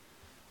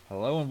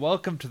Hello and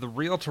welcome to the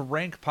Real to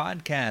Rank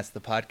podcast, the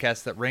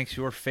podcast that ranks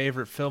your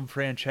favorite film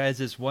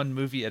franchises one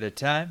movie at a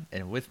time.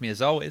 And with me,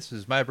 as always,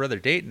 is my brother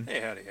Dayton.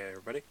 Hey, howdy, hey,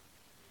 everybody.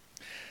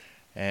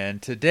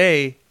 And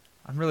today,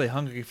 I'm really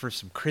hungry for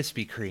some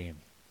Krispy Kreme.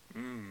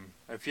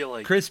 I feel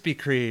like Krispy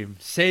Kreme,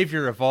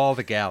 savior of all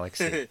the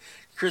galaxy.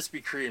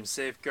 Krispy Kreme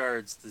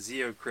safeguards the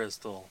Zeo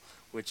Crystal,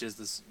 which is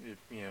this,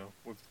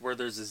 where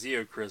there's a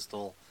Zeo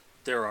Crystal,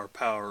 there are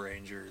Power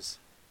Rangers.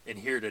 And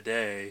here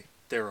today,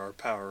 there are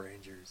Power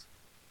Rangers.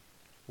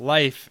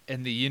 Life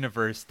in the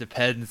universe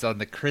depends on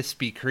the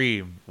Krispy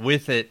Kreme.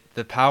 With it,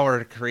 the power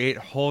to create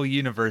whole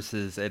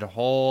universes and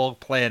whole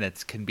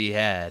planets can be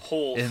had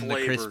Whole in the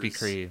flavors Krispy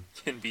Kreme.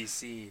 can be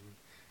seen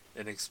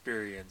and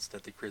experienced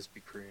at the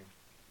Krispy Kreme.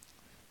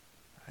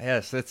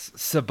 Yes, that's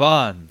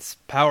Saban's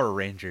Power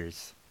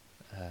Rangers,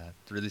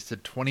 released in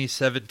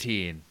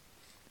 2017.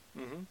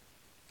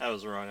 I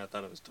was wrong. I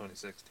thought it was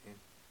 2016.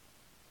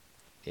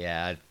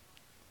 Yeah, it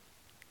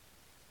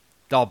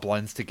all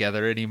blends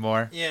together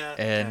anymore. Yeah.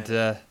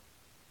 And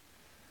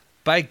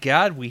by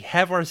God, we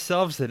have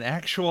ourselves an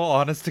actual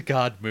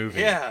honest-to-God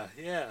movie.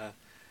 Yeah.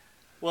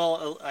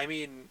 Well, I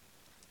mean,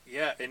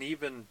 yeah, an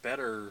even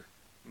better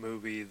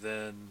movie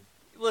than...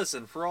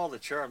 Listen, for all the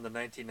charm, the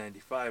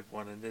 1995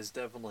 one, and is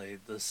definitely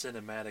the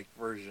cinematic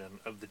version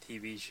of the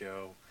TV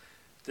show.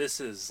 This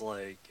is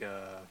like,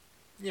 a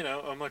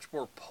much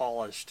more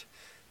polished,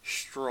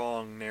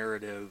 strong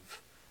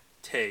narrative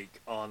take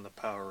on the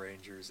Power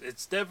Rangers.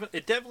 It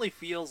definitely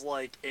feels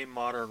like a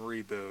modern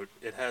reboot.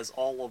 It has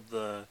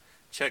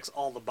checks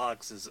all the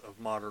boxes of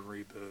modern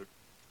reboot.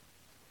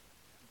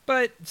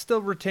 But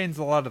still retains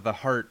a lot of the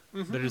heart.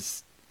 Mm-hmm.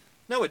 There's...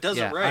 No, it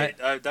doesn't. Yeah,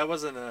 right? That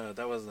wasn't a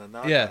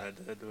knock Yeah. on it.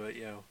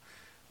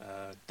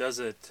 But does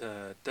it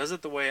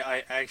the way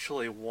I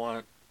actually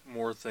want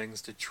more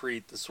things to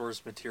treat the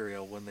source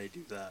material when they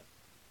do that?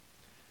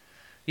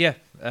 Yeah.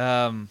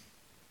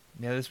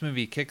 This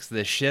movie kicks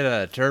the shit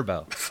out of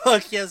Turbo.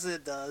 Fuck yes,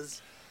 it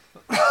does.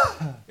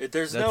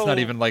 There's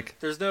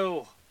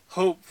no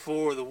hope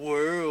for the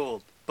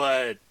world,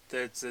 but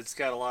it's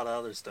got a lot of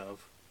other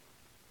stuff.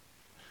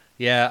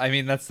 Yeah, I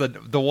mean, that's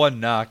the one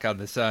knock on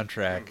the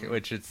soundtrack,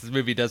 which this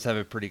movie does have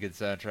a pretty good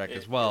soundtrack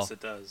as well. Yes,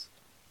 it does.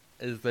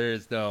 Is there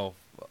is no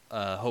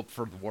hope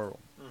for the world.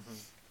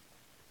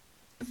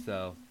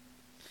 So,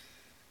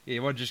 yeah,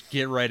 you want to just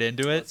get right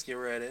into it? Let's get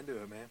right into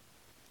it, man.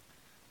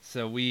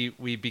 So we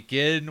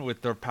begin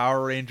with the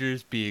Power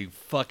Rangers being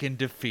fucking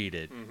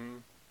defeated.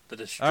 The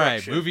destruction. All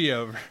right, movie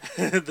over.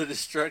 The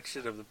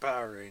destruction of the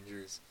Power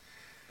Rangers.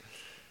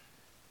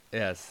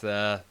 Yes,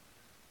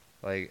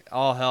 like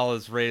all hell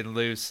is raining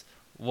loose.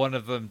 One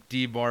of them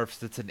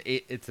demorphs.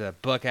 It's a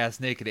buck ass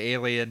naked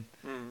alien.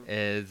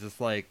 It's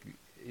just like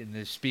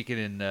they're speaking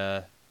in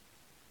I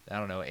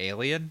don't know,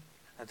 alien.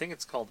 I think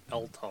it's called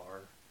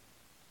Eltar.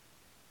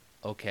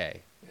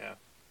 Okay. Yeah.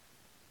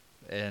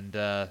 And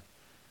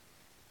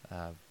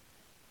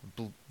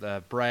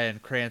Bryan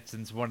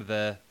Cranston's one of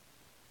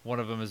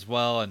them as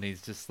well, and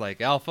he's just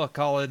like, Alpha,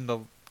 call in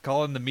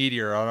the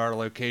meteor on our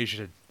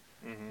location.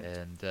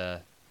 And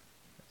a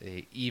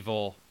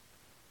evil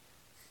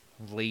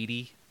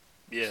lady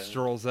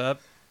strolls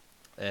up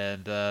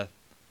and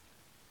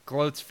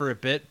gloats for a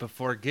bit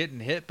before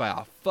getting hit by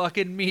a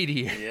fucking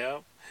meteor. Yeah,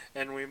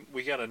 and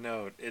we got a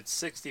note. It's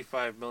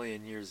 65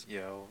 million years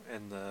ago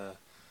in the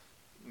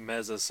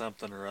Mesa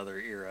something or other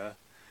era,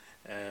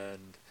 and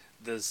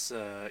this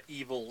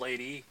evil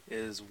lady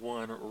is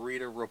one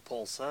Rita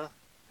Repulsa,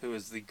 who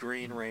is the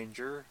Green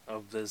Ranger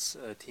of this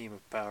team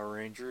of Power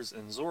Rangers,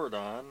 and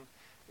Zordon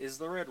is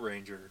the Red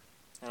Ranger.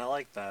 And I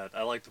like that.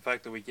 I like the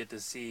fact that we get to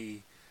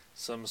see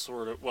some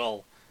sort of,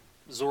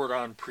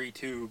 Zordon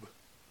pre-tube.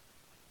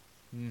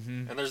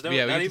 And there's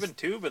not even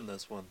tube in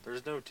this one.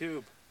 There's no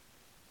tube.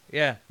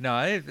 Yeah,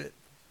 no,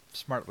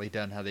 smartly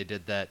done how they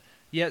did that.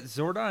 Yeah,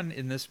 Zordon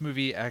in this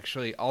movie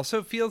actually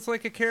also feels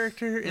like a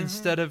character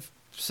instead of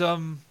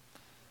some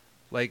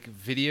like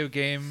video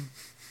game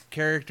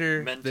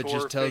character Mentor that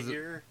just tells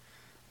figure.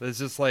 That's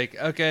just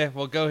like, okay,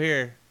 well, go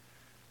here.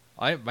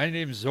 My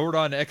name's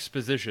Zordon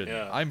Exposition.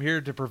 Yeah. I'm here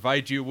to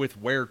provide you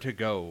with where to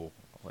go.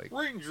 Like,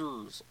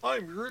 Rangers,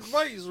 I'm your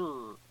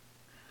advisor.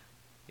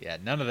 Yeah,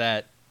 none of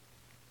that.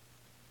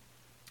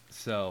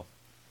 So,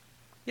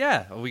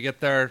 yeah, we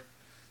get our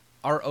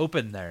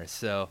open there.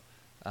 So,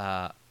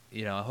 I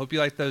hope you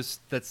like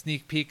that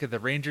sneak peek of the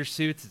Ranger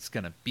suits. It's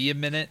gonna be a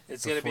minute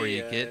It's before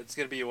It's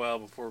gonna be a while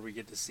before we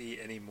get to see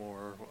any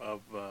more of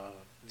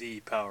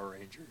the Power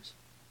Rangers.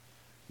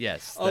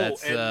 Yes.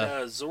 That's,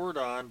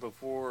 Zordon,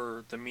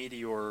 before the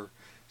meteor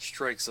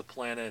strikes a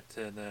planet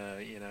and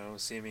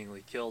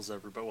seemingly kills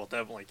everybody. Well,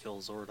 definitely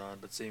kills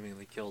Zordon, but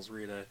seemingly kills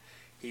Rita.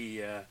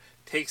 He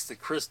takes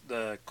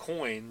the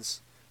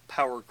coins,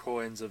 power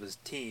coins of his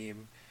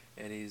team,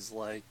 and he's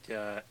like,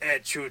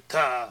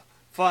 "Echuta,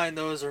 find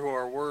those who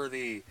are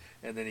worthy,"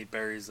 and then he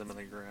buries them in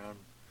the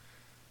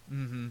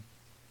ground.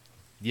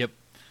 Yep.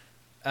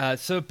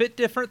 So a bit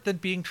different than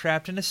being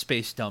trapped in a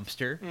space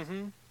dumpster.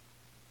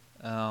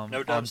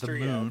 No dumpster on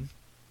the moon.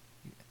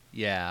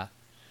 Yeah.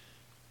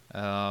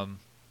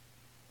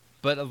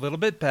 but a little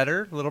bit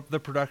better. The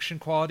production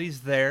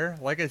quality's there.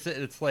 Like I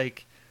said, it's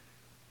like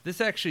this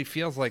actually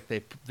feels like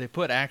they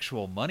put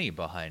actual money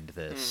behind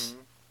this.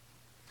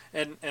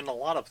 And a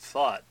lot of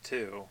thought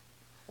too,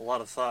 a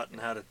lot of thought in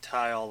how to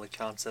tie all the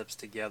concepts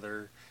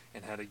together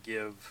and how to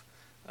give.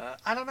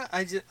 I don't know.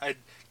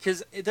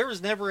 Because there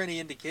was never any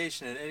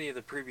indication in any of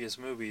the previous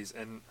movies,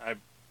 and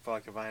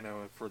fuck if I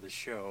know for the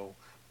show,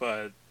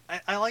 but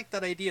I like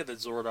that idea that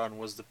Zordon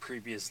was the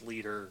previous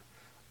leader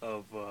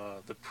of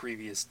the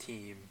previous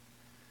team,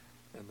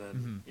 and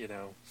then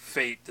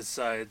fate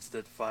decides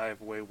that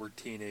 5 wayward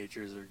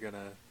teenagers are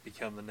gonna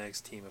become the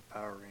next team of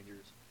Power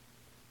Rangers.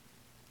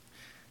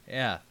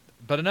 Yeah,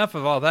 but enough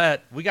of all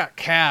that. We got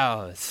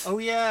cows. Oh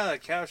yeah, a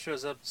cow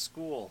shows up at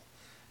school,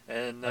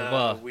 and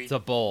it's a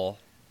bull.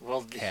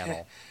 Well,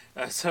 cattle.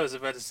 So I was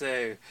about to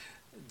say,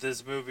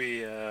 this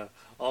movie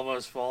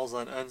almost falls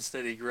on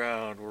unsteady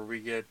ground, where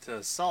we get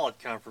solid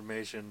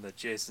confirmation that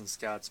Jason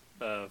Scott's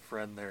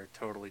friend there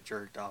totally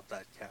jerked off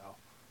that cow.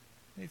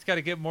 He's got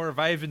to get more of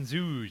Ivan's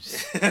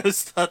ooze.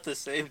 It's thought the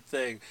same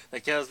thing.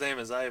 That cow's name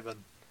is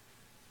Ivan.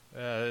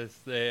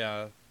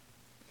 They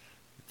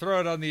throw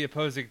it on the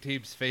opposing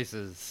team's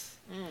faces.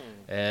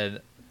 And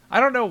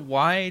I don't know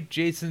why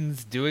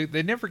Jason's doing...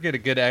 They never get a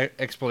good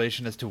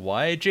explanation as to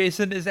why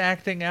Jason is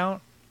acting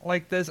out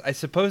like this. I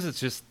suppose it's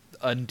just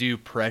undue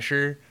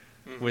pressure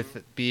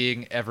with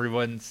being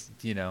everyone's,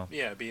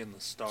 Yeah, being the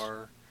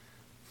star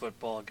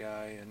football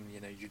guy, and,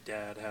 your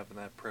dad having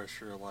that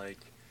pressure, like...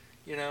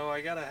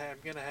 I'm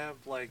gonna have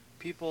like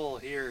people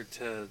here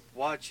to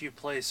watch you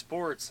play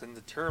sports and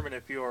determine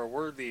if you are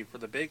worthy for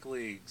the big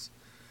leagues,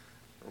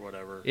 or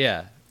whatever.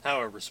 Yeah.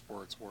 However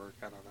sports work,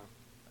 I don't know.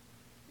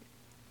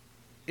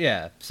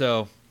 Yeah.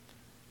 So,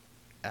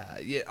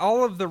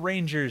 all of the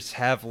Rangers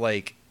have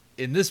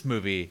in this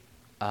movie,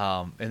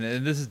 and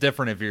this is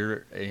different if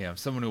you're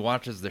someone who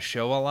watches the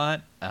show a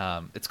lot.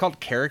 It's called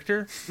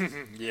character.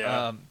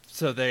 Yeah.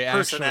 So they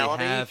actually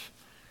have.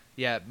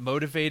 Yeah,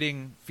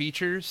 motivating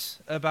features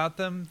about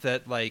them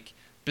that,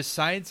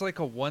 besides, a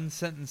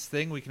one-sentence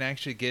thing, we can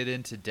actually get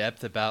into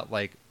depth about,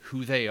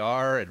 who they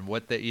are and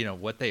what they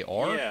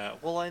are. Yeah,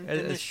 well, in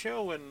the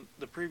show and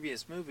the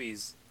previous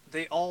movies,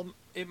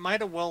 it might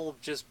have well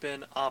just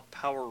been a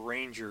Power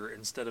Ranger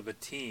instead of a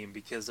team,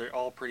 because they're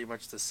all pretty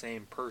much the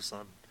same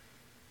person.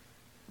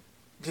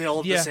 They all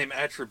have the same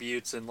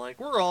attributes, and,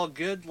 we're all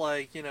good,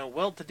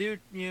 well-to-do,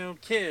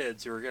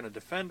 kids who are going to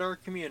defend our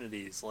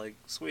communities.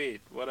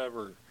 Sweet,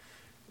 whatever.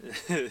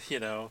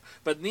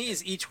 But in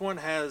these, each one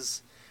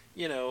has,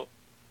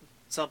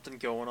 something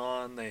going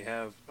on. They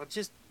have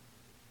just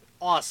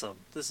awesome.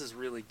 This is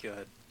really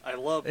good.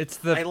 It's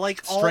the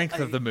strength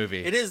of the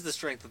movie. It is the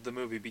strength of the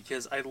movie,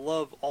 because I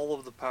love all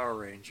of the Power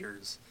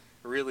Rangers.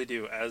 I really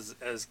do, as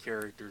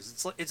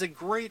characters. It's a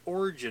great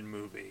origin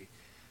movie.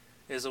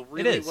 It's a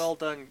really well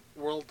done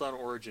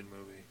origin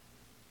movie.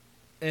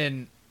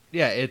 And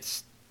yeah,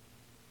 it's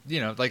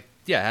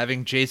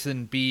having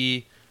Jason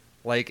be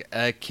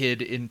a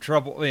kid in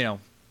trouble,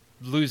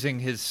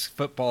 losing his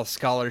football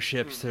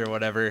scholarships or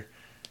whatever.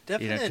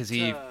 Definite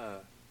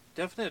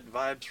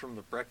vibes from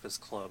The Breakfast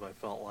Club, I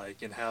felt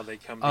like, and how they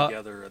come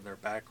together and their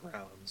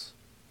backgrounds.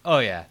 Oh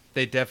yeah,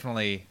 they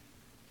definitely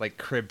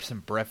crib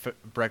some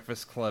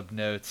Breakfast Club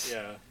notes.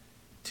 Yeah,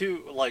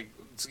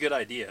 it's a good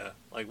idea.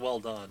 Well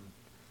done.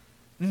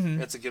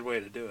 That's a good way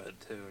to do it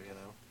too.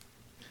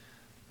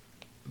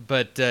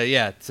 But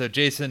so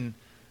Jason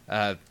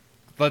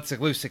lets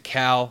loose a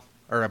cow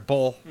or a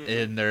bull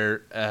in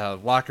their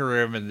locker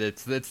room, and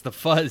it's the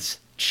Fuzz.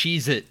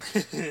 Cheese it.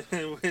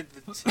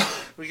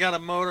 We got a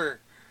motor.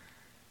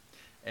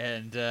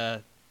 And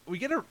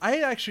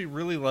I actually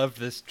really love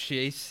this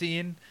chase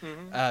scene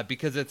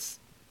because if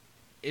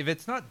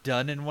it's not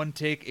done in one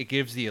take, it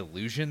gives the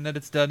illusion that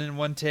it's done in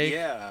one take.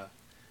 Yeah.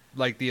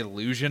 The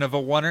illusion of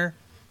a oneer.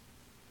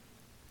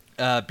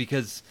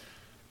 Because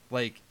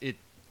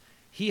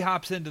he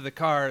hops into the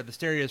car, the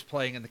stereo's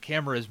playing, and the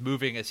camera is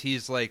moving as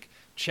he's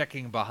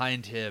checking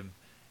behind him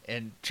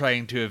and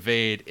trying to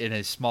evade in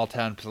a small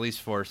town police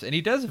force. And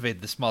he does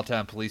evade the small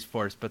town police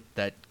force, but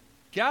that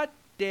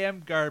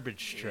goddamn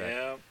garbage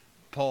truck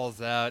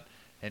pulls out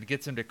and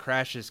gets him to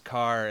crash his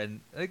car. And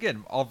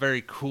again, all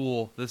very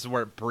cool. This is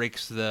where it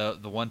breaks the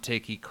one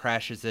take. He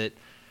crashes it.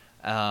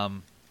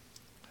 And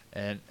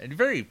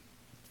very,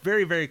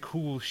 very, very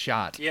cool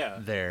shot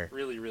there.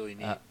 Really, really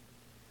neat.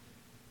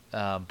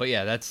 But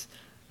yeah, that's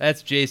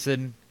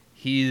Jason.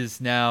 He's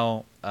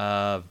now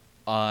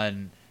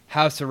on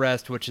house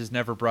arrest, which is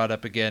never brought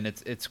up again.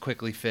 It's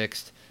quickly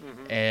fixed,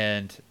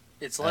 and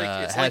it's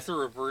like the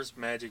reverse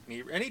magic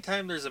knee.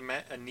 Anytime there's a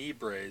knee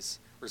brace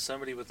or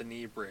somebody with a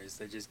knee brace,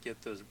 they just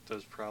get those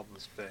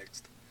problems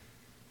fixed.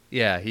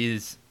 Yeah, he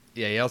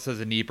also has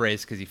a knee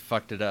brace because he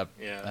fucked it up.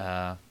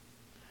 Yeah.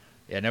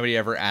 Nobody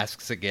ever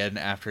asks again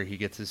after he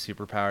gets his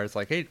superpowers.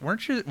 Hey,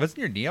 wasn't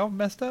your knee all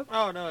messed up?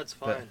 Oh no, it's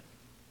fine.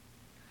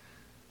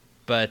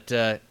 But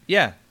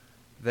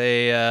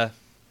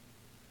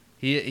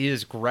he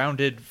is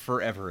grounded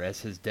forever,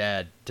 as his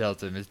dad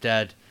tells him. His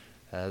dad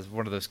as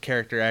one of those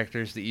character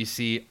actors that you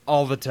see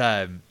all the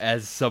time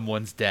as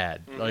someone's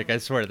dad. Mm-hmm. Like, I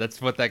swear,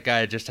 that's what that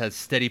guy just has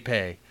steady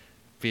pay,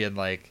 being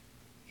like,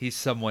 he's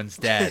someone's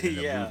dad in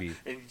a yeah, movie.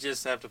 and you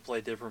just have to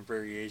play different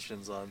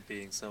variations on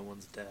being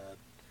someone's dad.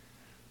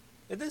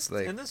 In this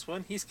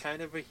one, he's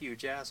kind of a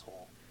huge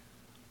asshole.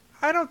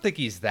 I don't think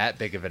he's that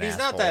big of an asshole. He's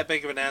not that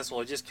big of an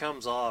asshole. It just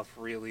comes off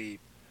really.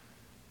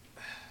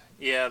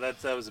 Yeah,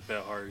 that was a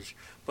bit harsh,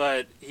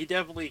 but he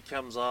definitely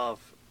comes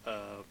off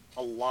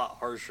a lot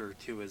harsher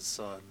to his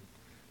son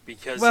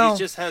because he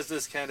just has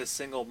this kind of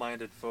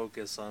single-minded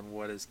focus on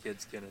what his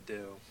kid's gonna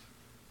do.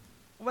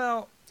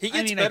 Well, he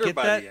gets better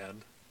by the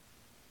end.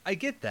 I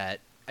get that,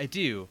 I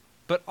do,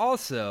 but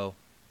also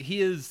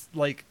he is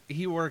like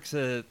he works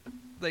a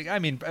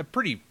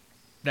pretty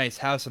nice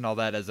house and all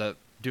that as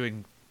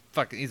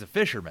he's a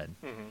fisherman.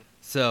 Mm-hmm.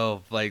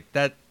 So like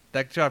that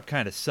job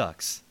kind of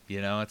sucks,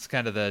 you know. It's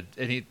kind of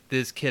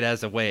this kid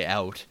has a way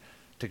out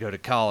to go to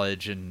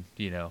college and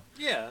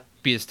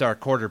be a star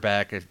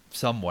quarterback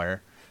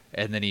somewhere,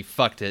 and then he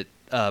fucked it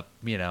up.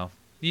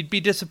 You'd be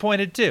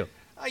disappointed too.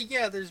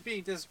 Yeah, there's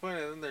being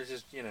disappointed, and there's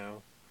just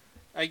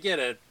I get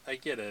it,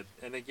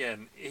 and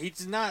again,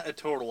 he's not a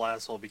total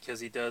asshole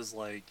because he does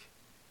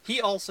he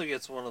also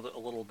gets a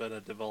little bit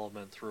of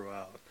development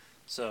throughout.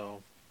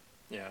 So,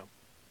 yeah.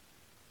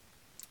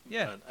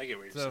 Yeah, but I get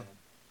what you're saying.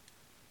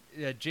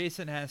 Yeah,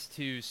 Jason has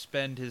to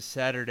spend his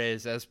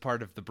Saturdays as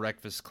part of the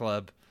Breakfast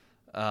Club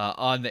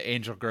on the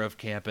Angel Grove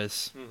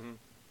campus. Mm-hmm.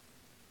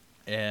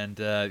 And,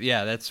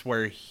 that's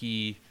where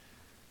he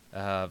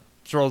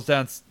strolls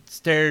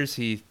downstairs.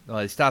 He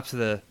stops at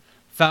the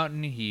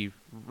fountain. He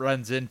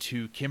runs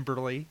into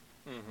Kimberly.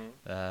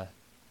 Mm-hmm.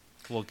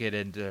 We'll get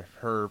into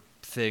her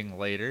thing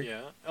later.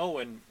 Yeah. Oh,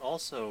 and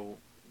also,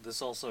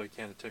 I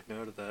kind of took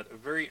note of that. A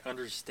very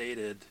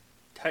understated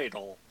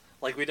title.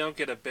 Like, we don't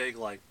get a big,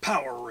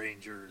 Power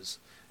Rangers.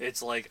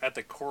 It's, at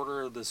the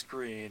corner of the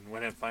screen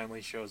when it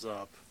finally shows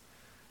up.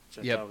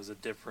 Which I thought was a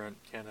different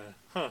kind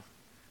of,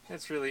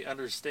 that's really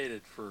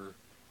understated for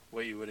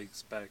what you would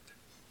expect.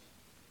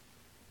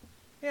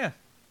 Yeah.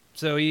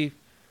 So we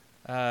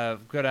go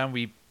down,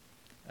 we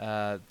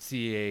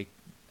see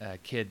a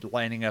kid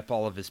lining up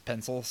all of his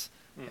pencils,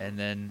 and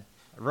then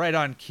right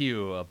on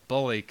cue, a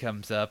bully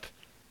comes up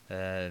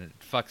and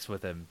fucks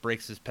with him,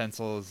 breaks his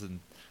pencils, and,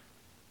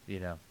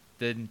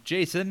 then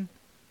Jason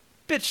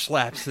bitch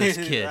slaps this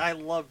kid. I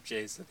love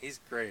Jason. He's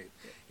great.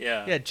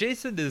 Yeah. Yeah,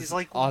 Jason is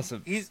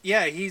awesome. He's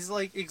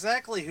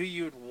exactly who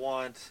you'd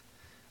want,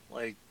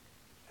 I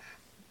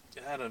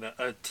don't know,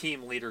 a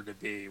team leader to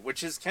be,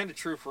 which is kind of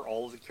true for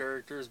all of the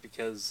characters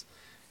because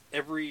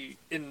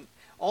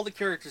all the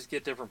characters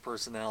get different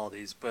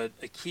personalities, but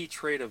a key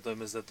trait of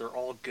them is that they're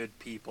all good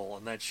people,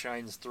 and that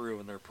shines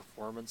through in their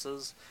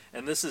performances.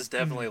 And this is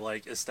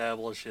definitely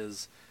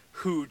establishes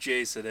who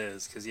Jason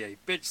is, because he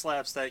bitch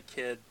slaps that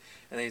kid,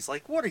 and then he's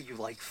like, "What are you,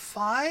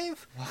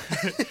 5?"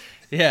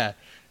 Yeah,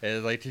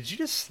 and did you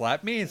just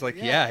slap me? He's like,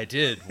 "Yeah, I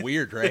did."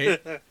 Weird, right?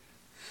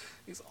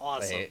 He's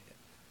awesome.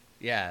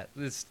 Yeah,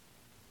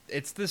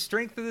 it's the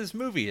strength of this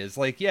movie. Is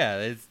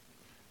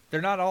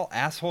they're not all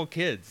asshole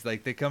kids. They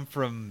come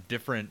from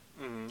different,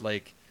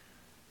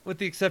 with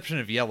the exception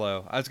of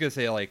Yellow. I was gonna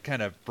say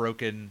kind of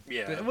broken.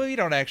 Yeah. Well, you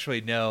don't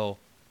actually know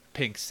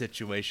Pink's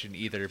situation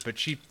either,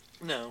 but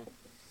No.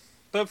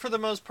 But for the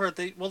most part,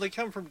 they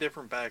come from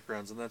different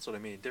backgrounds, and that's what I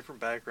mean. Different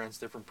backgrounds,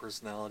 different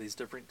personalities,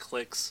 different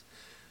cliques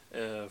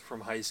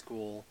from high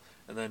school,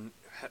 and then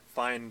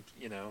find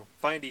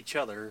each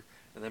other,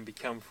 and then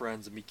become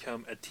friends and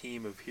become a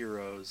team of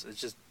heroes.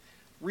 It's just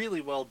really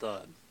well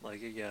done.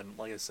 Like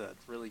I said,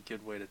 really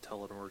good way to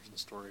tell an origin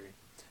story.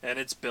 And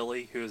it's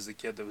Billy, who is the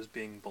kid that was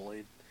being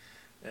bullied.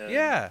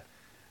 And,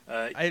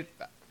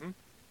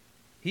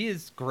 he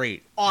is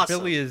great.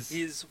 Awesome.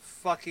 He's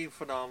fucking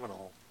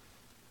phenomenal.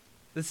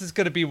 This is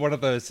going to be one of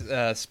those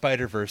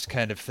Spider-Verse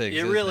kind of things.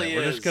 It really is.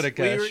 We're just going to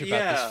gush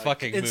about this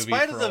fucking movie in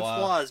spite for of the a while.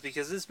 flaws,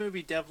 because this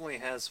movie definitely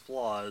has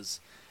flaws.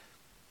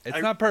 It's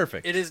not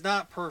perfect. It is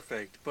not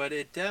perfect, but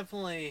it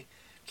definitely,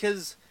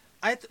 because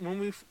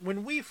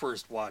when we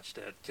first watched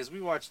it, because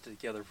we watched it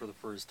together for the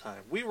first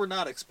time, we were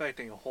not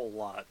expecting a whole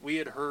lot. We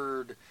had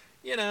heard,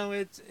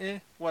 it's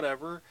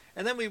whatever,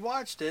 and then we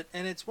watched it,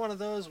 and it's one of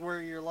those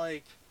where you're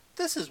like,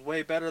 this is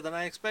way better than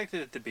I expected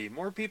it to be.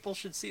 More people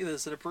should see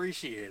this and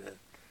appreciate it.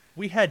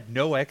 We had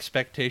no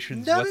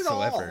expectations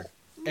whatsoever,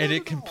 and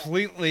it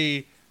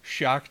completely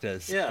shocked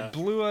us. Yeah. It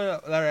blew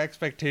our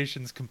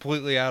expectations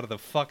completely out of the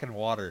fucking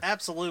water.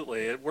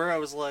 Absolutely, where I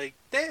was like,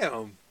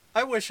 "Damn,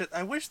 I wish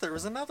there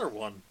was another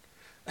one."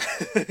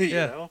 you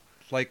know,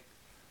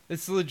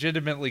 it's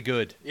legitimately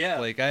good.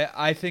 Yeah,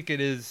 I think it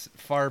is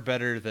far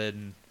better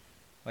than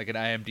an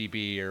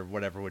IMDb or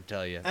whatever would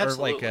tell you.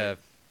 Absolutely. Or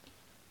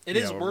it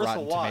is worth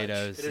Rotten a watch.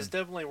 Tomatoes It is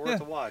definitely worth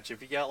a watch.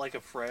 If you got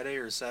a Friday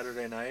or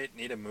Saturday night,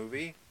 need a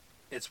movie,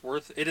 it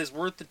is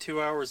worth the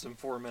 2 hours and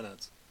 4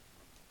 minutes.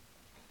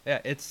 Yeah,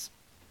 it's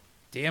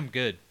damn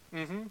good.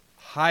 Mm-hmm.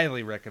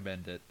 Highly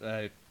recommend it.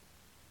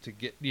 To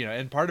get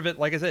and part of it,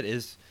 like I said,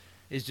 is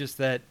just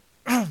that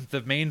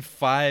the main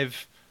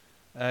 5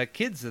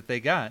 kids that they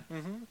got.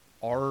 Mm-hmm.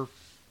 are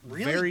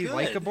really very good.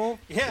 likable.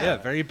 Yeah,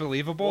 Very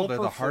believable. well They're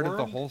the heart of the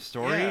performed. whole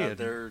story. Yeah,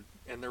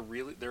 And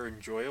they're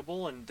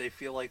enjoyable, and they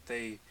feel like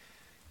they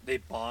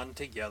bond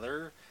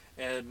together.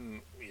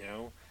 And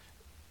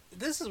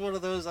this is one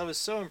of those, I was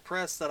so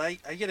impressed that I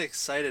get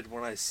excited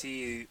when I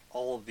see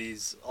all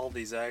these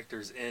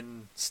actors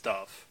in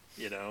stuff,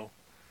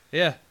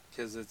 yeah,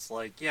 because it's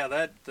like, yeah,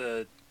 that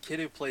the kid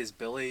who plays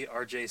Billy,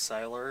 R.J.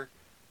 Seiler,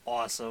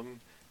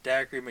 awesome.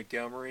 Dacre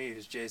Montgomery,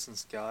 who's Jason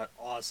Scott,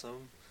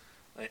 awesome.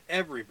 Like,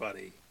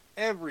 everybody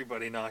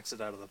knocks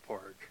it out of the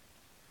park.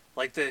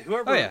 Like the oh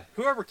whoever yeah,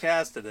 whoever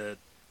casted it,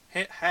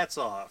 hats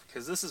off,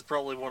 because this is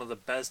probably one of the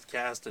best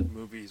casted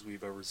movies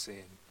we've ever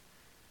seen.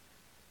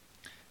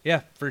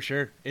 yeah, for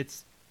sure.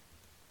 It's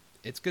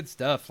good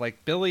stuff.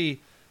 Like Billy,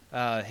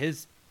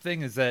 his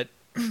thing is that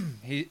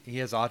he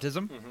has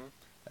autism.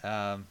 Mm-hmm.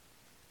 Um,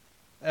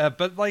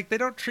 but like they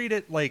don't treat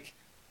it like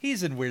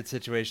he's in weird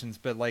situations,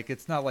 but like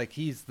it's not like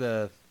he's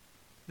the.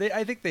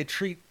 I think they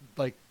treat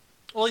like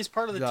Well, he's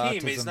part of the the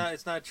team. He's autism. not.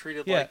 It's not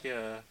treated Yeah,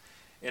 like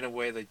in a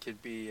way that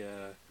could be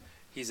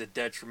he's a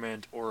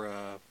detriment or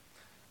a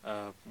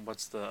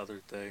what's the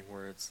other thing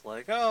where it's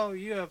like, oh,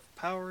 you have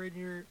power in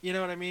your, you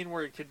know what I mean,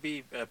 where it could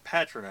be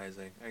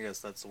patronizing. I guess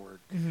that's the word.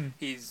 hmm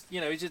He's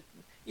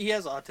he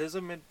has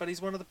autism, but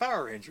he's one of the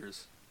Power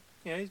Rangers.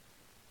 He's,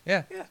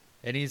 yeah, yeah,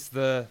 and he's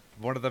the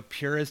one of the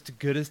purest,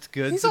 goodest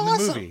goods he's in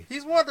awesome. the movie.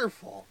 He's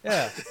wonderful.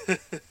 Yeah,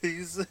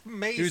 He's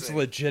amazing. who's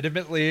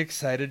legitimately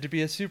excited to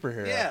be a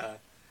superhero. Yeah,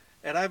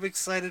 and I'm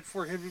excited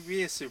for him to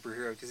be a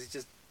superhero because he's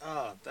just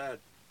that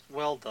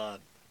well done.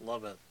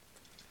 Love it.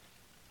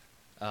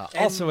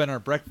 Also in our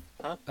breakfast.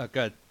 Huh? Oh,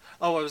 good.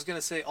 Oh, I was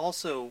gonna say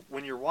also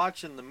when you're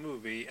watching the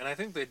movie, and I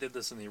think they did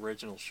this in the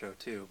original show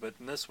too, but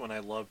in this one I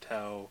loved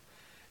how,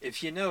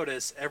 if you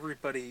notice,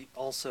 everybody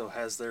also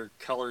has their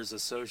colors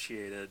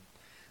associated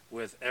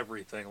with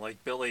everything.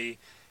 Like Billy,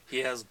 he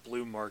has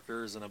blue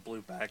markers and a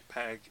blue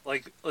backpack.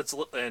 Like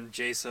and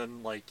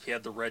Jason, like he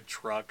had the red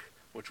truck,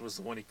 which was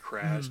the one he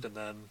crashed, and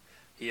then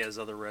he has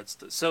other red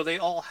stuff. So they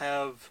all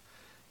have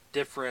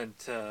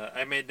different.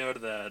 I made note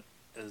of that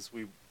as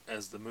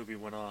the movie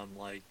went on.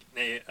 Like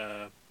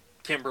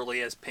Kimberly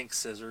has pink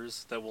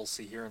scissors that we'll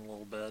see here in a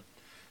little bit,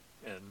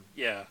 and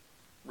yeah,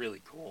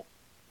 really cool.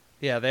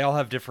 Yeah, they all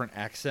have different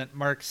accent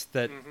marks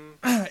that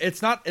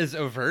it's not as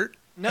overt.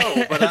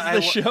 No, but as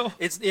the show.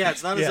 It's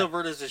not as Yeah.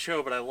 overt as the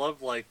show, but I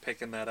love like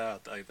picking that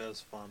out. Like that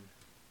was fun.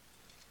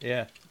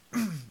 Yeah.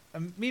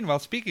 Meanwhile,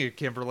 speaking of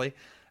Kimberly,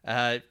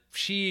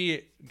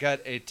 she got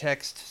a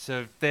text,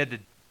 so they had to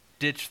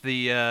ditch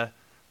the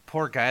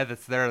poor guy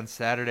that's there on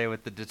Saturday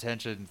with the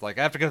detention. It's like,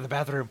 I have to go to the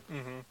bathroom.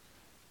 Mm-hmm.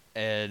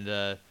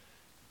 And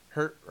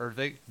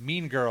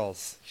Mean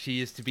Girls. She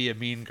used to be a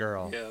mean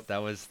girl. Yep. That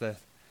was the.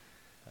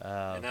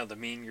 And now the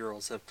mean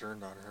girls have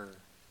turned on her.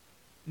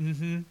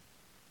 Mm-hmm.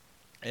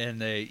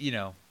 And they,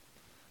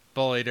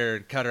 bullied her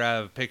and cut her out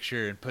of a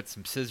picture and put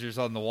some scissors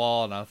on the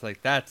wall. And I was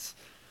like, that's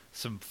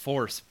some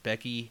force,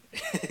 Becky.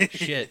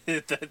 Shit.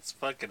 That's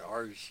fucking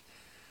harsh.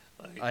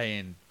 Like, I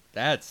mean,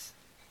 that's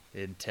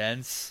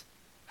intense.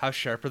 How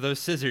sharp are those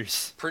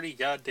scissors? pretty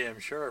goddamn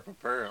sharp,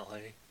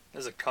 apparently.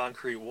 There's a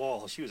concrete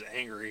wall. She was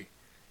angry.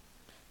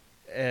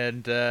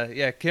 And,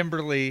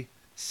 Kimberly,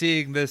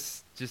 seeing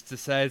this, just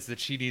decides that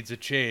she needs a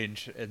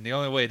change. And the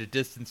only way to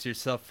distance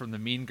yourself from the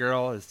mean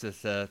girl is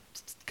to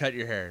cut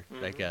your hair,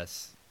 I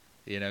guess.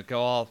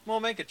 Go all... Well,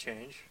 make a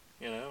change,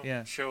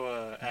 Yeah. Show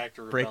a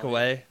actor break rebellion.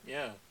 away.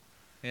 Yeah.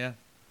 Yeah.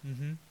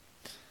 Mm-hmm.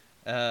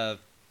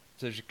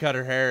 So she cut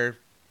her hair.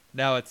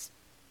 Now it's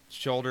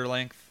shoulder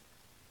length.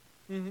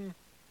 Mm-hmm.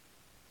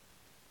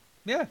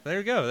 Yeah, there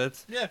you go.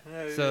 That's Yeah,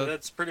 So-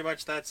 that's pretty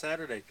much that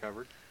Saturday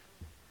covered.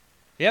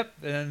 Yep.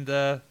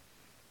 And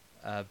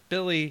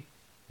Billy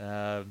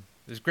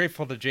is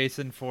grateful to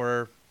Jason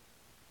for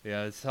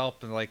his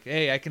help and like,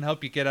 hey, I can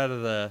help you get out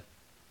of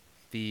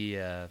the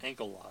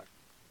Ankle lock.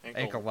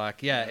 ankle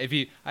lock. Yeah, if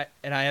I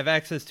have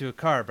access to a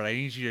car, but I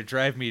need you to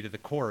drive me to the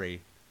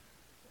quarry.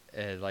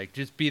 And like,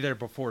 just be there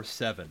before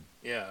 7.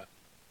 Yeah.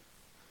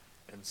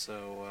 And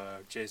so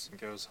Jason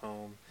goes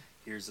home,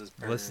 hears his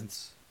parents.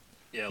 Listens.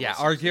 Yeah, Yeah, listens to his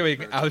arguing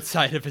parents.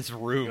 outside of his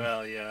room.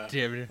 Well, yeah.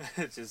 Damn it.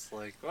 It's just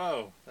like,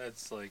 whoa,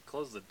 that's like,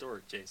 close the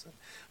door, Jason.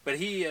 But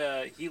he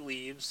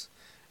leaves,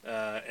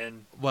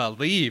 and Well,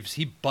 leaves.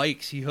 He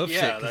bikes. He hoofs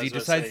Yeah, it because he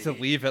that's what I decides say.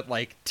 to leave at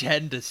like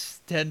 10 to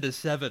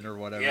 7 or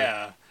whatever.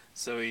 yeah.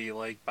 So he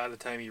like by the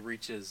time he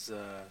reaches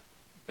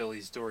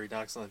Billy's door, he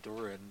knocks on the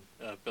door,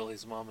 and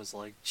Billy's mom is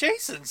like,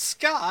 Jason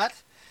Scott,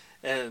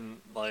 and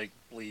like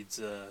leads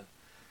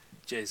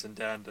Jason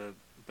down to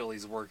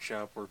Billy's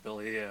workshop where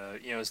Billy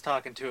is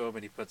talking to him,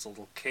 and he puts a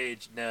little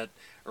cage net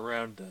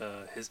around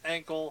his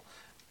ankle,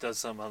 does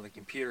something on the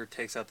computer,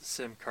 takes out the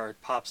SIM card,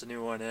 pops a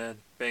new one in,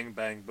 bang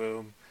bang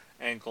boom,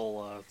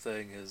 ankle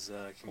thing is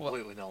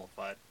completely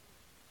nullified.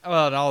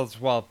 Well, and all is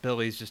while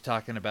Billy's just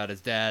talking about his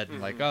dad and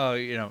like,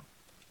 oh,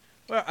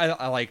 well,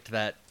 I liked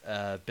that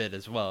bit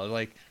as well.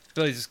 Like,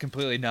 Billy's just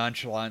completely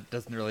nonchalant,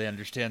 doesn't really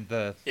understand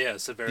the. Yeah,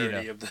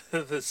 severity of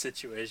the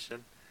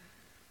situation.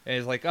 And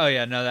he's like, oh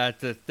yeah, no,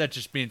 that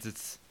just means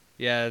it's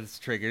Yeah, it's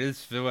triggered.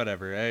 It's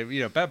whatever.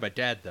 About my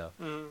dad though.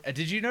 Mm.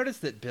 Did you notice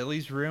that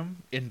Billy's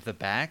room in the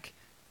back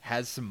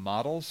has some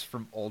models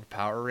from old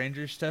Power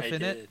Ranger stuff I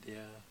in it? did,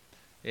 yeah.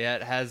 Yeah,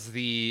 it has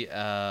the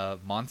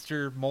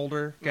monster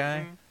molder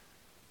guy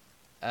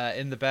Mm-hmm.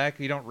 in the back.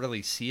 You don't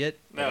really see it,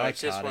 but No, I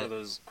it's just caught one it. of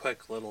those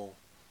quick little,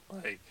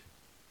 like,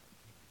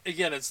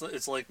 again, it's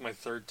like my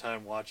third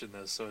time watching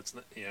this, so it's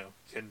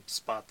can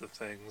spot the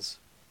things.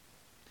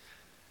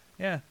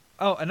 Yeah.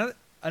 Oh,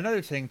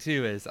 another thing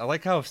too is I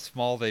like how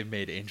small they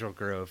made Angel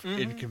Grove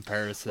in Mm-hmm.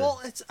 comparison.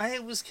 Well, I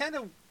was kind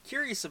of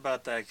curious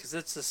about that because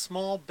it's a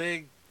small,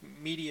 big,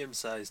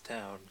 medium-sized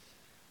town.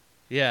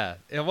 Yeah.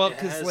 Well,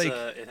 because like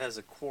It has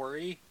a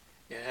quarry.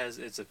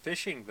 It's a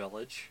fishing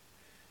village.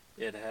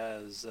 It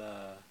has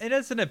it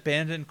has an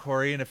abandoned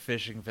quarry and a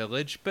fishing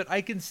village, but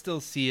I can still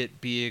see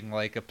it being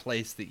like a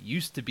place that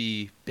used to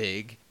be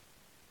big.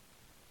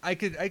 I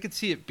could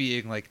see it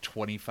being like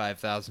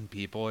 25,000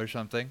 people or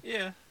something,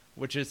 yeah.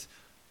 which is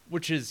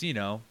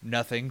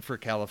nothing for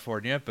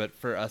California, but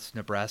for us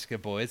Nebraska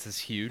boys is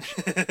huge.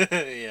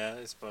 Yeah,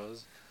 I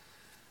suppose.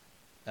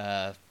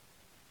 uh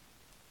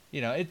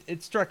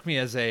it struck me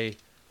as a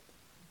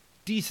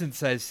decent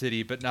sized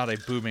city but not a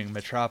booming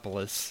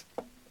metropolis.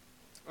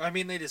 I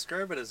mean, they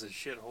describe it as a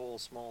shithole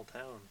small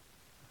town.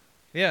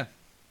 Yeah.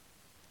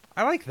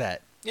 I like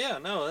that. Yeah,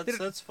 no, Did it-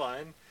 that's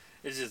fine.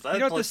 It's just You that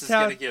know what place this is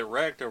town gonna get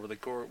wrecked over the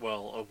course.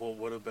 Well, of what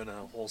would have been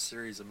a whole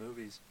series of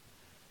movies.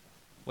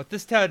 What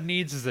this town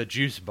needs is a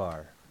juice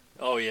bar.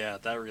 Oh yeah,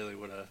 that really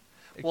would have.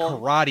 A Well,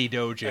 karate A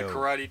dojo.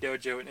 karate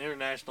dojo, an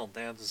international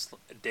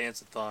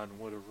dance-a-thon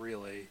would have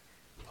really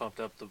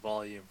pumped up the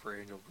volume for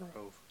Angel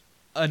Grove.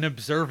 An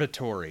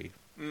observatory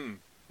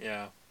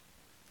Yeah.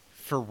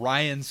 for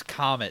Ryan's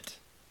Comet.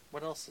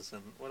 What else is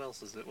in? What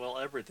else is it? Well,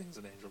 everything's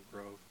in Angel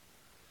Grove.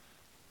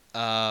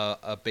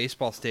 A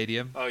baseball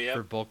stadium Oh yeah.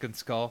 for Bulk and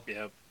Skull.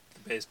 Yep.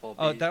 The baseball.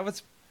 Oh, beat.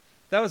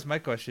 that was my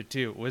question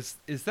too.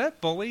 Is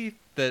that Bully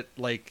that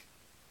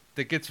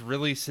gets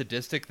really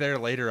sadistic there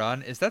later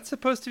on? Is that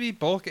supposed to be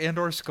Bulk and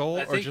or Skull,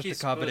 I or think just a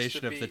he's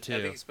combination supposed of to the be- I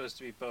two? think he's supposed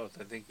to be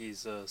both. I think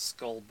he's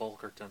Skull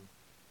Bulkerton,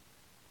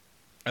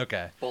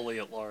 Okay, bully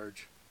at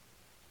large.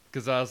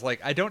 because I was like,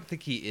 I don't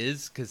think he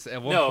is, because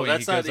at one No, point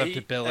that's he goes not. up to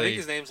I Billy. think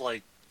his name's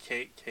like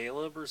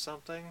Caleb or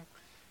something.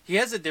 He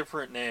has a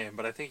different name,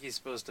 but I think he's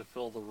supposed to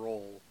fill the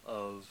role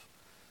of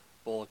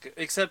Bulk.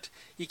 Except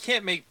you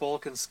can't make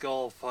Bulk and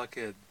Skull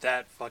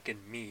that fucking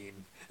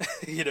mean.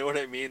 You know what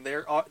I mean?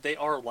 They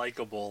are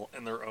likable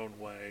in their own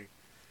way.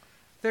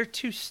 They're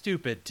too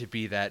stupid to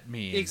be that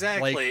mean.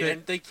 Exactly,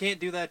 and they can't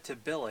do that to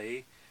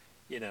Billy.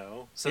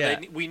 So Yeah.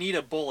 we need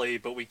a bully,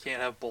 but we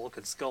can't have Bulk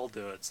and Skull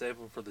do it. Save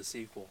them for the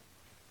sequel.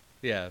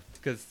 Yeah,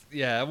 because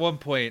at one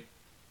point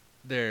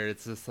there,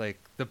 it's just like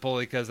the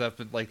bully goes up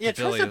and like Yeah,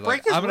 to Billy, tries to break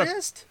like, his I'm gonna,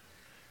 wrist.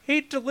 he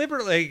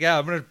deliberately,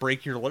 I'm gonna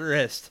break your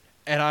wrist,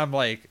 and I'm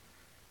like,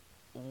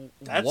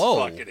 That's whoa,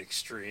 fucking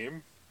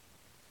extreme.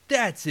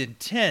 that's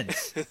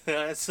intense.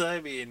 That's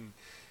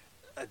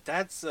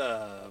that's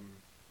How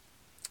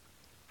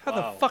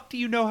wow. the fuck do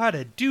you know how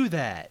to do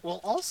that? Well,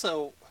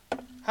 also,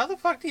 how the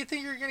fuck do you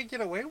think you're gonna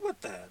get away with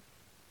that?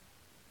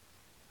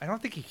 I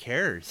don't think he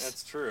cares.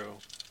 That's true.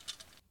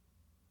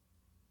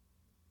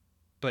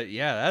 But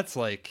yeah, that's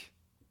like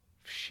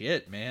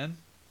shit, man.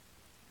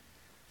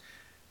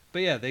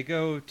 But yeah, they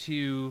go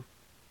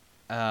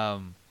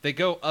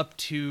up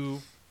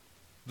to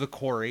the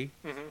quarry,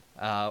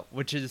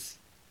 which is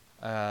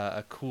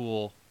a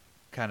cool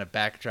kind of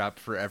backdrop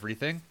for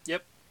everything.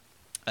 Yep.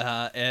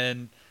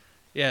 And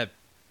yeah,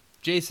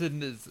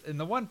 Jason is in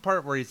the one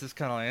part where he's just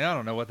kind of like, I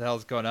don't know what the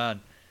hell's going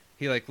on.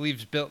 He like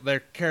leaves Bill.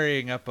 They're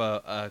carrying up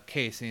a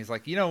case, and he's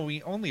like,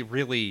 we only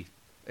really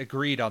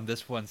agreed on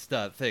this one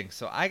thing,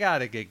 so I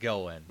gotta get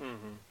going.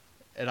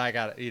 And I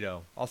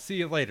gotta, I'll see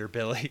you later,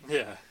 Billy.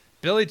 Yeah.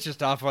 Billy's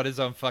just off on his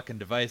own fucking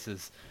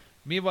devices.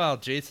 Meanwhile,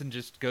 Jason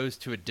just goes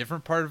to a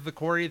different part of the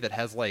quarry that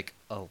has like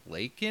a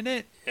lake in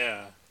it.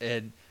 Yeah.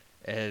 And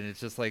it's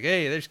just like,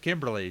 hey, there's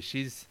Kimberly.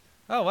 She's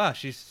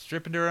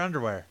stripping to her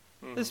underwear.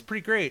 This is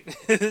pretty great.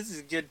 This is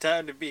a good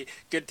time to be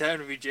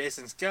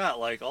Jason Scott,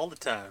 like all the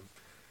time.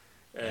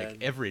 And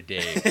Like every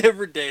day.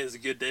 every day is a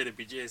good day to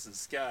be Jason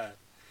Scott.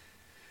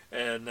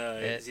 And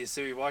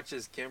so he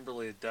watches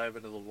Kimberly dive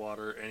into the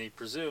water, and he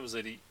presumes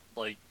that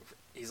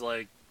he's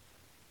like,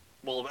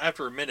 well,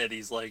 after a minute,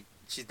 he's like,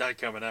 she's not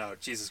coming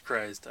out. Jesus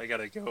Christ, I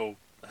gotta go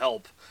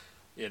help,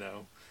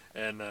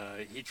 And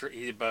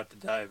he's about to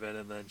dive in,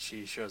 and then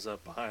she shows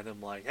up behind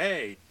him like,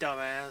 hey,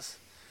 dumbass.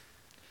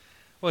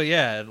 Well,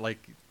 yeah, like,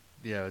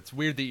 it's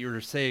weird that you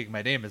were saying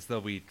my name as though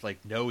we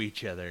like know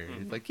each other.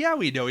 It's like, yeah,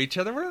 we know each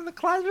other. We're in the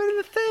class, we're in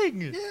the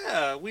thing.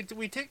 Yeah, we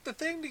take the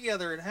thing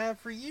together and have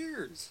for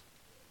years.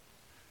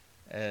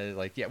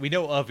 We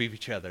know of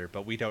each other,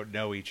 but we don't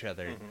know each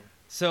other.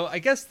 So I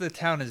guess the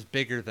town is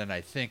bigger than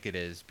I think it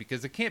is,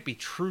 because it can't be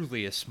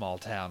truly a small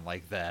town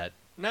like that.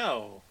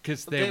 No.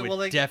 Because they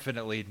would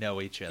definitely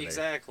know each other.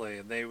 Exactly.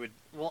 And they would,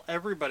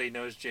 everybody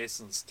knows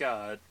Jason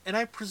Scott. And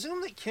I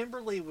presume that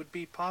Kimberly would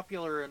be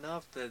popular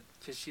enough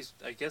because she's,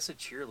 I guess, a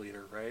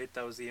cheerleader, right?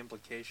 That was the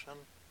implication.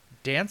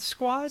 dance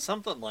squad?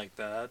 Something like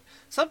that.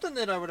 Something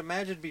that I would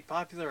imagine be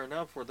popular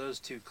enough where those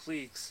two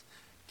cliques,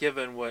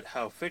 given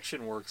how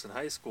fiction works in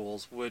high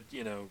schools, would,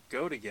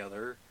 go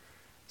together.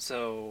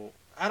 So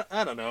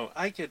I don't know.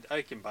 I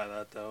can buy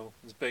that though.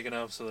 It's big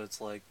enough so that it's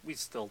like we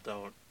still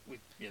don't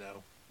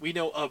we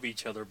know of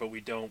each other, but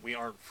we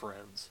aren't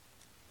friends.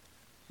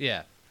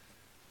 Yeah.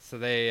 So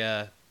they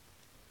at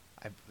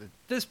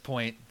this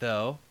point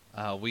though,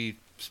 we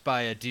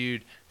spy a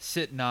dude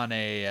sitting on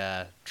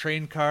a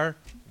train car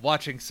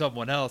watching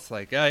someone else.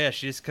 Like, oh yeah,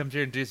 she just comes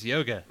here and does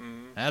yoga.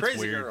 That's Crazy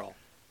weird. girl.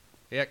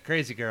 Yeah,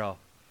 crazy girl.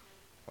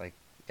 Like,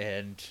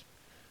 and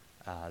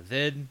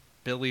then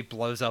Billy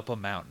blows up a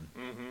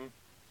mountain.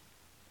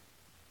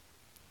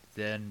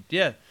 Then,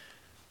 yeah,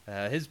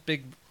 his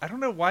big... I don't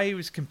know why he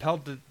was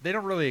compelled to... They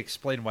don't really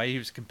explain why he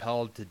was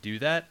compelled to do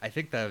that. I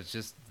think that was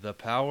just the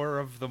power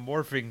of the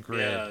morphing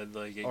grid,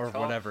 or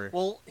whatever.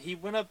 Well, he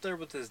went up there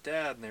with his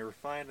dad, and they were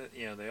finding...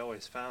 they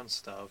always found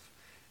stuff.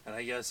 And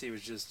I guess he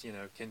was just,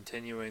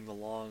 continuing the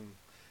long,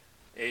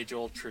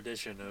 age-old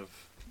tradition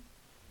of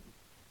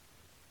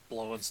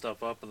blowing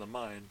stuff up in the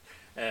mine.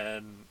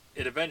 And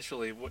it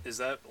eventually...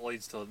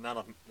 leads to not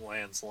a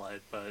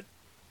landslide, but...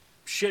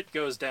 shit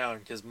goes down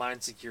because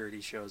mine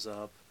security shows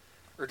up,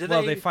 or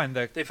they find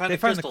the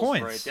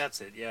coins, right?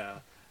 That's it. Yeah,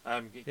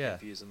 I'm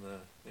confused in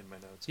my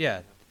notes.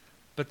 Yeah,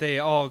 but they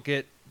all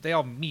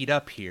meet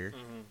up here,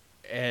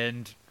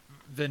 and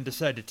then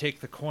decide to take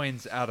the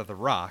coins out of the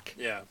rock.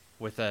 Yeah,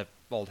 with a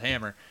old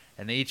hammer,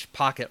 and they each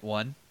pocket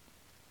one.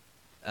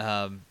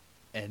 And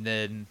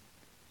then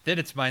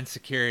it's mine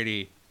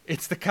security.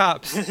 It's the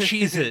cops.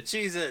 Cheese it.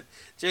 Cheese it.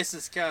 Jason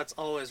Scott's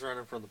always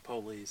running from the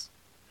police.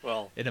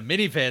 Well, in a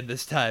minivan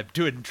this time,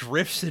 doing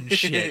drifts and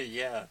shit.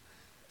 Yeah.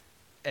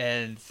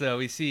 And so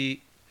we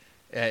see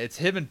it's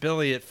him and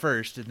Billy at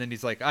first, and then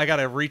he's like, I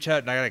gotta reach out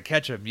and I gotta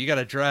catch him. You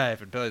gotta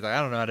drive. And Billy's like,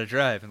 I don't know how to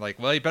drive. And like,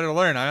 well, you better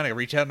learn. I'm gonna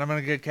reach out and I'm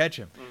gonna go catch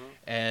him.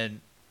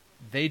 And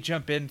they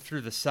jump in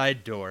through the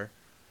side door.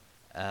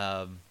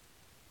 And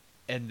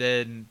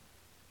then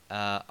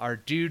our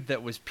dude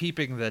that was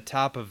peeping the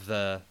top of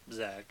the...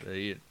 Zach.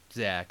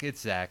 It's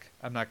Zach.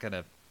 I'm not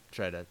gonna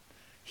try to...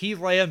 He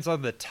lands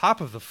on the top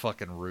of the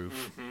fucking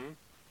roof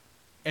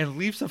and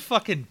leaves a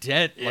fucking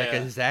dent, like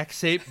a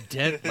Zack-shaped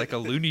dent, like a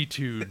Looney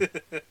Tune.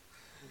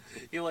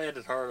 He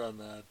landed hard on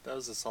that. That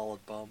was a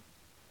solid bump.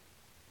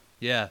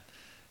 Yeah.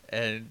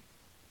 And,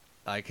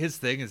 like, his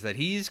thing is that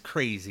he's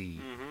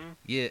crazy.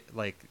 Yeah,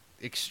 like,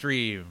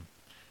 extreme.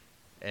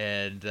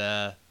 And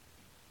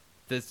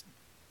this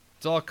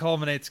all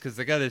culminates because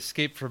they got to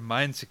escape from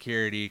mine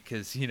security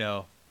because,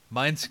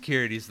 mine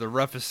security is the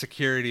roughest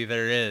security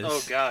there is.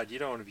 Oh, God, you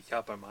don't want to be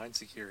caught by mine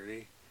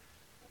security.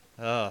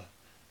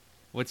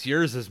 What's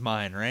yours is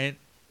mine, right?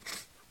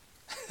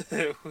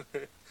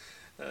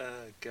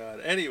 God.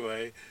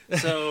 Anyway,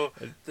 so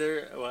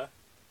they're... What?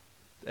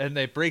 And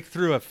they break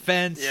through a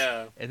fence.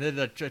 Yeah. And then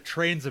a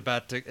train's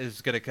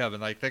is going to come,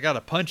 and, like, they got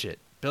to punch it.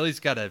 Billy's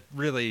got to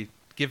really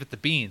give it the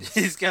beans.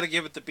 He's got to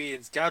give it the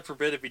beans. God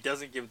forbid if he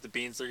doesn't give it the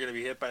beans, they're going to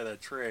be hit by that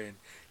train.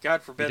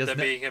 God forbid them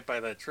being hit by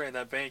that train.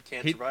 That van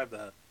can't survive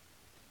that.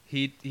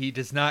 He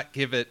does not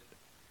give it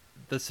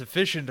the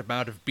sufficient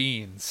amount of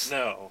beans.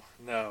 No.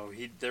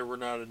 There were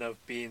not enough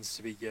beans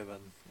to be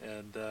given,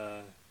 and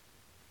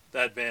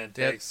that van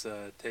takes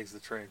the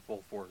train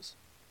full force.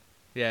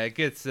 Yeah, it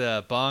gets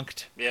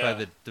bonked by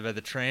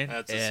the train.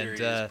 That's a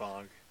serious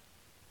bonk.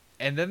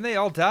 And then they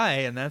all die,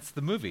 and that's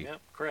the movie.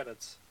 Yep,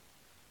 credits.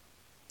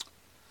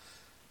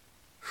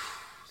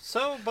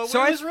 It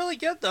was really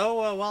good though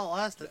while it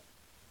lasted.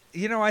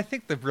 I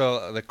think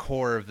the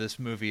core of this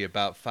movie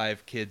about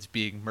 5 kids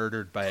being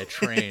murdered by a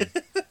train,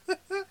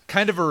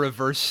 kind of a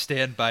reverse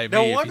Stand By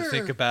Me if you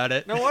think about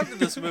it. No wonder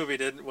this movie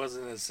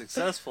wasn't as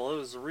successful. It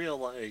was a real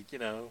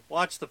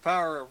watch the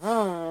power of...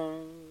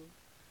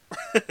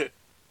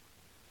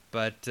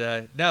 But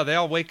no, they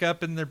all wake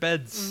up in their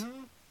beds.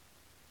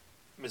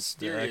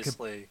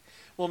 Mysteriously.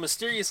 Well,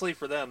 mysteriously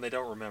for them, they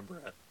don't remember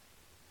it.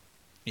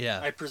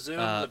 Yeah. I presume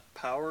the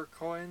power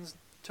coins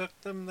took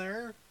them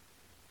there?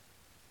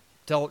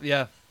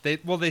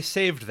 They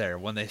saved there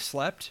when they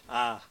slept.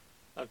 Ah,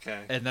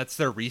 okay. And that's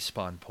their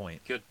respawn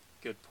point. Good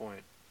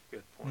point.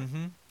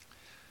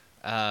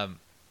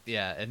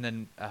 Yeah, and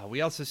then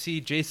we also see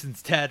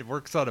Jason's dad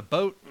works on a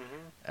boat,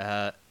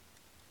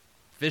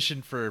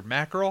 fishing for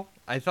mackerel.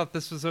 I thought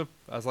this was I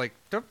was like,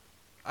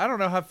 I don't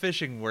know how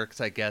fishing works,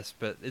 I guess,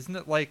 but isn't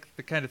it like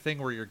the kind of thing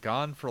where you're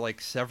gone for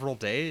like several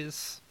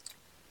days?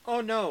 Oh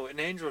no, in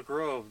Angel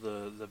Grove,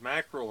 the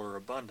mackerel are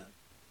abundant.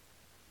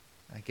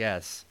 I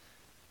guess.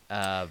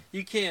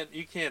 You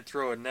can't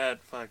throw a net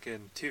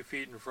fucking 2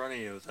 feet in front of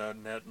you without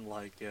netting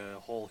like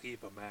a whole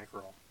heap of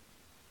mackerel.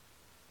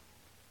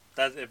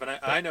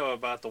 I know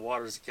about the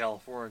waters of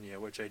California,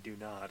 which I do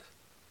not.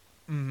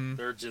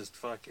 They're just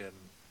fucking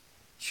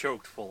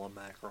choked full of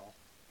mackerel.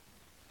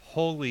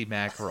 Holy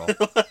mackerel.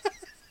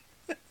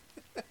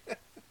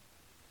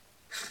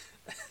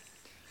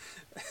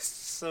 It's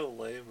so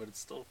lame, but it's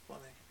still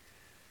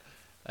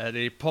funny.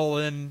 They pull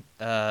in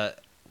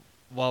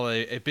while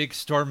a big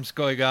storm's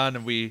going on,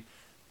 and we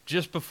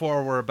just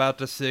before we're about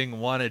to sing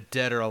 "Wanted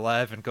Dead or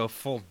Alive" and go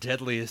full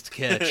Deadliest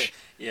Catch.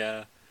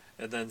 Yeah,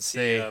 and then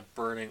see a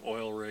burning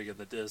oil rig in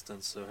the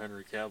distance, so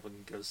Henry Cavill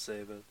can go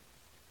save it.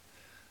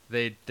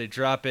 They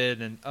drop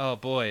in and oh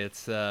boy,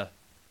 it's a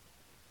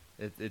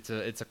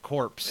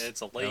corpse.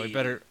 It's a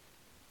lady.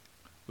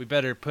 We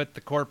better put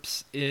the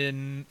corpse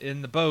in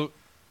the boat.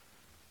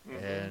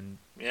 Mm-hmm. And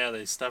yeah,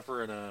 they stuff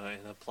her in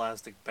a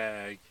plastic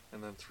bag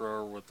and then throw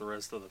her with the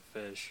rest of the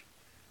fish,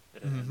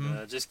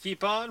 and just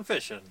keep on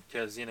fishing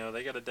because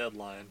they got a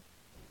deadline.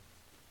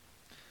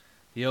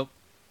 Yep.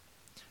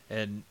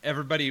 And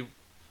everybody,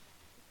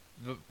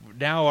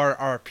 now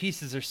our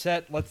pieces are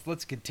set.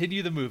 Let's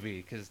continue the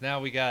movie because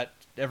now we got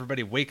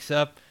everybody wakes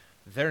up.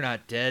 They're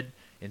not dead.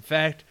 In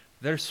fact,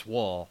 they're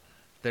swole.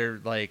 They're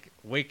like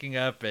waking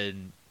up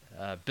and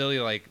Billy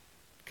like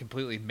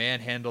completely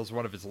manhandles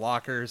one of his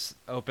lockers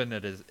open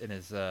in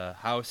his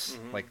house,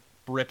 like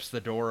rips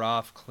the door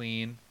off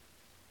clean,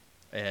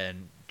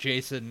 and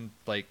Jason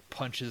like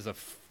punches a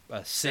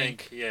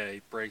sink. Yeah,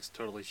 he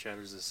totally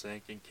shatters the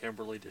sink, and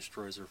Kimberly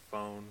destroys her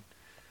phone.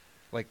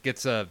 Like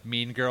gets a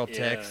mean girl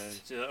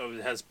text. Yeah,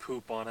 it has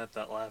poop on it,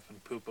 that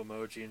laughing poop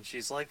emoji, and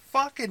she's like,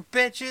 "Fucking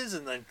bitches!"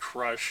 and then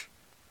crush.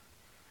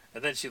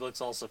 And then she looks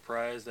all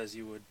surprised, as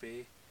you would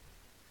be.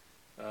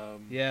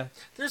 Yeah.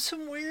 There's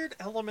some weird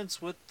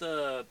elements with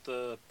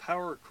the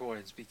power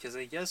coins, because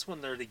I guess when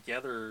they're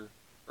together,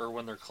 or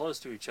when they're close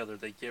to each other,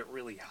 they get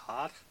really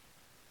hot.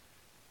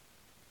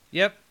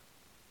 Yep.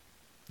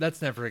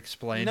 That's never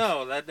explained.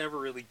 No, that never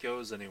really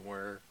goes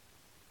anywhere.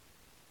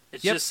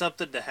 It's just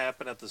something to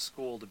happen at the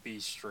school to be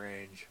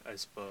strange, I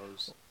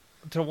suppose.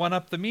 To one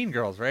up the mean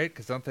girls, right?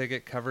 Because don't they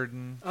get covered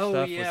in stuff?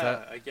 Oh,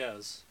 yeah, I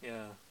guess,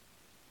 yeah.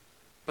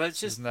 But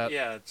it's just,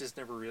 it just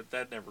never really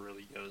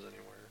goes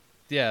anywhere.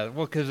 Yeah,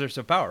 well, because they're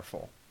so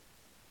powerful.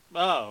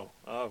 Oh.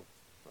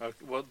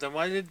 Okay. Well, then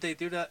why did they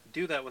do that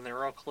when they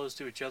were all close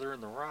to each other in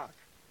the rock?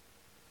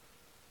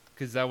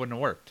 Because that wouldn't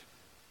have worked.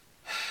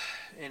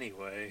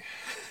 Anyway.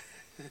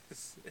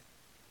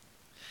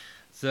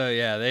 So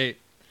yeah,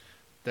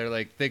 they're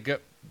like they go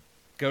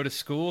to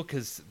school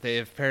because they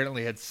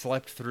apparently had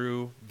slept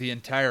through the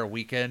entire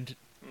weekend.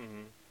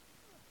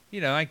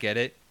 Mm-hmm. I get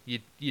it.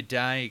 You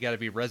die, you got to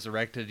be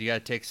resurrected. You got to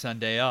take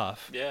Sunday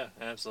off. Yeah,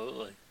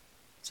 absolutely.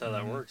 That's how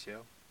that works, yo.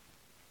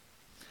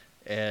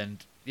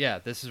 And yeah,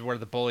 this is where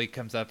the bully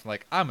comes up and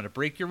like, I'm gonna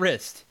break your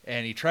wrist,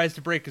 and he tries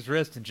to break his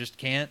wrist and just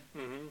can't.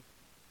 Mm-hmm.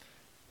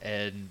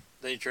 And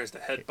then he tries to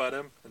headbutt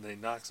him, and then he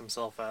knocks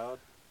himself out.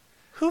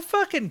 Who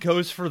fucking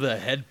goes for the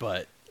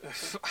headbutt?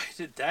 I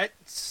did that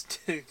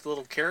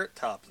little carrot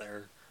top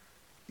there.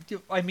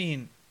 I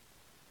mean,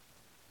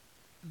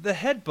 the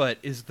headbutt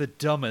is the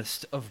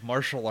dumbest of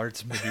martial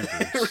arts maneuvers.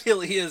 It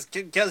really is.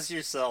 Guess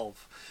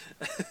yourself.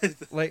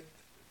 Like,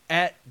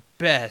 at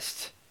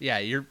best, yeah,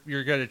 you're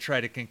gonna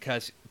try to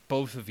concuss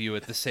both of you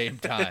at the same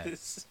time.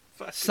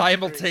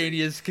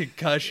 Simultaneous crazy.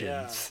 Concussions.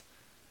 Yeah.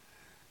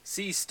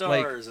 See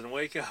stars and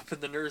wake up in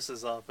the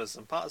nurse's office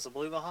and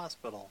possibly the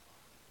hospital.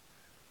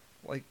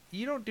 Like,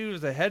 you don't do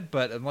the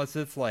headbutt unless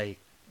it's like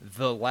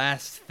the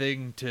last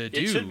thing to do.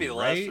 It should be the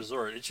right? last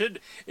resort. It should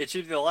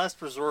be the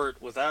last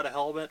resort without a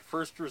helmet,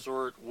 first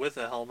resort with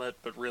a helmet,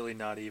 but really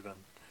not even.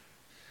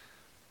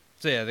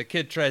 So yeah, the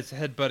kid tries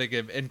headbutting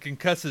him and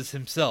concusses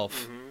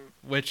himself,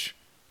 which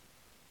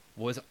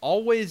was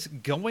always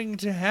going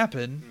to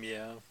happen.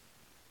 Yeah.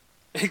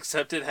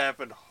 Except it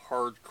happened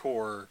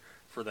hardcore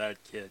for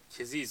that kid,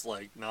 because he's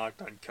like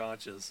knocked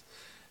unconscious.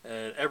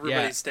 And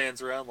everybody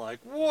stands around like,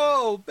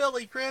 whoa,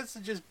 Billy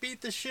Cranston just beat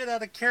the shit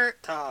out of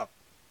Carrot Top.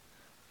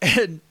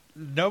 And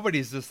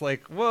nobody's just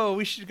like, whoa,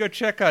 we should go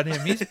check on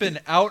him. He's been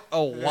out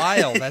a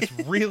while. That's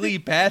really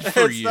bad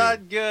for you.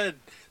 That's not good.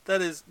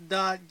 That is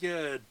not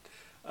good.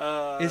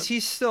 Is he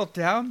still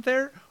down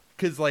there?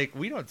 Because, like,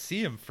 we don't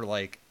see him for,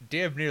 like,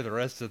 damn near the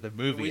rest of the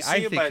movie. We see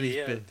him by the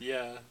end,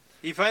 yeah.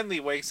 He finally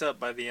wakes up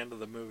by the end of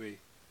the movie.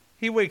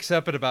 He wakes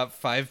up at about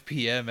 5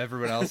 p.m.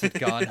 Everyone else had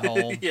gone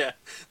home. Yeah,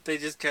 they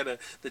just kind of,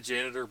 the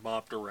janitor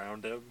mopped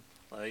around him.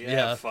 Like,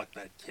 fuck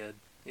that kid.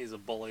 He's a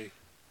bully.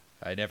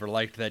 I never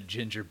liked that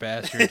ginger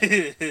bastard.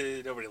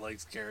 Nobody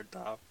likes Carrot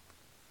Top.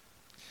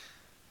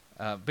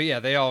 But yeah,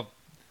 they all,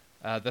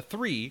 the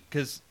three,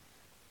 because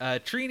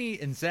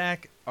Trini and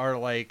Zach are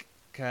like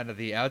kind of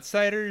the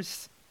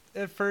outsiders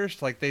at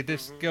first. Like they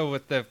just go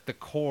with the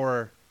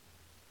core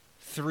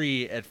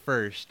three at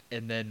first,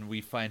 and then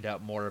we find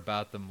out more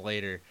about them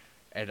later.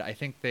 And I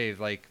think they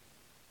like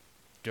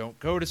don't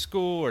go to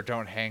school or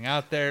don't hang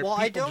out there. Well,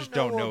 People just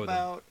don't know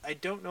them. I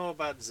don't know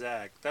about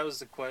Zach. That was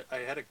the I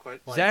had a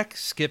question. Like, Zach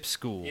skipped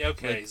school. Yeah,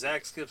 okay.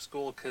 Zach skipped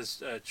school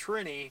because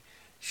Trini,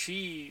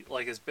 she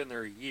like has been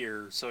there a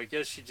year, so I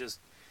guess she just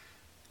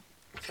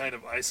kind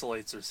of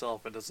isolates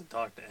herself and doesn't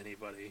talk to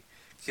anybody.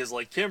 Because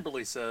like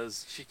Kimberly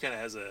says, she kind of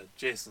has a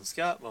Jason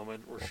Scott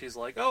moment where she's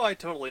like, "Oh, I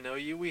totally know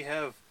you. We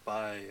have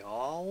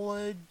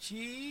biology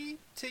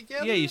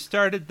together." Yeah, you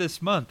started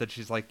this month, and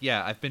she's like,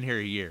 "Yeah, I've been here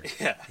a year."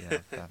 Yeah.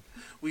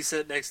 We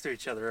sit next to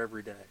each other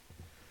every day.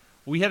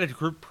 We had a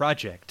group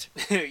project.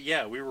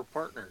 Yeah, we were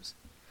partners.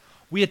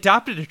 We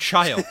adopted a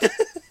child.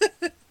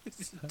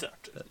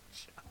 Adopted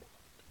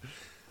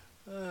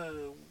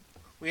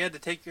we had to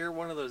take care of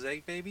one of those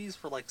egg babies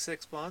for like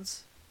 6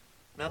 months.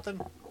 Nothing?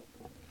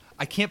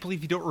 I can't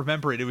believe you don't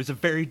remember it. It was a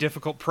very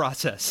difficult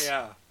process.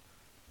 Yeah.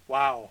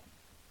 Wow.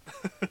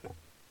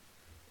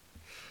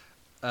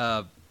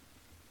 But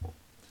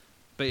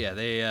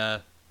yeah,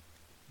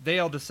 they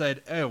all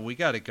decide, oh, we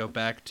got to go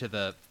back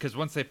to because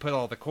once they put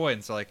all the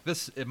coins, they're like,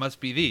 it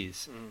must be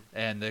these.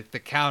 And the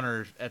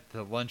counter at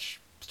the lunch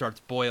starts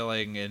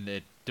boiling and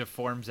it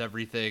deforms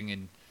everything.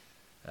 And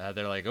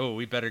they're like, oh,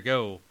 we better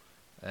go.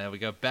 We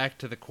go back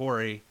to the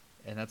quarry,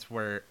 and that's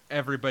where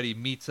everybody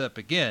meets up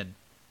again.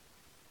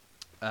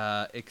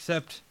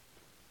 Except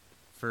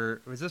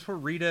for, was this where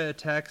Rita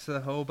attacks the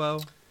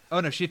hobo?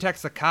 Oh no, she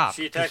attacks the cop.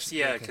 She attacks,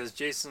 because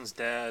Jason's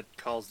dad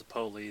calls the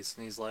police,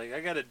 and he's like, I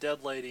got a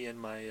dead lady in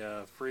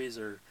my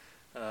freezer.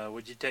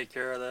 Would you take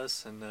care of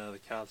this? And the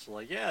cops are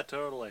like, yeah,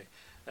 totally.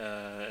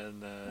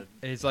 And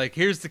he's like,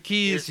 here's the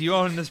keys. You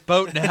own this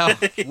boat now.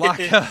 Lock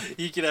up.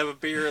 You can have a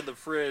beer in the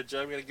fridge.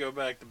 I'm going to go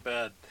back to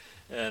bed.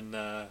 And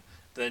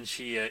then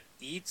she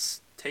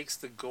takes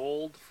the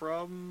gold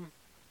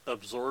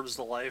absorbs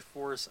the life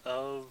force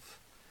of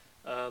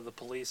the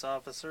police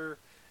officer,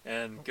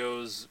 and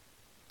goes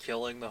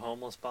killing the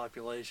homeless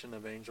population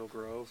of Angel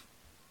Grove.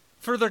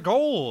 For their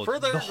gold.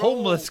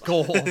 Homeless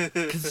gold.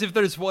 Because if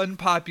there's one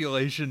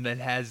population that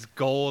has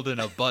gold in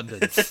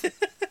abundance,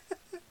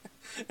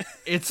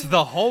 it's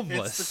the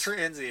homeless. It's the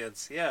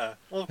transients, yeah.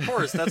 Well, of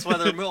course, that's why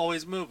they're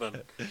always moving.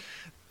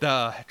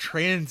 The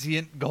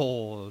transient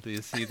gold,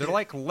 you see. They're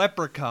like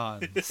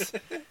leprechauns.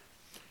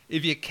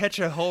 If you catch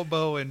a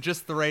hobo in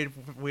just the right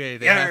way,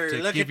 they have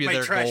to give you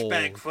their gold. Look at my trash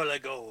bag full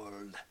of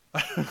gold.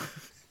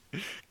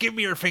 Give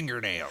me your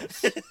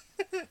fingernails.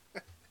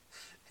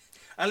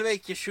 I'll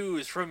make you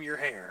shoes from your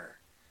hair.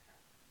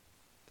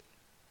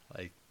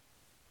 Like,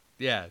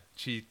 yeah,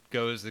 she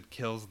goes and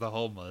kills the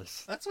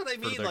homeless. That's what I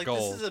mean. Like,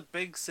 gold. This is a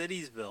big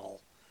citiesville.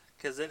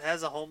 Because it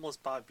has a homeless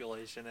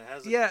population. It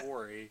has a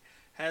quarry.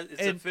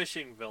 It's a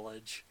fishing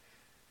village.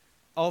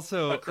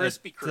 Also, a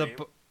Krispy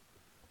Kreme.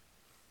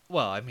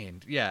 Well, I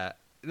mean, yeah,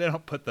 they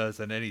don't put those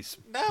in any.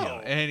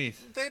 No, they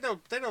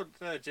don't. They don't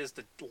just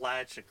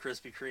latch a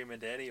Krispy Kreme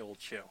into any old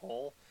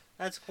shithole.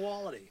 That's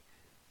quality.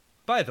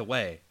 By the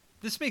way,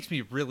 this makes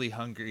me really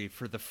hungry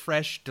for the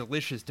fresh,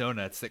 delicious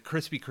donuts that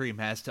Krispy Kreme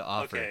has to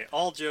offer. Okay,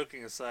 all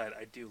joking aside,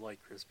 I do like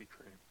Krispy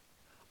Kreme.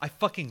 I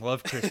fucking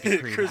love Krispy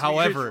Kreme. Krispy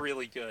However, Kreme's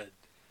really good.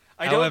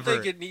 I don't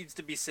think it needs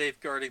to be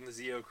safeguarding the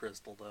Zeo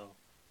Crystal, though.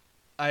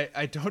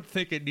 I don't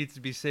think it needs to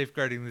be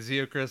safeguarding the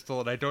Zeo Crystal,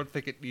 and I don't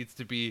think it needs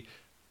to be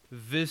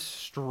this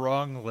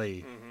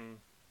strongly,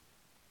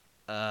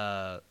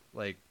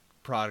 like,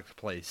 product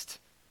placed.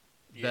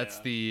 Yeah.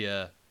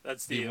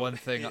 That's the one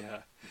thing.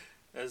 Yeah,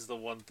 that's the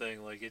one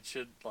thing. Like, it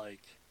should,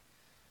 like,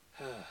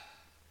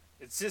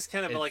 it's just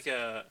kind of like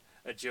a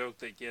joke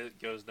that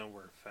goes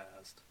nowhere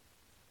fast.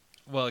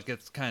 Well, it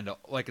gets kind of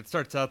like, it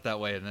starts out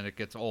that way and then it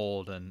gets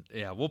old, and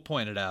yeah, we'll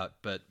point it out,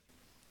 but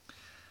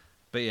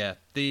yeah,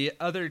 the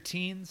other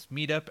teens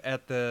meet up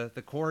at the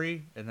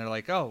quarry, and they're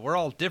like, oh, we're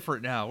all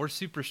different now. We're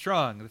super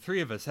strong. The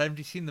three of us. Haven't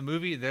you seen the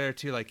movie? And they're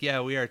two like,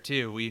 yeah, we are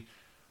too. We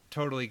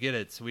totally get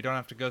it, so we don't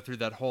have to go through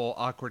that whole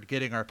awkward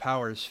getting our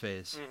powers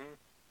phase.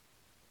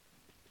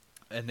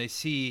 And they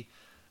see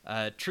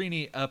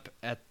Trini up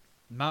at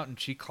the mountain.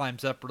 She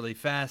climbs up really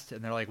fast,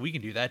 and they're like, we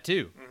can do that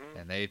too.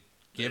 And they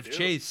give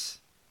chase.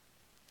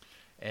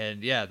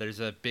 And yeah, there's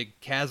a big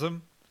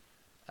chasm,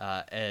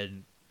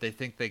 and they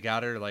think they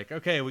got her, like,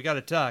 okay, we got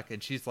to talk.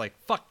 And she's like,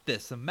 fuck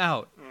this, I'm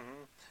out.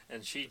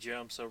 And she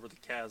jumps over the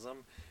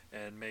chasm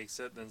and makes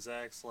it. Then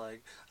Zach's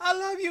like, I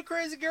love you,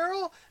 crazy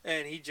girl.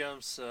 And he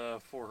jumps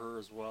for her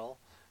as well,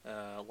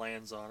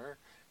 lands on her.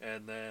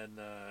 And then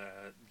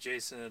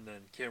Jason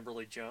and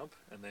Kimberly jump,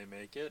 and they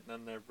make it.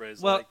 And then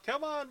everybody's like,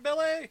 come on,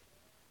 Billy.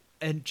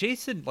 And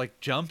Jason, like,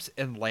 jumps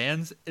and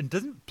lands, and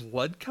doesn't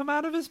blood come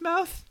out of his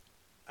mouth?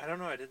 I don't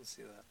know, I didn't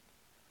see that.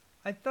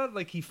 I thought,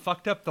 like, he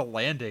fucked up the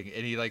landing,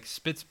 and he, like,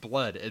 spits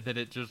blood, and then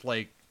it just,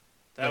 like...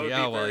 That would be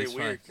very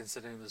weird,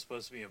 considering they're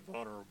supposed to be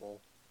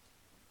invulnerable.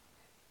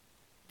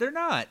 They're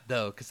not,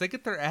 though, because they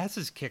get their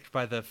asses kicked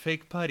by the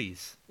fake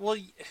putties. Well,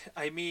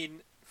 I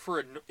mean,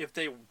 if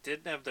they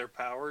didn't have their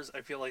powers,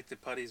 I feel like the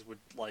putties would,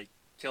 like,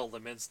 kill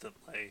them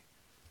instantly.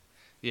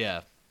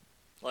 Yeah.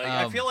 Like,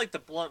 I feel like the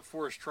blunt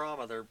force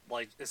trauma, they're,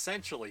 like,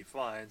 essentially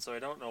fine, so I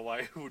don't know why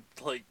it would,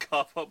 like,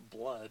 cough up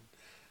blood.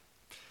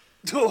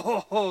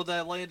 Oh,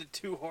 that landed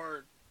too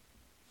hard.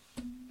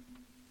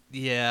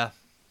 Yeah.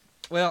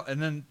 Well,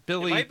 and then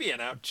Billy... It might be an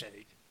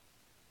outtake.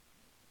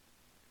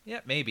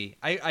 Yeah, maybe.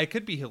 I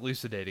could be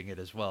hallucinating it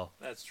as well.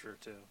 That's true,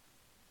 too.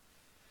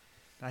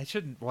 I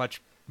shouldn't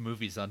watch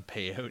movies on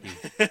peyote.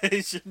 I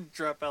shouldn't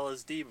drop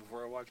LSD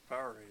before I watch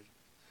Power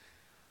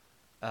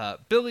Rangers.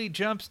 Billy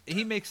jumps.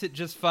 He makes it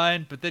just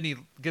fine, but then he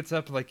gets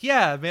up and like,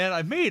 yeah, man,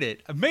 I made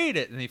it.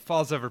 And he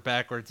falls over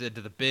backwards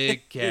into the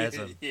big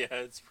chasm. Yeah,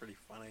 it's pretty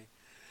funny.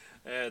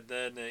 And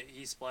then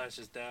he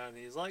splashes down, and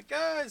he's like,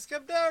 guys,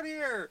 come down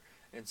here!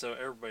 And so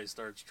everybody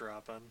starts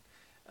dropping.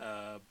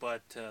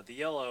 But the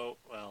yellow,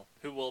 well,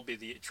 who will be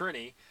the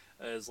Trini,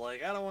 is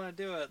like, I don't want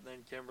to do it. And then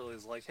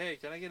Kimberly's like, hey,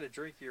 can I get a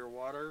drink of your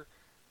water?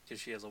 Because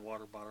she has a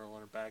water bottle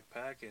in her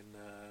backpack. And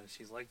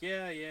she's like,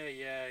 yeah, yeah,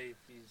 yeah.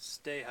 You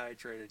stay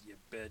hydrated, you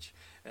bitch.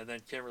 And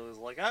then Kimberly's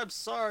like, I'm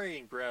sorry,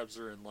 and grabs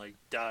her and like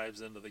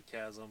dives into the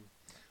chasm.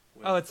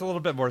 Oh, it's a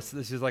little bit more.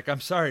 She's like,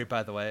 I'm sorry,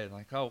 by the way. And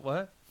like, oh,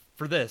 what?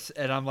 For this.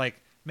 And I'm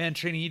like, man,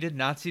 Trini, you did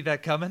not see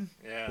that coming?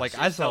 Yeah, Like,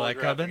 I she's saw that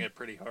telegraphing coming. it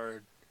pretty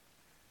hard.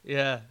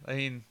 Yeah, I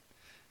mean,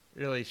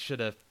 really should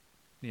have,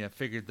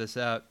 figured this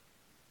out.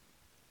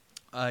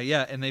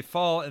 Yeah, and they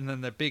fall, and then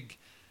the big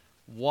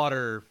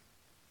water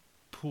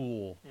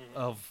pool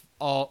of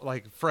all,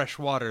 like, fresh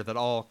water that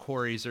all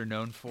quarries are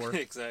known for.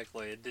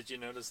 Exactly. Did you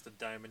notice the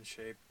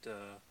diamond-shaped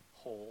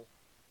hole?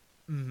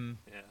 Mm-hmm.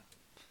 Yeah.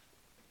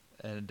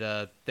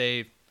 And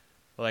they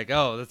like,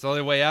 oh, that's the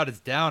only way out is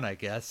down, I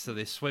guess. So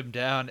they swim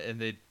down, and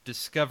they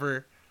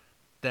discover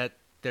that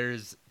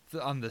there's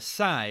on the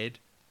side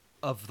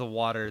of the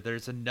water,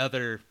 there's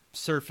another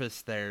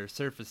surface there,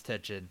 surface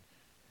tension,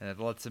 and it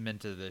lets them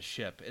into the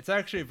ship. It's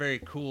actually very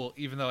cool,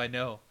 even though I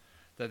know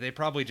that they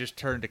probably just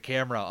turned a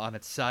camera on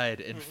its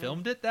side and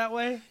filmed it that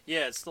way.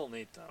 Yeah, it's still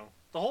neat though.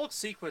 The whole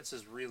sequence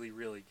is really,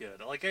 really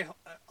good. Like, I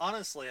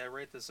honestly, I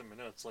write this in my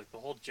notes. Like the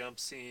whole jump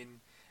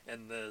scene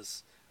and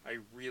this, I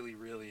really,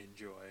 really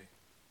enjoy.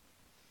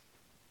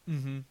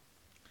 Mm-hmm.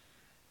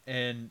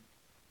 And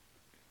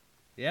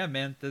yeah,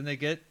 man, then they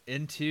get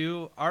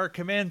into our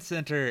command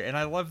center, and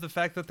I love the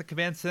fact that the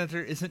command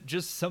center isn't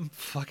just some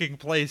fucking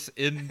place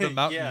in the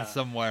mountains Yeah.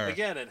 somewhere.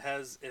 Again, it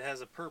has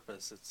a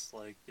purpose. It's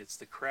like it's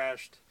the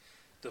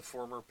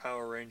former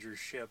Power Rangers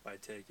ship, I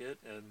take it,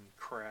 and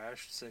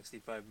crashed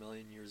 65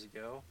 million years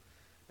ago,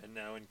 and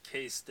now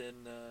encased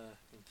in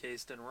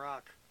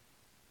rock.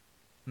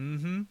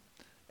 Mm-hmm.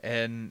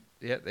 And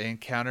yeah, they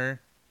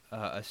encounter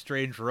a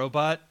strange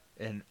robot,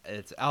 and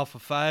it's Alpha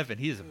 5, and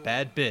he's a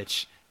bad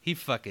bitch. He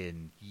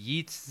fucking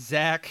yeets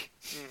Zack.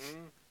 Mm-hmm.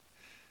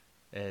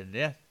 And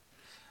yeah,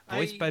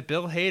 voiced by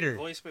Bill Hader.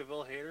 Voiced by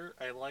Bill Hader.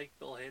 I like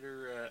Bill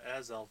Hader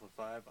as Alpha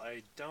 5.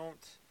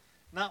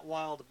 Not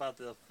wild about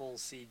the full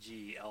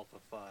CG Alpha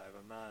 5.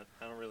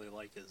 I don't really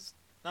like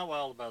not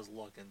wild about his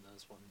look in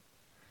this one.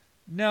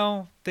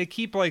 No, they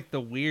keep like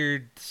the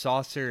weird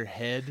saucer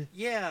head.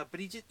 Yeah, but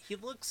he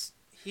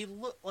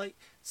look like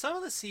some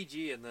of the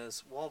CG in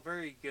this, while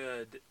very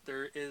good,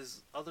 there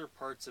is other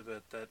parts of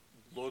it that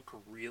look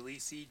really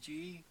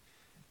CG,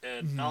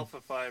 and Alpha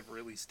 5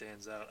 really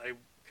stands out. I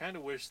kind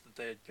of wish that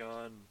they had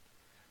gone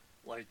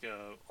like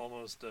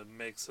almost a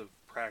mix of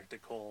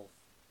practical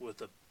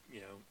with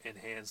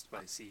enhanced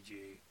by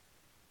CG.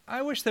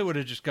 I wish they would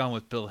have just gone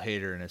with Bill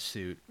Hader in a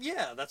suit.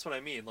 Yeah, that's what I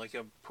mean. Like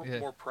a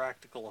more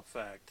practical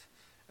effect,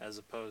 as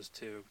opposed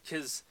to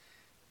because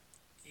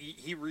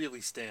he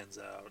really stands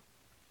out.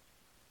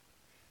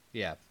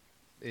 Yeah,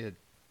 and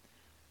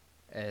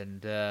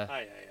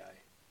Aye.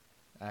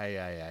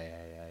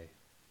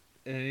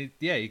 And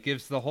he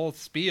gives the whole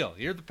spiel.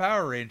 You're the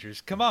Power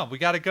Rangers. Come on, we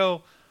got to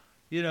go.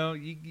 You're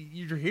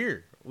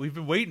here. We've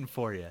been waiting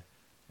for you.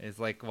 And it's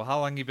like, well,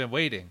 how long you been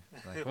waiting?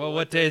 Like, well,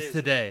 what day is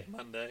today?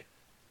 Monday.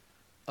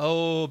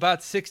 Oh,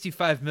 about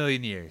 65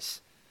 million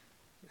years.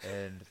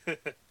 And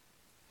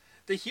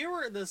the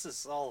humor in this is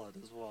solid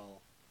as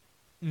well.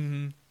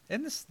 Mm-hmm.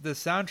 And the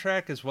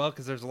soundtrack as well,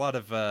 because there's a lot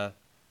of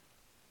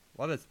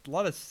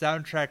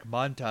soundtrack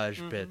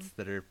montage bits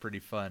that are pretty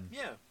fun.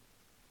 Yeah.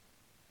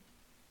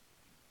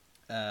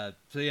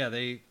 So yeah,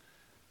 they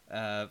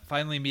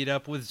finally meet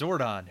up with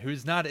Zordon,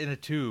 who's not in a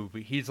tube.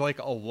 He's like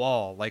a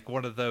wall, like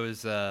one of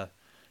those.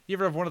 You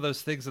ever have one of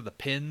those things with the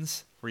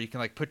pins where you can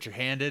like put your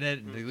hand in it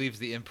and it leaves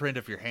the imprint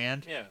of your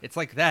hand? Yeah. It's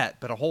like that,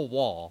 but a whole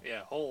wall.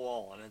 Yeah, whole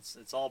wall, and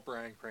it's all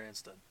Bryan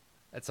Cranston.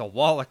 It's a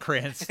wall of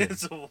Cranston.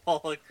 It's a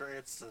wall of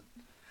Cranston.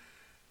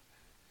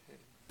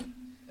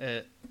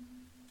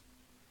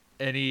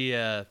 And he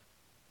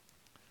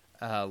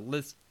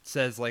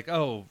says like,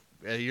 "Oh,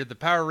 you're the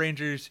Power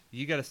Rangers.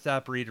 You got to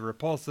stop Rita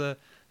Repulsa.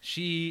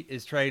 She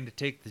is trying to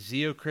take the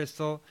Zeo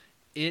Crystal.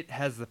 It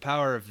has the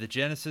power of the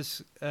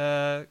Genesis.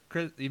 You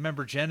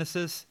remember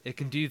Genesis? It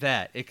can do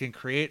that. It can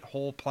create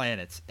whole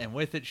planets, and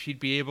with it, she'd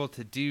be able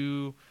to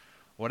do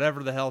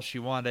whatever the hell she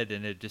wanted,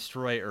 and it'd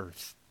destroy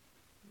Earth.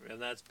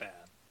 And that's bad.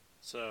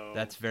 So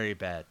that's very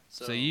bad.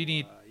 So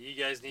you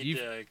guys need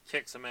to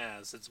kick some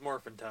ass. It's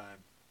morphin' time.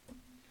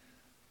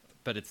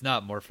 But it's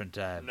not morphin'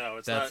 time. No,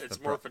 it's not.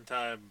 It's morphin'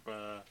 time.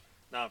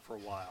 Not for a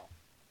while.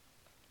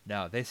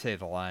 No, they say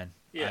the line.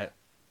 Yeah.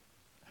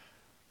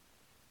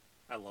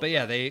 I love. But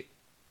yeah,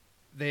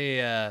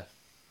 they are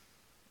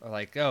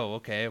like, oh,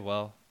 okay,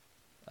 well,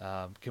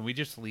 can we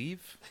just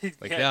leave?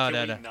 Like, yeah,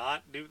 can we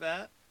not do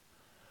that?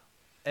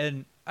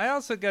 And I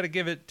also got to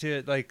give it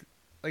to like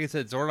I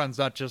said, Zordon's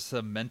not just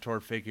a mentor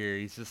figure.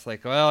 He's just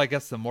like, well, I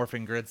guess the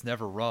morphing grid's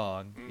never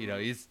wrong.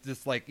 He's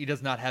just like, he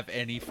does not have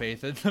any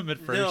faith in them at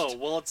first. No,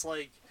 well, it's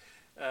like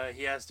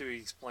he has to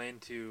explain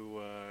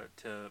to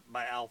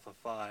my Alpha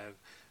 5,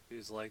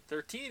 who's like,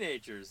 they're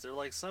teenagers. They're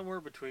like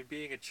somewhere between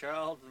being a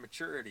child and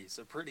maturity,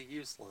 so pretty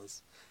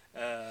useless.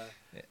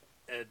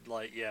 And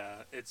like,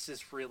 yeah, it's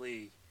just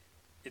really,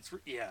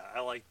 yeah,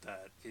 I like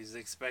that. He's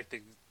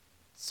expecting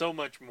so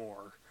much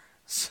more,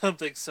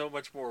 something so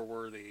much more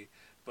worthy.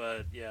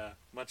 But yeah,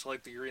 much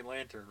like the Green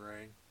Lantern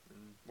ring,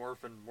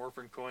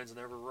 morphin coin's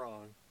never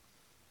wrong.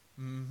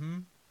 Mm-hmm.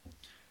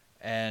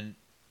 And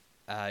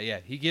yeah,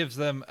 he gives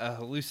them a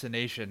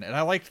hallucination, and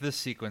I liked this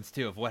sequence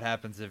too of what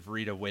happens if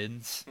Rita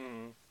wins,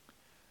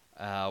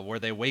 Mm. where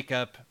they wake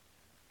up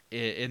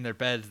in their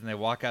beds and they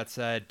walk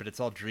outside, but it's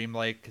all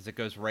dreamlike because it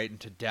goes right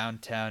into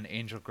downtown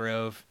Angel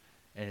Grove,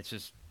 and it's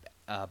just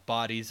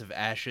bodies of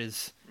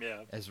ashes.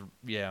 Yeah. As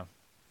yeah,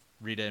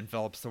 Rita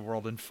envelops the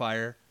world in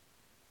fire.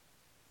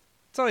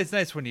 It's always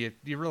nice when you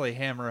really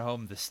hammer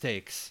home the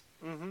stakes.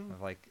 Mm-hmm.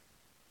 Of like,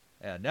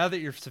 now that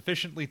you're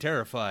sufficiently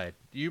terrified,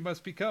 you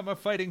must become a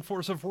fighting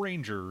force of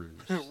rangers.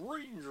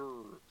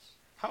 Rangers,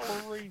 Power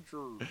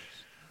Rangers.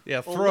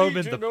 Yeah, throw them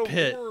in Legion the of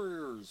pit.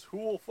 Warriors who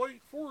will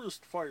fight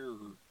forest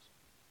fires.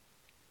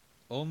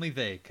 Only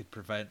they could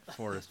prevent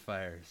forest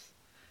fires.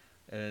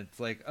 And it's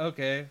like,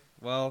 okay,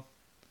 well,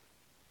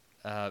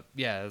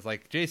 yeah, it's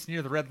like, Jason,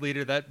 you're the red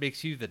leader. That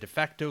makes you the de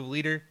facto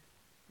leader.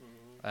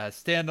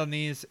 Stand on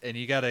these, and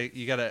you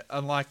gotta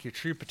unlock your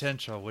true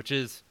potential, which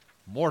is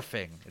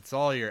morphing. It's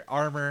all your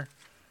armor,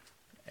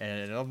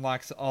 and it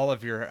unlocks all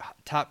of your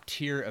top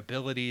tier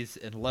abilities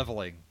and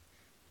leveling.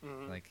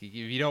 Mm-hmm. Like, if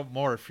you don't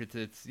morph,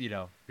 it's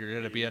you're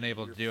gonna be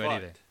unable to do fucked.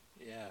 anything.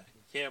 Yeah,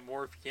 you can't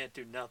morph. You can't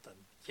do nothing.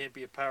 You can't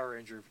be a Power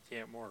Ranger if you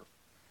can't morph.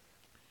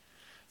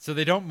 So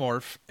they don't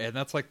morph, and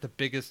that's like the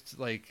biggest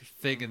like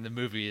thing in the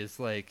movie is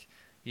like,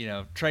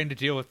 trying to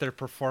deal with their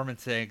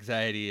performance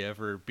anxiety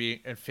over being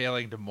and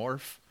failing to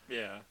morph.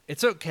 Yeah.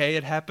 It's okay,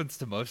 it happens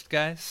to most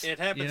guys. It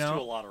happens to a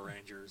lot of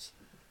Rangers.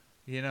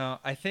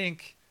 I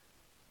think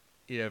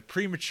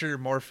premature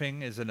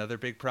morphing is another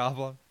big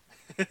problem.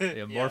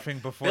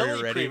 Morphing before Billy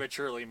you're ready.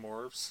 Prematurely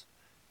morphs.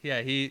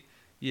 Yeah, he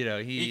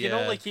can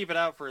only keep it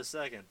out for a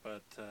second,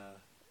 but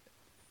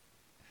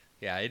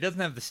yeah, he doesn't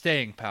have the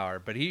staying power,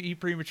 but he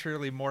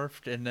prematurely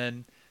morphed, and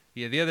then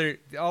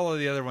all of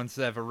the other ones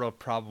have a real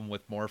problem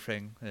with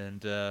morphing,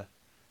 and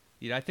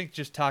I think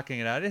just talking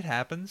it out, it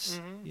happens.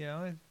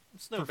 Mm-hmm.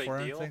 It's no big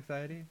performance deal.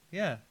 anxiety,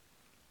 yeah,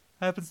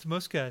 happens to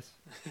most guys.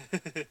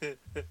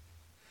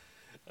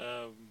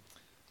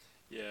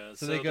 Yeah.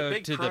 So they go the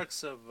big to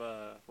crux of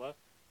what?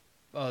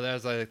 Oh, that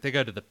was like they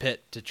go to the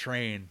pit to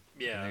train.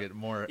 Yeah. And they get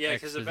more. Yeah,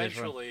 because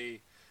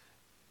eventually,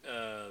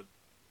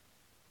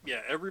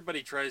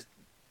 everybody tries.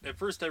 At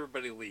first,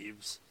 everybody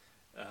leaves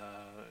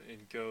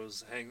and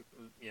goes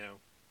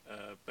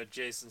but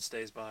Jason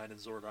stays behind and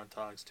Zordon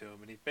talks to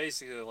him, and he's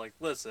basically like,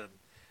 "Listen,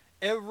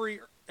 every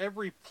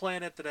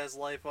planet that has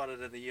life on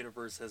it in the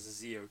universe has a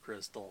Zeo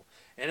crystal,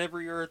 and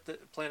every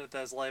planet that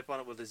has life on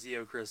it with a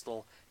Zeo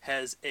crystal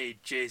has a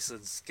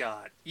Jason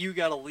Scott. You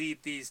got to lead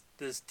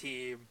this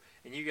team,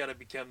 and you got to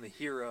become the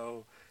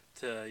hero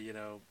to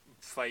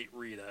fight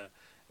Rita."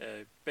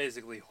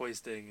 Basically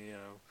hoisting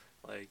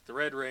like the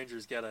Red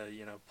Ranger's got to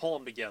pull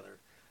them together.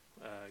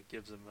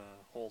 Gives him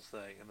a whole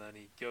thing, and then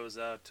he goes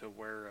out to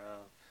where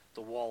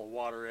the wall of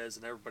water is,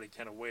 and everybody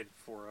kind of waited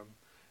for him.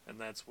 And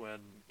that's when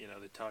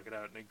they talk it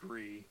out and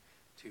agree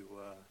to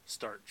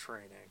start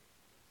training.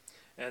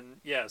 And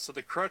yeah, so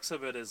the crux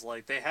of it is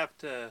like they have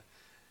to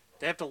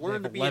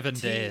learn to be 11 a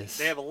team. days.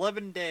 They have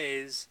 11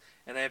 days,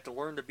 and they have to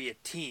learn to be a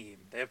team.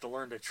 They have to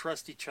learn to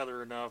trust each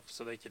other enough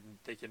so they can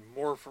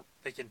morph.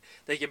 They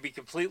can be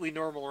completely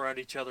normal around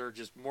each other,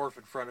 just morph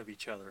in front of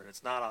each other, and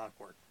it's not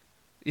awkward.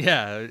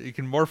 Yeah, you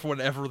can morph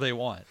whenever they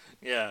want.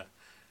 Yeah,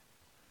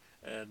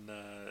 and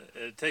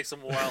it takes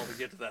them a while to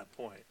get to that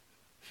point.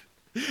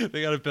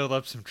 They got to build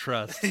up some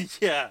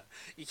trust. Yeah,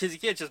 because you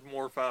can't just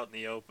morph out in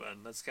the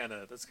open. That's kind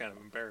of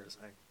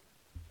embarrassing.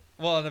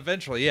 Well, and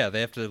eventually, yeah, they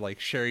have to like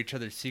share each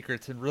other's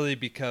secrets and really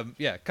become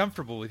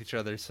comfortable with each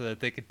other so that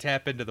they can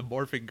tap into the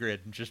morphing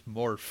grid and just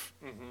morph.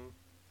 Mm-hmm.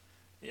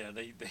 Yeah,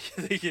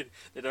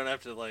 they don't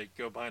have to like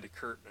go behind a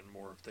curtain and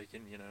morph. They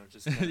can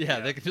just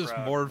they can just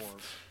morph.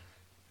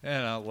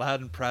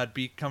 Loud and proud,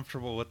 be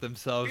comfortable with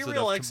themselves. Be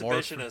real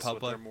exhibitionists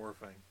with their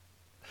morphing.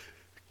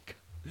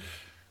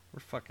 We're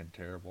fucking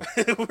terrible.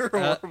 We're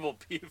horrible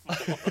people.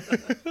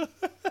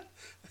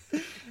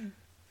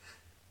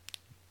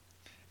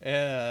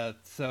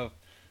 So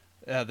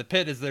the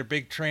pit is their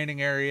big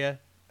training area,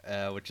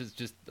 which is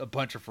just a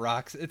bunch of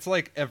rocks. It's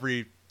like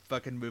every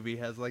fucking movie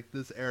has like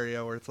this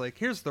area where it's like,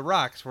 here's the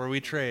rocks where we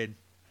train.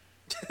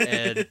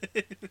 And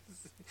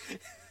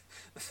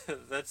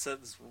that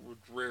sentence would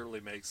rarely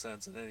make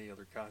sense in any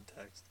other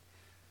context.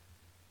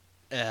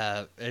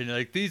 And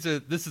like this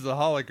is a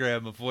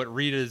hologram of what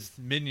Rita's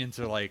minions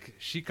are like.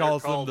 She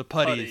calls them the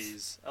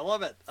putties. I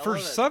love it. For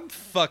some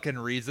fucking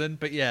reason,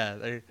 but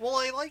yeah. Well,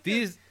 I like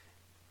these.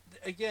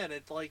 Again,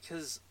 it's like,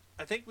 because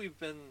I think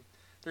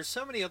there's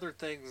so many other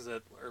things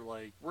that are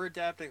like, we're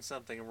adapting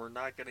something and we're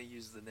not going to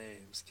use the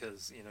names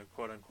because,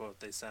 quote unquote,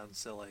 they sound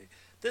silly.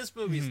 This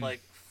movie's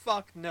like,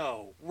 fuck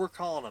no. We're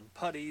calling him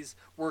putties.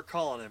 We're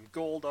calling him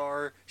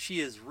Goldar.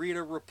 She is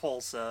Rita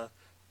Repulsa.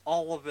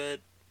 All of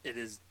it. It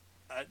is.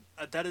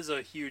 That is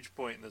a huge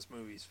point in this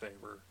movie's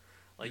favor.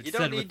 Like, you It's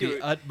don't said need with to.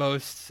 the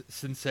utmost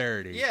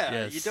sincerity. Yeah,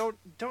 Yes. you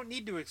don't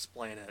need to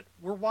explain it.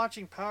 We're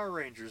watching Power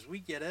Rangers. We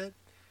get it.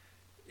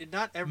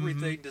 Not Mm-hmm.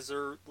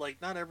 everything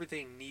not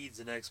everything needs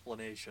an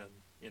explanation.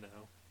 You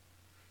know.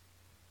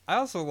 I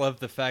also love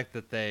the fact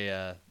that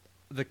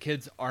the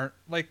kids aren't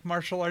like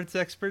martial arts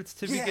experts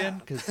to Yeah, begin,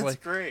 because that's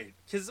like, great.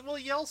 Because well,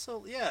 you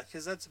also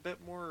because that's a bit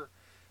more.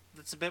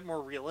 That's a bit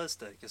more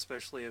realistic,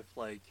 especially if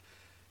like,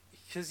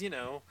 because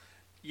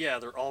yeah,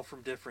 they're all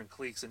from different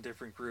cliques and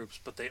different groups,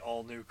 but they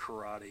all knew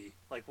karate.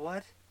 Like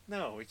what?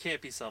 No, it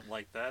can't be something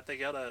like that. They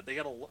gotta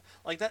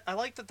like that. I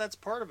like that. That's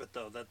part of it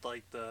though. That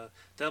like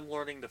them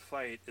learning to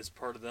fight is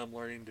part of them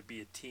learning to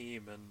be a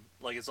team, and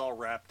like it's all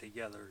wrapped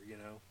together.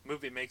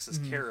 Movie makes us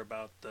mm, care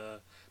about the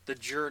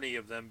journey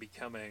of them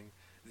becoming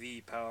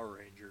the Power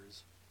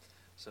Rangers.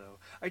 So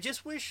I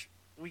just wish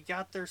we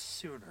got there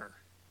sooner.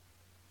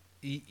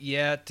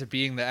 yeah, to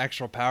being the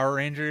actual Power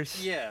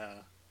Rangers. Yeah,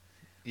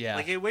 Yeah.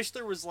 like I wish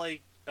there was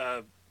like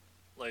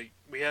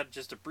we had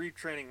just a brief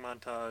training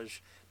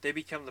montage. They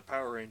become the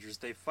Power Rangers.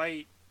 They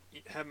fight.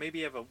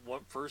 Maybe have a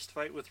first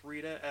fight with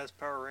Rita as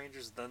Power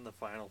Rangers, then the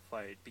final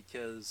fight,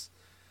 because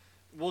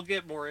we'll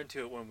get more into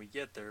it when we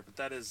get there. But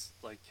that is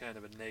like kind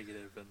of a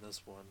negative in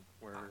this one,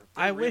 where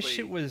I they're wish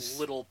it really was.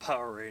 little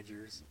Power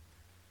Rangers.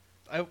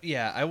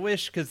 I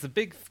wish, because the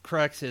big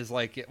crux is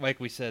like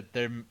we said,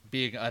 them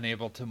being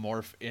unable to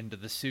morph into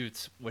the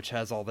suits, which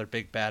has all their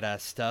big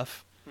badass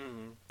stuff.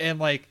 Mm-hmm. And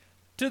like,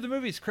 to the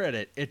movie's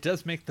credit, it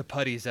does make the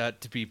putties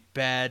out to be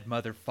bad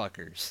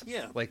motherfuckers.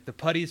 Yeah. Like, the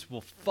putties will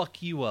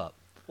fuck you up.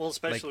 Well,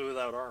 especially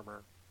without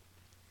armor.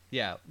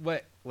 Yeah,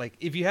 like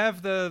if you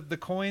have the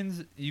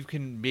coins, you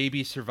can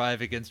maybe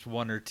survive against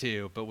one or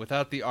two, but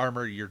without the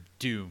armor, you're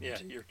doomed. Yeah,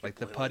 you're like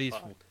the completely putties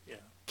fucked. will Yeah.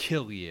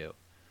 kill you,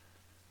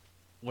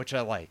 which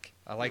I like.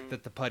 I like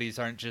that the putties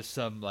aren't just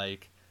some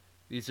like,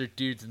 these are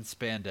dudes in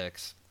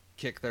spandex,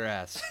 kick their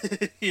ass.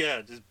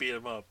 Yeah, just beat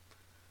them up.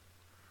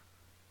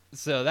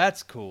 So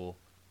that's cool.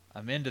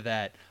 I'm into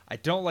that. I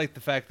don't like the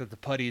fact that the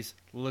putties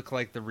look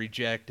like the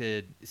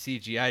rejected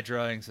CGI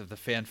drawings of the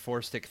Fan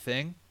Four Stick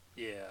thing.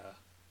 Yeah.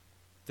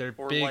 They're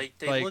Or big, like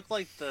they look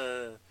like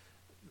the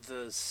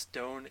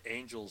stone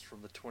angels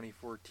from the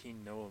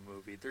 2014 Noah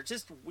movie. They're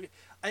just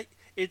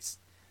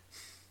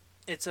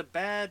it's a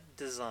bad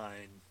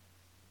design.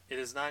 It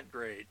is not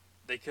great.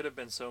 They could have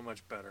been so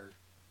much better.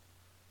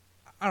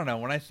 I don't know.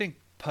 When I think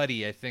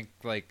putty, I think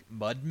like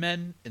mud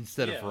men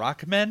instead of Yeah.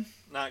 rock men.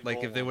 Not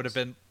Like if they would have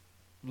been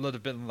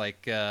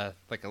like a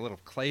little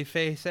clay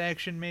face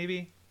action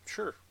maybe.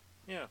 Sure.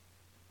 Yeah.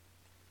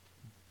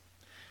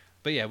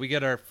 But yeah, we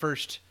get our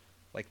first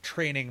like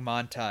training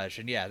montage,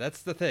 and yeah,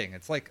 that's the thing.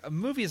 It's like a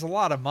movie is a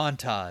lot of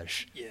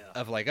montage. Yeah.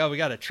 Of like, oh, we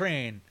got to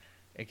train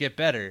and get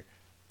better.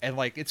 And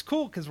like it's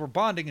cool because we're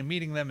bonding and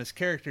meeting them as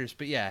characters.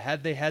 But yeah,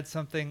 had they had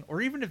something,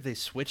 or even if they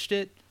switched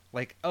it,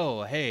 like,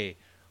 oh, hey,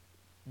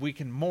 we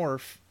can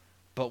morph,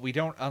 but we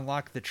don't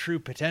unlock the true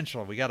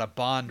potential. We got to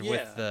bond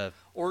with the.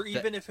 Or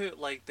even if it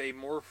like they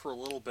morph for a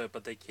little bit,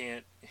 but they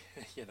can't,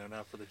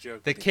 not for the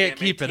joke. They but can't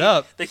keep it maintain-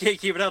 up. They can't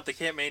keep it up. They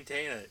can't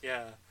maintain it.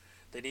 Yeah.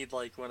 They need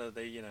like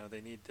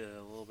they need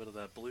a little bit of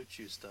that blue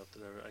chew stuff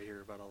that I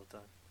hear about all the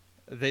time.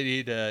 They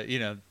need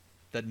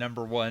that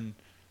number one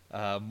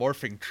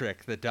morphing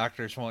trick that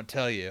doctors won't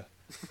tell you.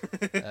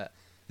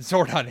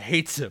 Zordon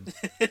hates him.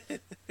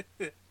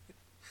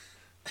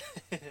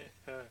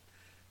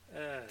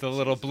 The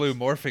little blue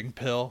morphing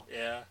pill.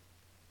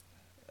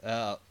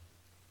 Yeah.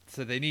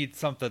 So they need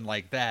something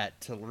like that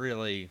to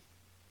really,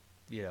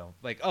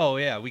 like, oh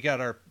yeah, we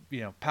got our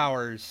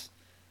powers,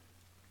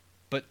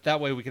 but that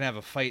way we can have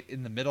a fight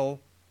in the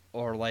middle,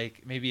 or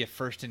like maybe a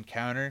first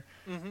encounter.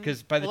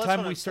 Because by the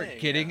time we start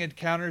getting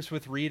encounters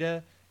with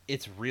Rita,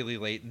 it's really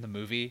late in the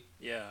movie.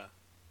 Yeah.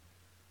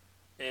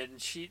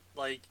 And she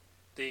like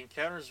the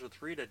encounters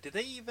with Rita. Did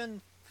they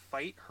even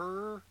fight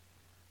her?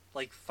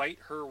 Like fight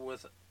her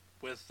with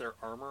their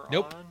armor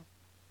Nope. on?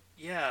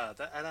 Yeah,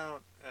 that I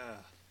don't.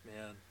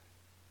 Man.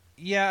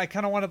 Yeah, I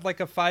kind of wanted like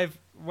a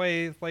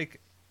 5-way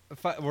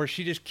where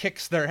she just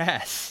kicks their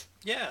ass.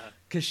 Yeah.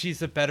 Because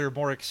she's a better,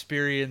 more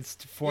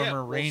experienced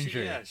former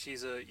ranger.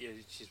 She's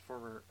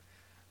former.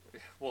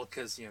 Well,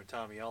 because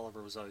Tommy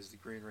Oliver was always the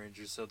Green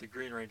Ranger, so the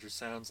Green Ranger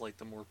sounds like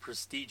the more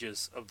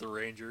prestigious of the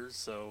Rangers.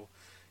 So,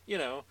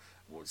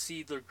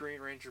 see the Green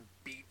Ranger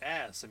beat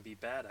ass and be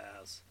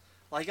badass.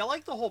 Like I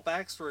like the whole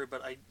backstory,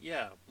 but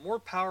more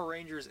Power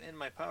Rangers in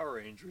my Power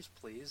Rangers,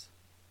 please.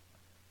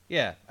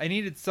 Yeah, I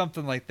needed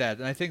something like that,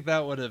 and I think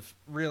that would have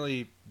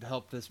really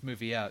helped this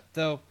movie out.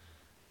 Though,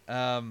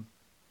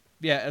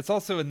 yeah, it's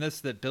also in this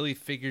that Billy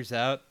figures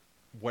out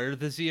where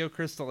the Zeo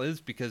crystal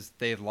is because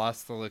they had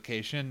lost the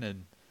location,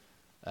 and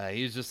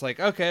he was just like,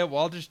 okay,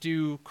 well, I'll just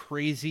do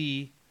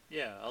crazy.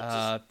 Yeah,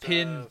 I'll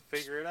just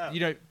figure it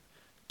out.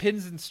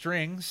 Pins and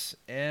strings,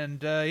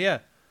 and yeah,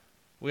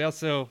 we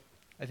also,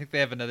 I think they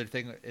have another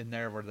thing in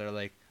there where they're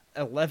like,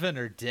 11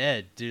 are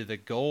dead due to the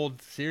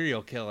gold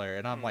serial killer,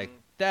 and I'm like,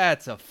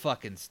 that's a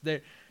fucking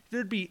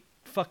there'd be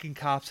fucking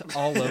cops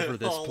all over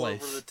this all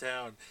place. All over the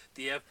town.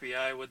 The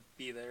FBI would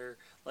be there.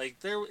 Like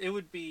it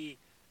would be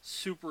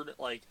super,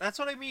 like, that's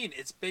what I mean.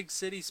 It's big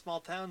city, small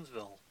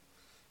townsville.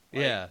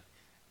 Like, Yeah,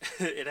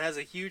 it has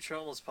a huge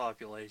homeless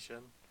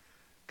population,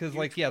 because huge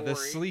like yeah,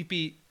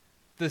 quarry.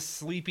 the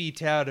sleepy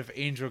town of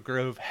Angel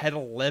Grove had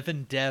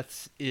 11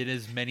 deaths in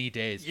as many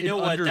days, You in know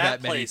what under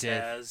that that many place days.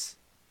 has?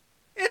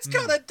 It's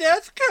got Mm. a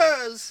death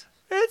curse!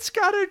 It's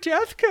got a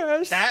death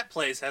curse. That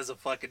place has a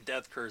fucking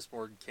death curse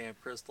more than Camp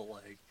Crystal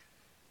Lake.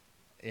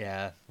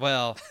 Yeah,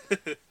 well,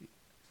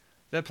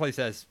 that place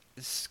has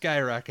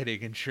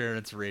skyrocketing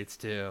insurance rates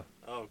too.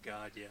 Oh,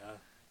 God, yeah.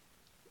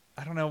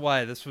 I don't know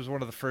why. This was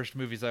one of the first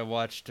movies I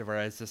watched where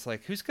I was just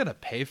like, who's going to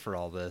pay for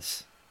all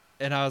this?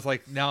 And I was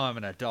like, now I'm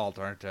an adult,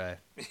 aren't I?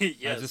 I was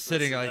Yes, just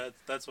sitting like,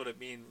 that's what it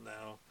means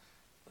now.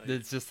 Like,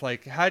 it's just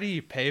like, how do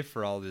you pay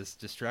for all this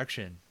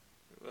destruction?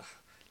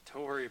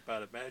 don't worry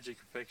about it. Magic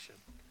or fiction.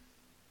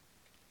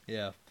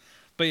 Yeah.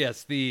 But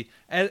yes,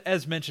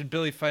 as mentioned,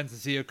 Billy finds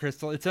the Zeo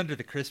crystal. It's under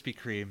the Krispy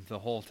Kreme the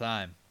whole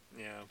time.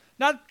 Yeah.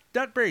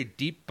 Not very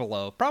deep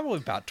below. Probably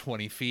about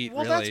 20 feet,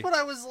 Well, that's really. what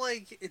I was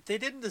like. They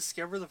didn't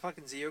discover the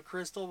fucking Zeo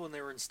crystal when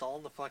they were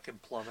installing the fucking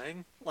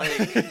plumbing. Like,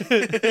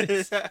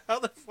 it's, how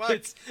the fuck?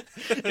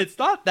 it's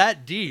not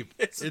that deep.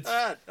 It's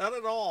not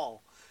at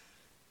all.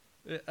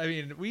 I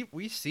mean,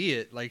 we see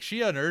it. Like,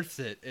 she unearths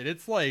it, and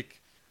it's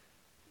like,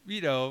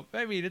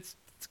 I mean, it's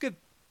good.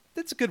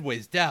 It's a good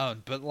ways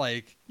down, but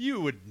like, you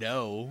would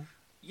know.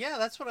 Yeah,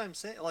 that's what I'm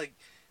saying. Like,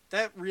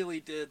 that really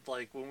did,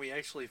 like, when we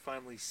actually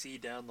finally see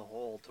down the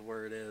hole to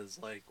where it is,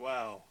 like,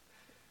 wow,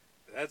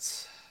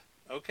 that's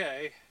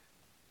okay.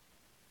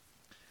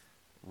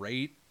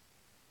 Right?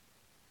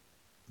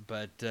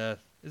 But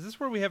is this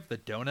where we have the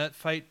donut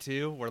fight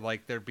too, where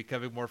like they're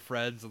becoming more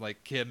friends and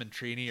like Kim and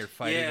Trini are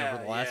fighting Yeah,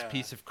 over the last yeah.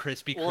 piece of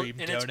Krispy Well, Kreme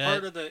and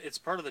donut? it's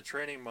part of the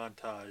training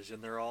montage,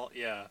 and they're all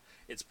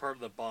it's part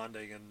of the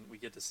bonding, and we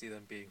get to see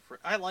them being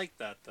I like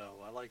that though.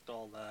 I liked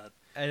all that.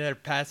 And they're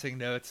passing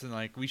notes and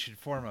like, we should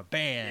form a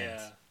band.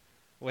 Yeah.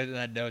 When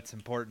that note's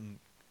important.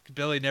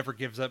 Billy never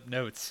gives up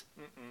notes.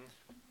 Mm-mm.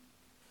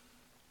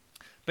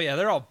 But yeah,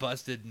 they're all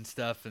busted and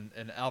stuff, and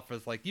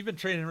Alpha's like, you've been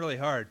training really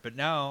hard, but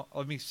now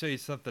let me show you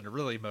something to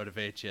really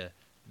motivate you.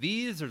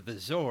 These are the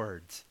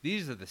Zords.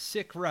 These are the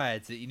sick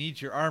rides that you need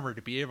your armor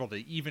to be able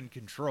to even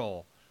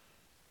control.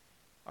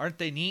 Aren't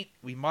they neat?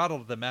 We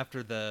modeled them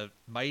after the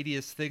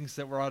mightiest things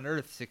that were on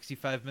Earth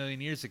 65 million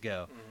years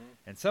ago. Mm-hmm.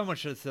 And someone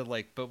should have said,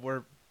 like, but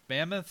we're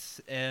mammoths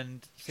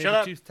and Shut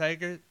up. saber-toothed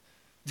tigers.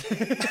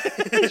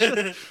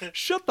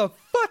 Shut the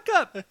fuck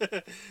up!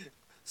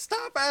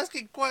 Stop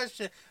asking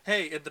questions.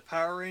 Hey, in the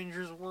Power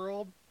Rangers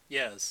world,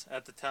 yes,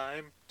 at the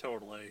time,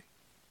 totally.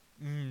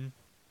 Mm.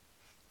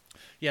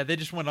 Yeah, they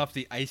just went off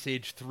the Ice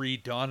Age 3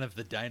 Dawn of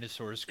the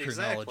Dinosaurs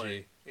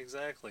chronology.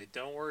 Exactly.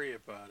 Don't worry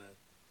about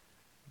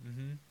it.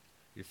 Mm-hmm.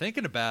 You're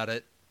thinking about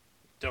it.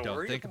 Don't Don't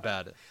worry think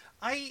about it.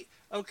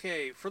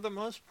 Okay, for the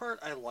most part,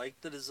 I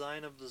like the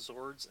design of the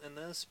Zords in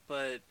this,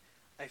 but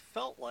I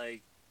felt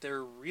like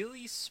they're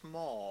really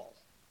small.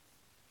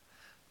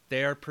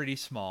 They are pretty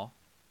small.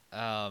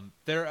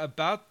 They're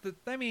about the.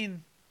 I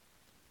mean,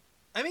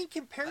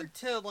 compared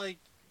to like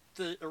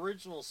the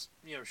original,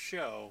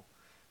 show,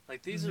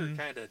 like these are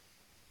kind of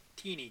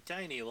teeny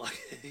tiny, like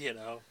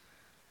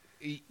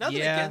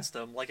Nothing against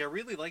them. Like I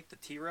really like the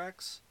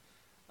T-Rex.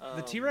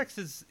 The T-Rex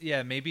is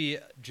maybe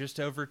just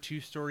over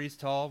 2 stories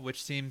tall,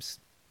 which seems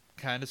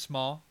kind of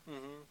small.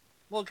 Mm-hmm.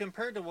 Well,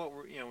 compared to what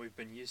we've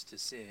been used to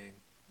seeing,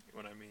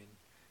 what I mean,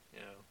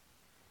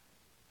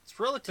 it's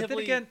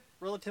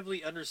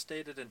relatively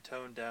understated and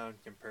toned down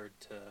compared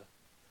to.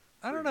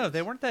 I don't know.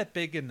 They weren't that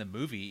big in the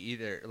movie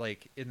either.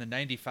 Like in the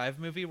 '95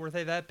 movie, were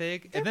they that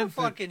big? They were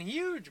fucking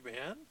huge,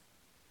 man.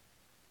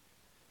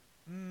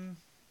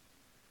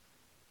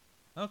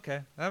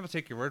 Okay, I will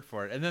take your word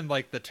for it. And then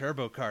like the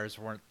turbo cars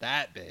weren't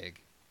that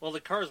big. Well,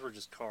 the cars were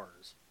just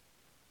cars.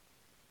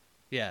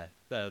 Yeah,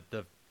 the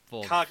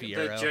full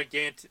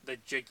the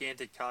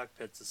gigantic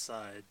cockpits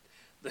aside,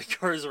 the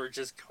cars were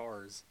just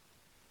cars.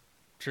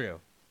 True.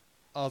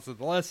 Also,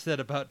 the less said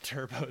about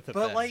Turbo, the better.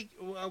 But like,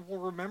 well,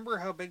 remember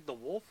how big the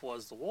wolf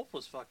was? The wolf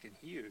was fucking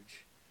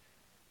huge,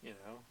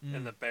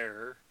 and the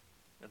bear,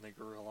 and the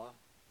gorilla,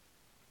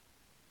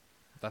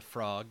 the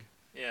frog.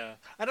 Yeah,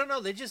 I don't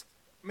know.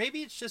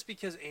 Maybe it's just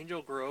because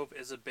Angel Grove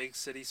is a big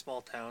city,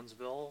 small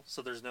townsville,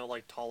 so there's no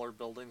like taller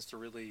buildings to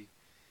really.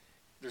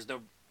 There's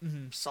no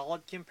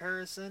solid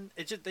comparison.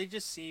 They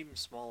just seem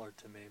smaller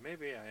to me.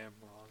 Maybe I am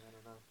wrong. I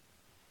don't know.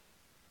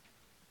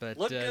 But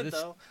look good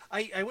though.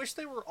 I wish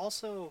they were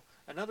also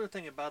another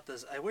thing about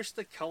this. I wish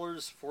the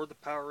colors for the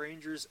Power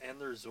Rangers and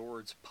their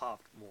Zords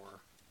popped more.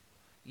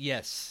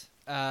 Yes,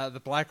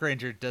 the Black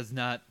Ranger does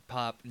not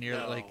pop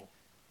nearly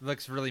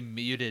looks really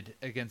muted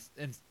against,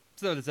 and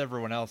so does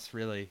everyone else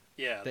really.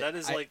 Yeah, that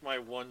is like my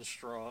one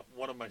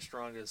of my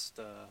strongest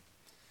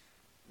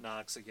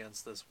knocks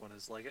against this one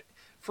is like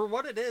for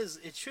what it is.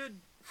 It should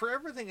for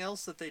everything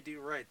else that they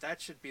do right. That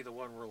should be the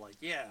one where like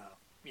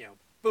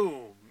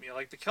boom,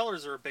 like the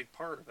colors are a big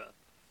part of it.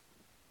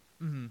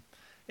 Mm-hmm.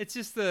 It's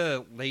just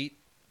the late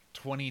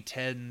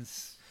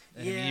 2010s,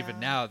 and even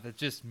now, that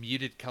just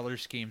muted color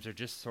schemes are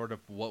just sort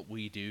of what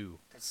we do.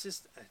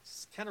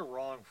 it's kind of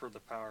wrong for the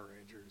Power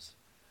Rangers.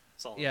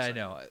 That's all I'm Yeah, I saying.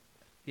 know.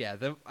 Yeah,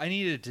 I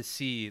needed to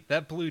see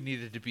that blue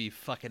needed to be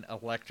fucking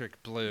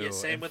electric blue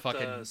Yeah, and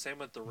fucking same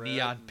with the red.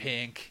 neon And,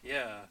 pink.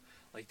 yeah,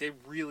 like they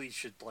really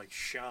should like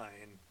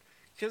shine,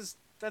 because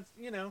that's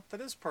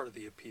that is part of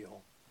the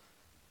appeal.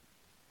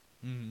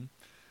 Hmm.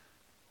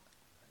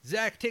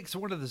 Zack takes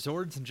one of the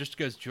Zords and just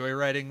goes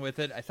joyriding with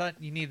it. I thought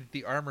you needed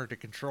the armor to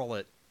control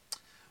it.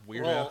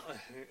 Weirdo. Well,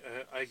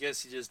 I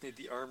guess you just need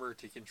the armor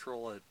to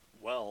control it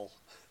well.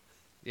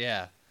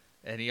 Yeah.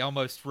 And he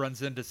almost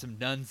runs into some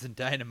nuns and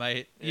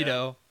dynamite. You Yeah.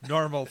 know,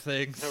 normal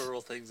things. Several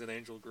things in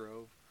Angel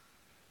Grove.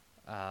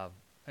 I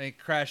mean,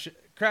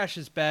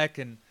 crashes back,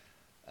 and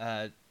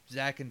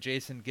Zack and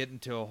Jason get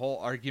into a whole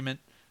argument.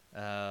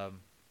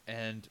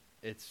 And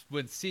it's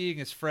when seeing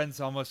his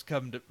friends almost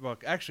come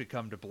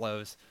to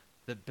blows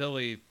that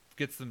Billy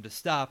gets them to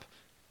stop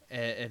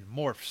and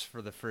morphs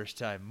for the first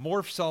time.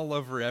 Morphs all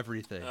over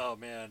everything. Oh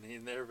man,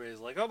 and everybody's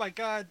like, "Oh my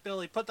God,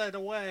 Billy, put that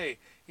away!"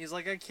 He's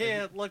like, "I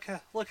can't. Look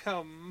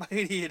how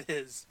mighty it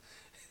is."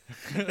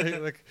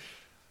 Like,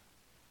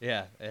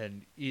 yeah,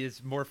 and he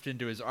is morphed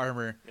into his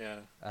armor.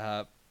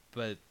 Yeah.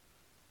 But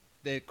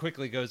it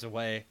quickly goes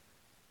away,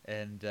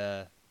 and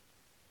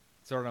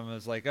Zordon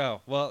was like,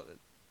 "Oh, well,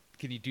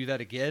 can you do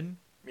that again?"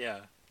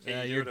 Yeah.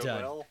 Yeah, Can you you're do it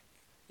done. well?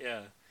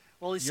 Yeah.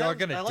 Well, You're all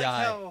gonna I like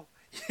die. how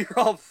you're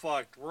all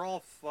fucked. We're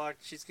all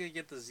fucked. She's gonna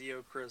get the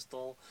Zeo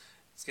crystal.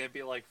 It's gonna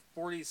be like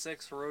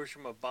 46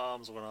 Hiroshima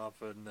bombs went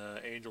off in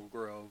Angel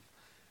Grove.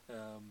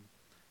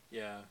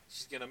 Yeah,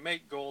 she's gonna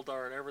make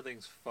Goldar and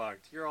everything's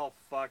fucked. You're all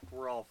fucked.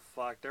 We're all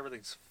fucked.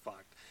 Everything's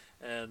fucked.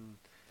 And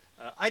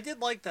I did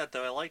like that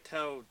though. I liked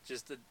how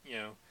just that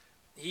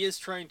he is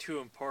trying to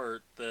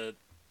impart that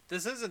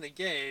this isn't a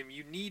game.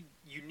 You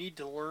need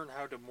to learn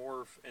how to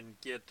morph and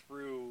get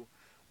through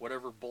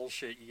whatever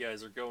bullshit you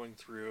guys are going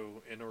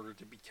through in order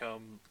to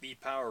become the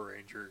Power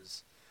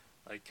Rangers.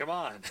 Like, come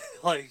on.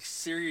 Like,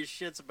 serious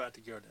shit's about to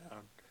go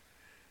down.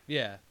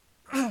 Yeah,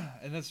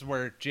 and this is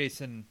where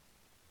Jason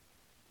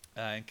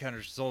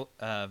encounters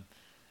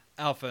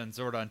Alpha and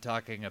Zordon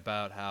talking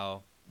about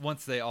how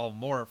once they all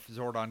morph,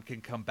 Zordon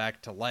can come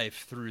back to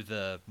life through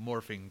the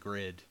morphing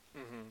grid.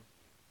 Mm-hmm.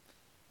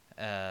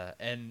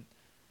 And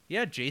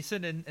yeah,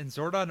 Jason and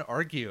Zordon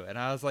argue, and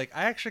I was like,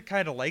 I actually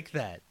kind of like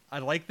that. I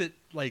like that,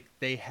 like,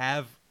 they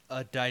have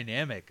a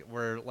dynamic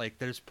where, like,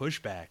 there's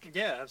pushback.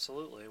 Yeah,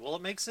 absolutely. Well,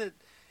 it makes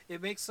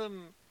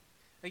them,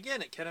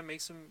 again, it kind of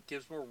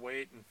gives more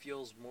weight and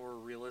feels more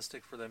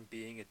realistic for them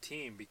being a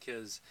team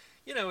because,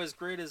 as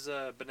great as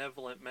a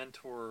benevolent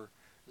mentor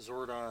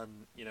Zordon,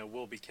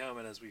 will become,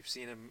 and as we've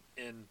seen him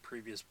in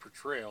previous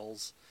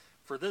portrayals,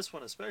 for this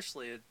one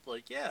especially,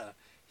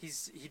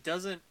 he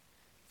doesn't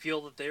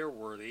feel that they're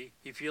worthy.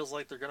 He feels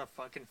like they're gonna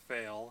fucking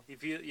fail.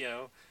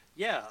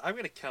 Yeah, I'm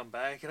gonna come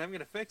back and I'm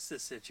gonna fix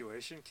this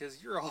situation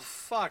because you're all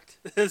fucked,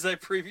 as I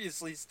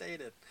previously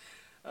stated.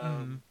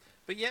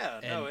 But yeah,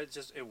 no,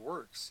 it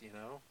works,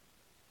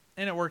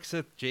 And it works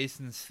with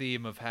Jason's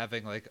theme of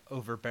having, like,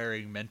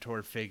 overbearing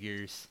mentor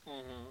figures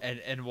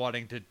and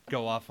wanting to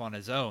go off on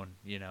his own,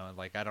 and,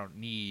 like, I don't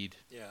need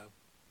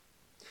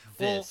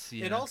this.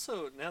 Well, it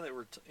also, now that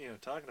we're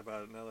talking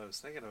about it, now that I was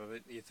thinking of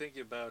it, you think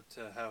about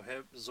how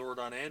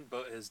Zordon and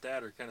his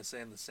dad are kind of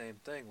saying the same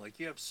thing. Like,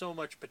 you have so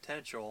much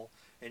potential,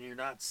 and you're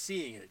not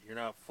seeing it. You're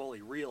not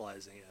fully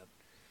realizing it.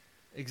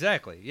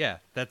 Exactly, yeah.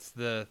 That's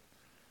the,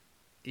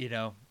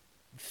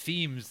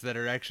 themes that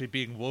are actually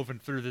being woven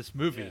through this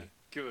movie. Yeah.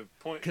 Give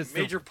it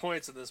major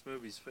points in this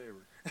movie's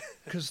favor.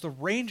 Because the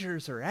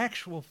Rangers are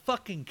actual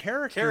fucking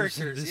characters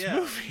in this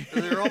movie.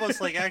 They're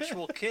almost like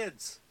actual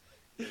kids.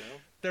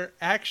 They're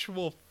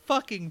actual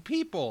fucking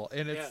people,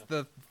 and it's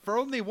the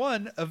only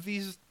one of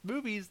these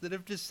movies that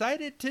have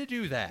decided to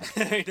do that.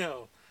 I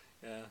know.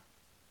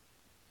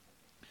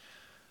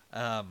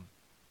 Yeah.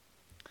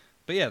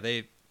 But yeah,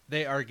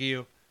 they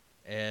argue,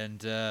 and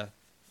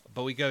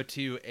but we go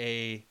to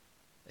a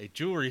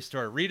jewelry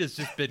store. Rita's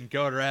just been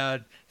going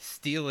around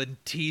stealing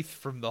teeth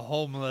from the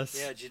homeless.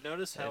 Yeah, did you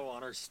notice how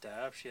on her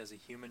staff she has a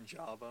human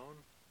jawbone?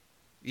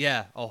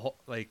 Yeah,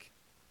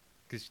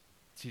 because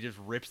she just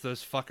rips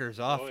those fuckers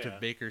off to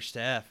make her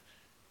staff.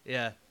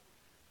 Yeah.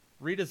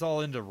 Rita's all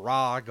into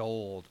raw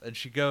gold, and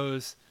she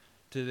goes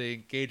to the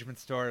engagement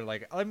store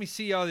like, let me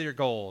see all your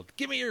gold.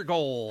 Give me your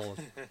gold.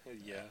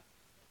 Yeah.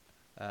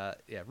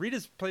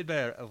 Rita's played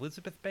by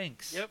Elizabeth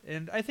Banks. Yep.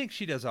 And I think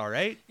she does all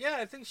right. Yeah,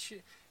 I think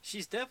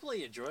she's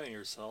definitely enjoying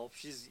herself.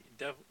 She's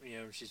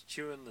she's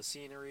chewing the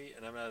scenery,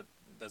 and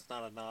that's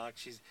not a knock.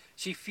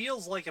 She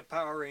feels like a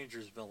Power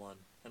Rangers villain,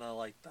 and I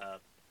like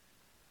that.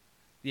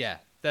 Yeah,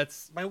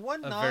 that's my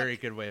one very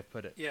good way of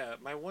put it. Yeah,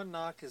 my one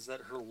knock is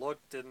that her look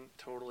didn't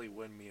totally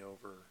win me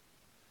over.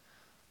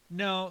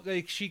 No,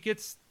 like she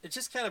gets... It's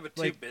just kind of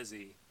too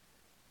busy.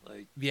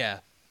 Like, yeah.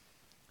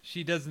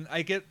 She doesn't...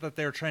 I get that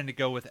they're trying to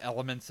go with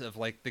elements of,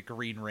 like, the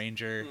Green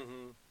Ranger,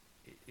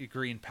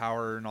 Green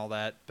Power and all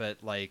that, but,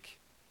 like...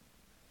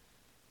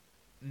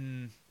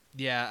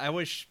 yeah, I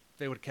wish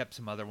they would have kept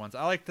some other ones.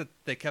 I like that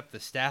they kept the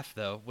staff,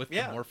 though, with the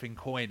morphing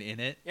coin in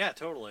it. Yeah,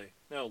 totally.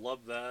 No,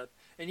 love that.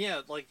 And yeah,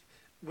 like,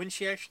 when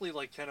she actually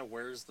like kind of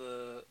wears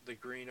the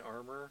green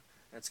armor,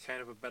 that's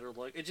kind of a better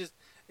look. It just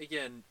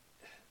again,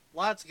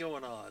 lots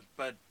going on,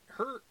 but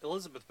her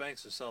Elizabeth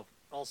Banks herself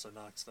also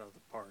knocks it out of the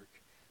park.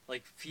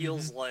 Like Mm-hmm.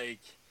 feels like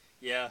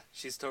yeah,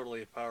 she's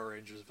totally a Power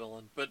Rangers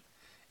villain, but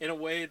in a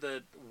way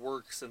that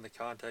works in the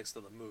context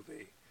of the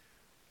movie.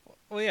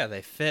 Well, yeah,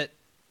 they fit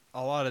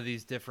a lot of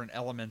these different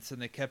elements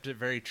and they kept it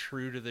very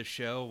true to the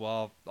show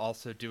while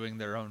also doing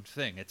their own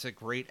thing. It's a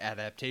great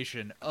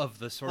adaptation of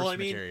the Well, I source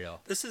mean, material.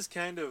 this is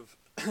kind of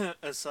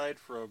aside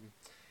from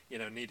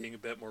needing a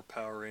bit more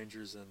Power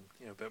Rangers and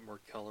a bit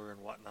more color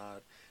and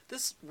whatnot.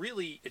 This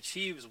really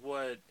achieves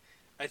what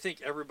I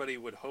think everybody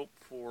would hope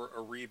for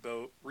a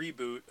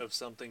reboot of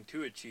something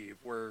to achieve,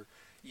 where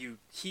you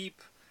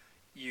keep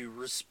you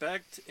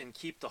respect and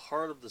keep the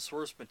heart of the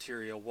source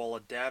material while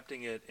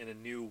adapting it in a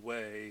new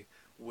way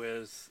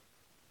with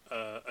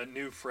a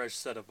new fresh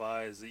set of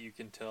eyes that you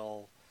can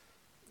tell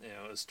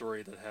a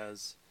story that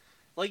has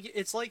like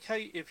it's like how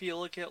if you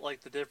look at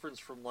like the difference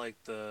from like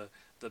the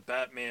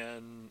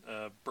Batman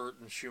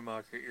Burton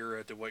Schumacher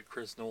era to what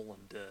Chris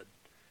Nolan did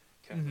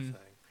kind of Mm-hmm.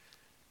 thing.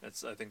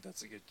 That's I think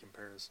that's a good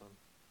comparison.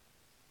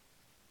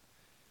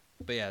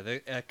 But yeah,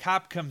 the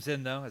cop comes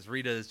in though as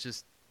Rita is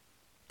just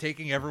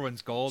taking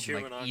everyone's gold and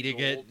like Chewing on eating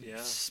it, gold, and yeah.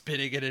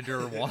 spitting it into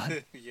her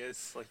wand.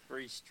 Yes, like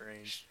very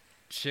strange.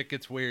 Shit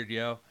gets weird,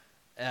 yo.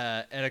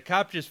 And a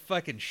cop just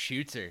fucking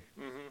shoots her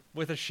Mm-hmm.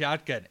 with a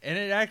shotgun, and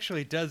it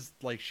actually does.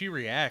 Like she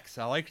reacts.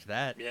 I liked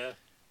that, Yeah.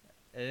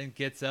 and then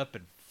gets up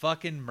and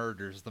fucking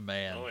murders the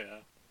man. Oh yeah.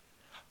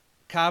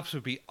 Cops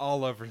would be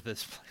all over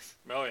this place.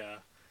 Oh yeah.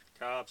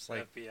 Cops,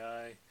 Like,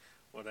 FBI,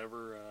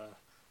 whatever.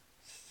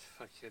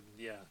 Fucking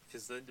yeah.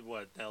 Because then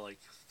what now? Like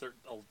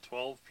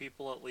 12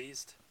 people at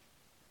least.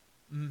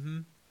 mm-hmm.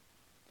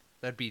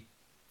 That'd be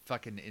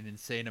fucking an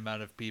insane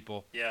amount of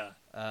people. Yeah.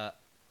 Uh,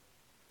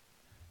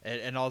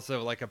 and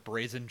also like a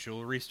brazen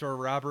jewelry store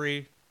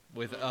robbery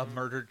with a Mm-hmm.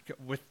 murdered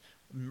with,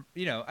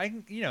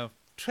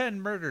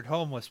 10 murdered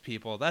homeless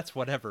people. That's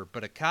whatever.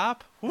 But a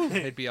cop, whew,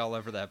 they'd be all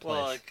over that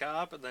Well, a place.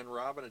 cop and then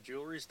robbing a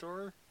jewelry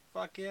store?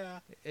 Fuck yeah.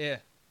 Yeah.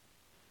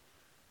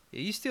 Yeah,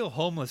 you steal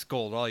homeless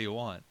gold all you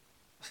want.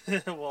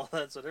 Well,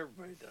 that's what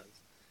everybody does.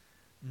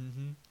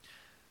 Mm-hmm.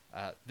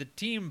 The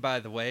team, by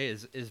the way,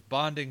 is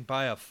bonding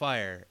by a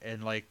fire,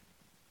 and like,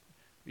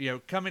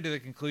 coming to the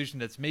conclusion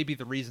that's maybe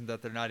the reason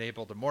that they're not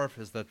able to morph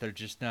is that they're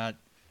just not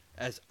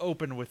as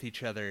open with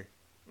each other,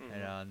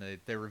 Mm-hmm. and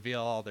they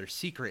reveal all their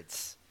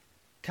secrets,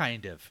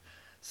 kind of.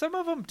 Some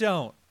of them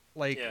don't,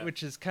 like, Yeah.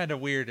 which is kind of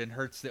weird and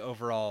hurts the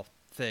overall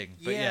thing.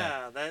 But yeah,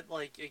 Yeah, that,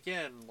 like,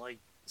 again, like,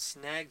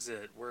 snags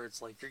it, where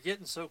it's like, you're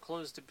getting so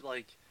close to,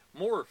 like,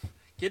 morph.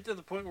 Get to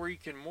the point where you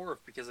can morph,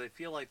 because I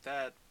feel like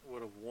that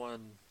would have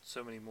won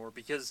so many more,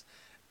 because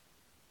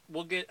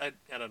we'll get, I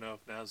don't know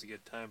if now's a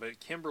good time, but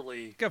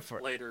Kimberly go for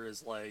it. later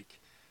is like,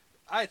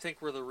 I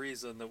think we're the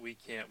reason that we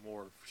can't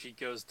morph. She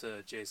goes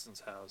to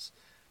Jason's house,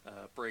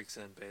 breaks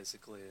in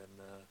basically,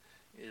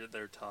 and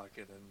they're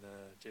talking, and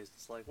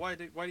Jason's like, why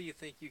do you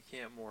think you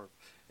can't morph?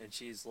 And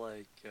she's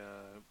like,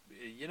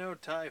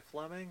 Ty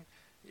Fleming?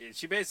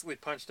 She basically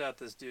punched out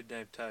this dude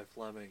named Ty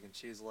Fleming, and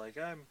she's like,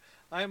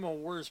 I'm a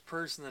worse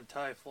person than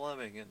Ty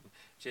Fleming, and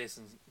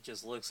Jason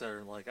just looks at her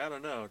and like, I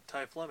don't know,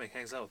 Ty Fleming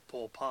hangs out with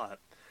Pol Pot.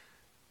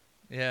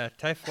 Yeah,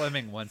 Ty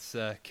Fleming once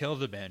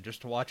killed a man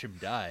just to watch him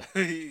die.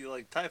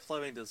 Like Ty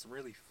Fleming does some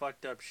really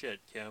fucked up shit,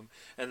 Kim.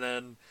 And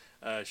then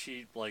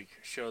she like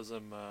shows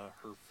him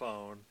her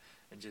phone,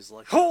 and she's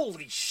like,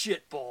 "Holy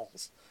shit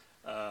balls!"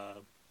 I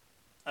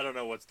don't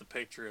know what the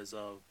picture is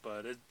of,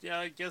 but yeah,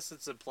 I guess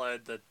it's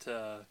implied that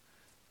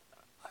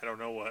I don't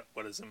know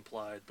what is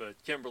implied, but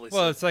Kimberly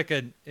Well, says,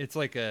 it's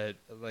like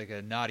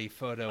a naughty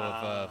photo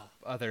of a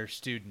other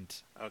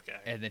student, "Okay,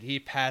 and then he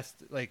passed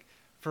like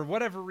for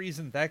whatever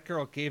reason that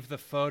girl gave the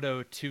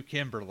photo to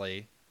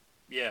Kimberly.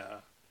 yeah,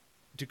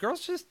 Do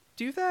girls just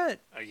do that?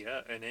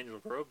 yeah." In Angel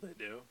Grove, they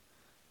do.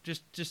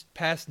 Just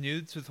pass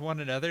nudes with one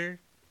another?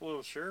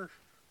 Well, sure,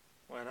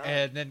 why not?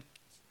 And then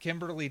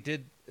Kimberly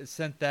did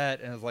sent that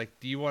and was like,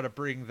 "Do you want to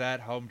bring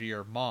that home to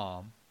your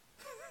mom?"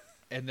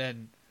 And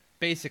then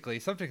basically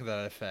something to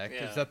that effect.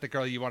 Yeah. Is that the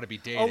girl you want to be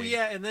dating? Oh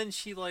yeah, and then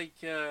she like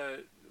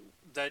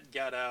that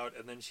got out,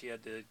 and then she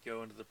had to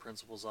go into the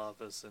principal's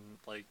office and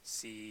like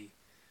see,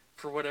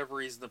 for whatever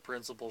reason, the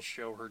principal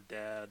show her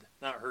dad,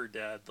 not her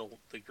dad,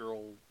 the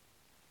girl.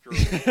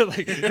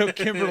 Like, no,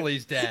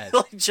 Kimberly's dad.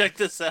 Like, check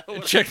this out.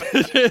 Check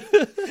this.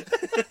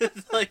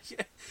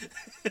 Like,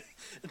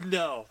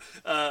 no,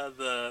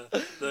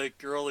 the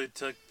girl who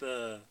took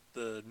the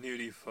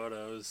nudie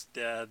photos,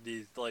 dad,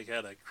 he like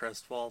had a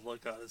crestfallen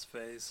look on his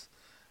face,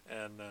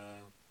 and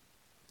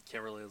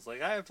Kimberly was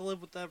like, I have to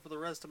live with that for the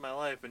rest of my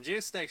life. And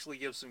Jason actually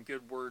gives some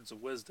good words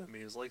of wisdom.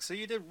 He was like, so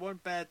you did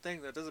one bad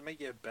thing, that doesn't make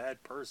you a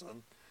bad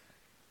person.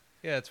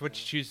 Yeah, it's what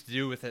you choose to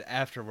do with it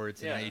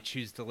afterwards, and Yeah. how you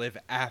choose to live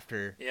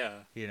after. Yeah.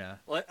 You know.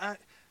 Like,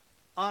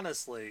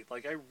 honestly,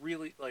 like, I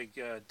really, like,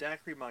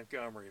 Dacre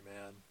Montgomery,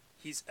 man,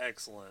 he's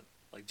excellent.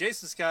 Like,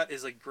 Jason Scott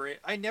is a great,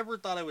 I never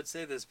thought I would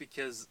say this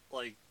because,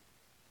 like,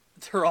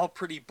 they're all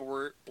pretty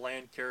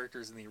bland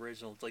characters in the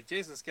original. It's like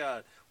Jason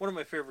Scott, one of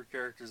my favorite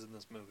characters in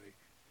this movie.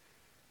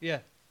 Yeah.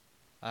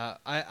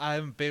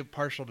 I'm a big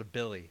partial to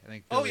Billy. I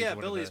think Oh Billy's yeah, one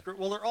of Billy's the great.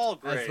 Well, they're all as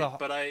great, the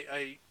but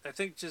I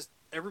think just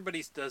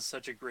everybody does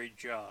such a great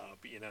job,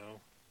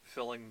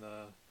 filling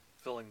the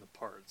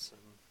parts,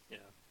 and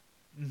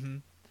yeah. hmm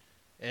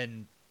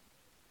and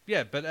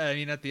yeah, but I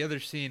mean, at the other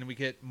scene, we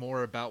get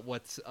more about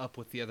what's up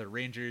with the other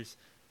Rangers.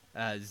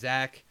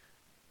 Zach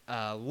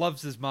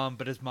loves his mom,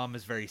 but his mom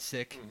is very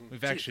sick. We've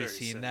She's actually very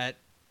seen sick. that.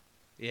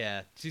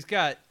 Yeah, she's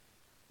got,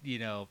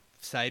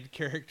 side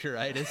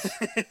characteritis.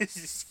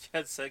 She's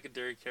got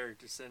secondary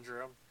character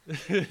syndrome.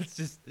 It's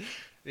just,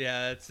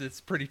 yeah,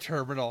 it's pretty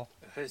terminal.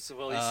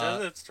 Well, he Uh,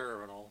 says it's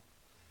terminal.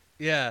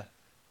 yeah,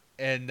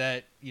 and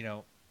that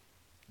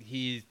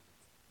he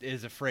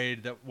is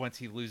afraid that once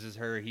he loses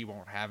her, he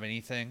won't have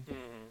anything.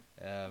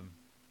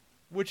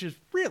 Which is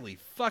really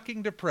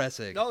fucking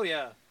depressing. Oh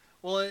yeah.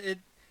 Well,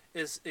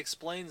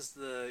 explains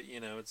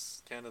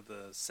it's kind of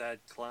the sad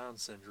clown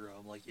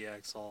syndrome. Like he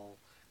acts all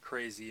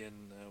crazy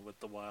and with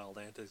the wild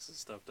antics and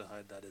stuff to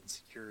hide that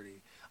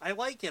insecurity. I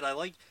like it.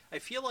 I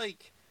feel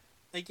like,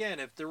 again,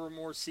 if there were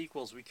more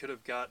sequels, we could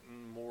have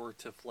gotten more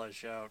to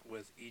flesh out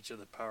with each of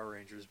the Power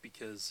Rangers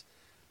because,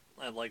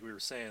 and like we were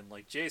saying,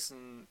 like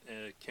Jason,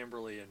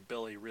 Kimberly, and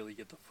Billy really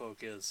get the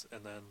focus,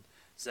 and then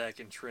Zach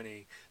and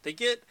Trini, they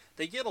get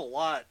a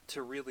lot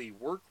to really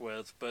work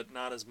with, but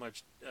not as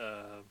much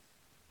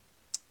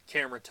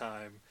camera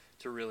time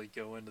to really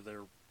go into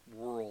their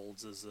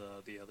worlds as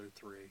the other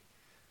three.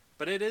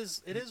 But it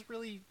is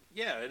really,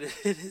 yeah, it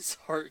is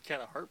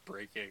kind of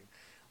heartbreaking.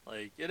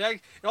 Like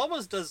it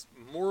almost does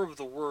more of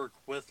the work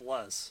with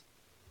less.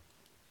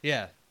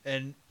 Yeah,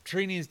 and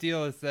Trini's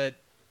deal is that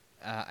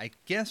I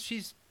guess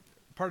she's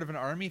part of an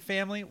army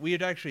family. We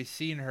had actually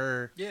seen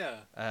her. Yeah,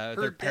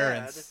 their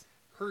parents.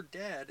 Her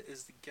dad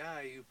is the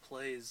guy who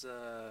plays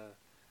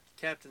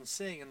Captain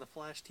Singh in the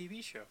Flash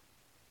TV show.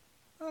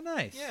 Oh,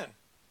 nice. Yeah.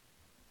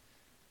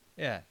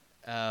 Yeah.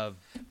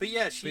 But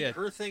yeah,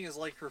 her thing is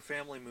like her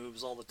family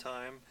moves all the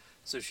time,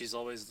 so she's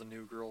always the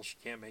new girl. She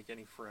can't make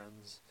any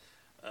friends.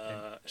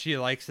 She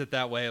likes it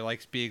that way,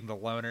 likes being the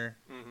loner.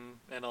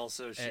 Mm-hmm. And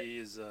also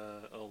she's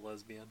a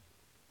lesbian.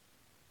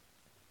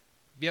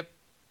 Yep.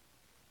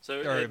 So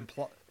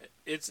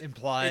it's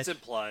implied. It's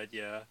implied,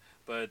 yeah,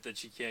 but that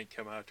she can't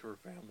come out to her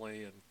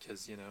family, and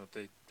because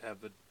they have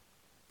the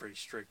pretty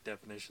strict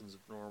definitions of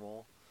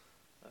normal.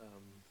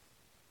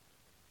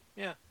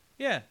 Yeah.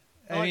 Yeah.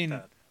 I mean,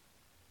 like that.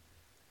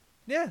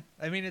 Yeah,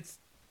 I mean it's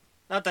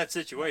not that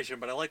situation,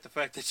 but I like the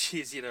fact that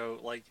she's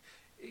like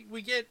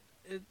we get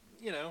a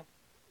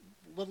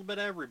little bit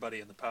of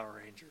everybody in the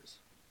Power Rangers.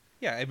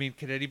 Yeah, I mean,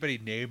 can anybody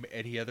name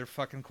any other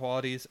fucking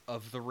qualities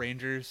of the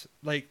Rangers?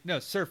 Like, no,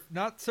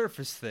 not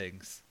surface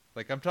things.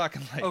 Like, I'm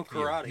talking like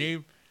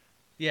karate.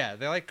 Yeah,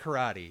 they like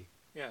karate.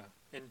 Yeah,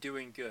 and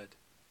doing good,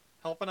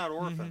 helping out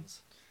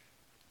orphans.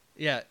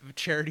 Yeah,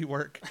 charity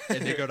work,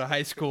 and they go to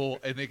high school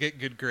and they get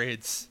good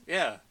grades.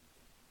 Yeah.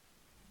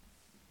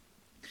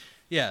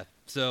 Yeah,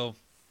 so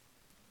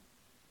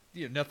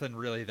nothing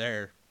really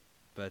there,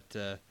 but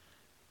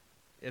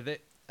in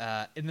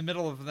the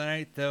middle of the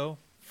night, though,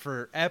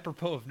 for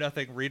apropos of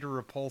nothing, Rita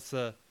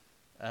Repulsa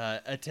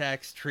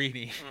attacks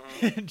Trini,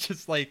 and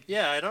just like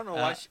I don't know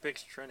why she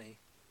picks Trini.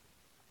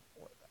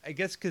 I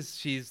guess because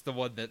she's the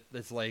one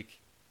that's like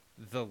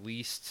the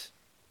least.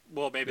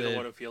 Well, maybe the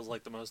one who feels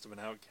like the most of an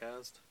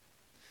outcast.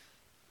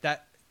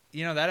 That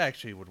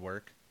actually would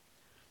work.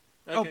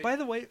 Okay. Oh, by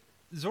the way,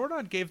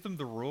 Zordon gave them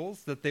the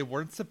rules that they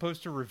weren't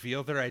supposed to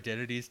reveal their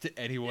identities to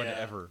anyone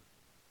ever.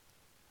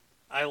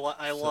 I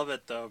love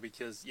it though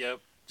because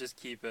just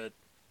keep it.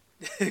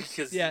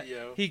 Because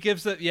he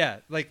gives it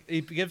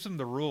he gives them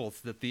the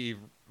rules that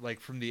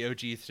from the OG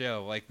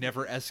show, like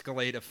never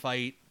escalate a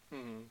fight,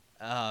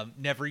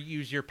 never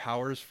use your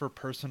powers for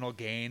personal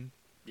gain.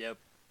 Yep.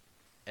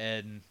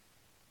 And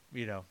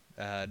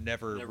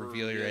never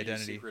reveal your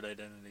identity. Secret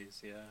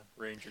identities,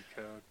 Ranger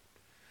code.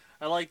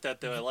 I like that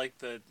though. I like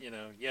that,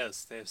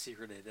 yes, they have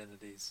secret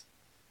identities.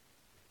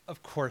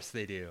 Of course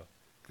they do.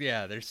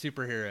 Yeah, they're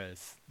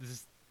superheroes.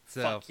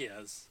 Fuck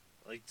yes.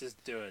 Like,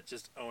 just do it.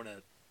 Just own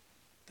it.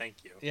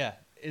 Thank you. Yeah,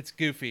 it's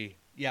goofy.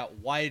 Yeah,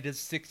 why does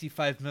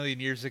 65 million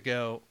years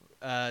ago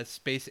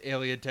space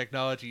alien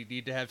technology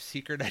need to have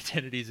secret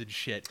identities and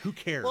shit? Who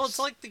cares? Well, it's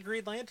like the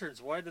Green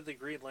Lanterns. Why do the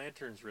Green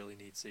Lanterns really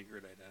need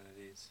secret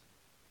identities?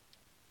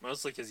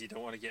 Mostly because you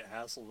don't want to get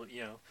hassled.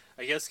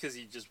 I guess because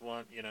you just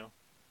want,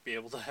 be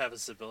able to have a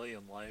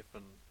civilian life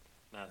and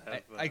not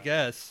have. I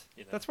guess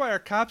that's why our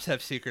cops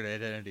have secret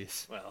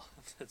identities. Well,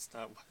 that's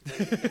not what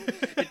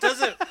it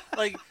doesn't.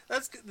 Like,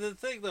 that's the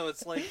thing, though.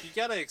 It's like you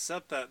gotta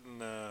accept that,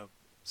 and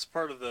it's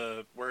part of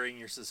the wearing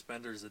your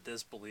suspenders of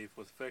disbelief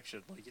with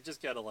fiction. Like, you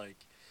just gotta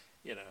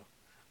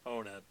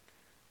own it,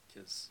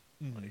 because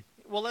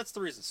that's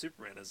the reason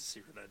Superman has a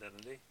secret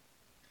identity.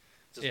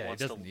 He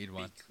doesn't need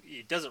one.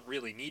 He doesn't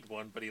really need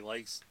one, but he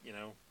likes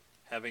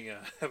having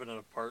an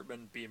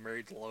apartment, being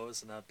married to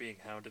Lois, and not being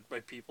hounded by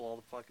people all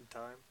the fucking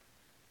time.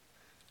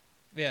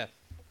 Yeah,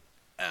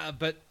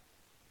 but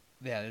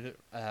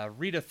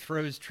Rita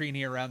throws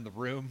Trini around the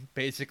room,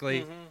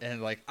 basically, Mm-hmm.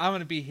 and like, I'm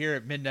gonna be here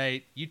at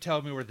midnight. You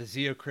tell me where the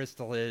Zeo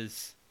crystal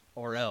is,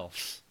 or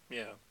else.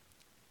 Yeah.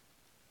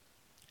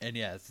 And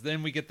yes,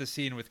 then we get the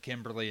scene with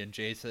Kimberly and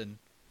Jason.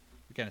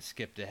 We kind of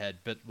skipped ahead,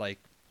 but like,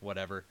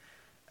 whatever.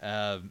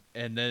 And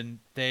then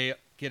they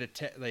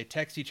they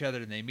text each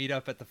other and they meet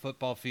up at the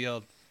football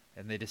field,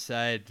 and they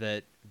decide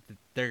that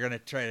they're gonna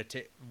try to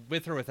take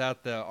with or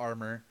without the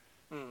armor.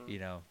 Mm. You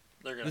know,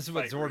 They're gonna this is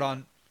what fight Zordon.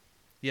 Rita.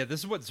 Yeah,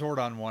 this is what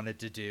Zordon wanted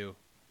to do,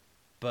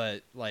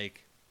 but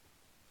like,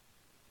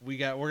 we're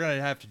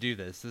gonna have to do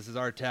this. This is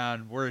our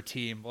town. We're a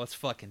team. Let's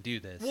fucking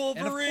do this. Wolverines!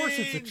 And of course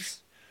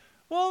it's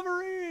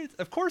Wolverines.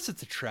 Of course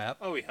it's a trap.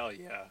 Oh hell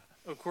yeah!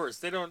 Of course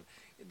they don't.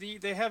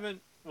 They haven't.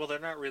 Well, they're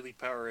not really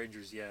Power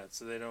Rangers yet,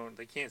 so they don't.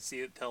 They can't see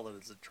it. Tell that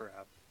it's a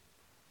trap.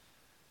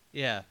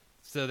 Yeah.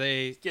 So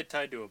they Get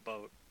tied to a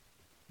boat.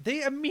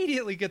 They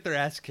immediately get their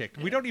ass kicked.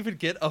 Yeah. We don't even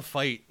get a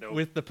fight Nope.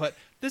 with the putt.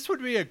 This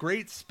would be a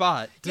great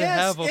spot to Yes,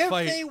 have a if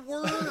fight. they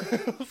were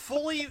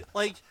fully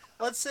like,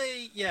 let's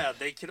say, yeah,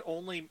 they could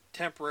only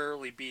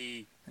temporarily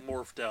be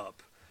morphed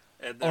up,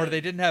 and then, Or they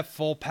didn't have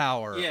full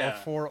power. Yeah, Or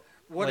full,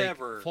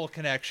 whatever. Like, full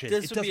connection.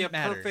 This it would doesn't be a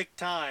matter. perfect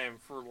time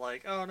for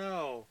like, oh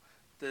no,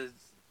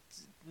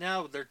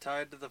 now they're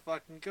tied to the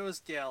fucking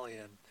ghost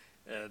galleon,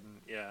 and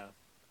yeah.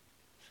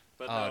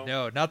 But Oh,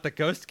 no, not the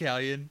Ghost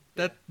Galleon.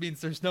 That means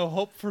there's no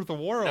hope for the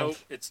world. Nope,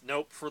 it's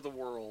nope for the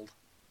world.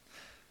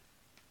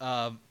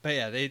 But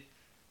yeah,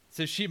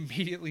 so she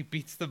immediately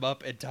beats them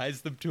up and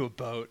ties them to a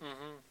boat.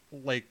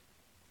 Mm-hmm. Like,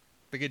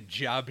 they get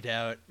jobbed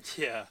out.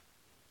 Yeah.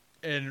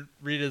 And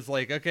Rita's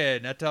like, okay,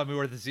 now tell me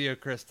where the Zeo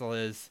crystal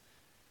is.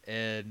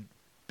 And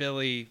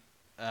Billy,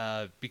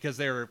 because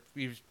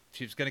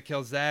she was going to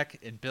kill Zach,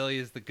 and Billy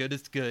is the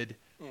goodest good,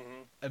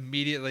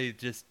 immediately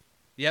just,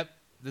 yep,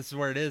 this is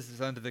where it is.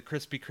 It's under the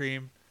Krispy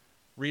Kreme.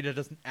 Rita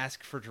doesn't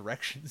ask for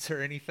directions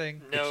or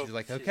anything. No. She's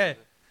like, okay.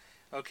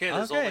 Okay,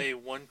 there's Okay. only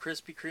one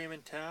Krispy Kreme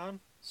in town.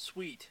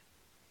 Sweet.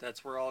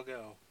 That's where I'll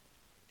go.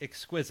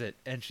 Exquisite.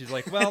 And she's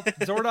like, well,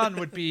 Zordon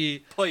would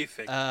be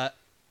Perfect.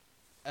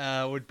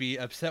 would be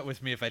upset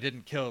with me if I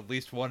didn't kill at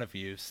least one of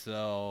you,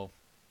 so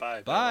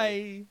Bye.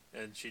 bye.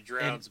 And she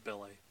drowns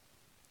Billy.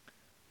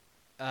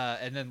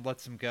 And then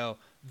lets him go.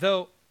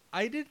 Though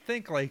I did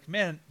think, like,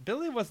 man,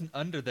 Billy wasn't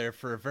under there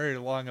for a very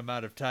long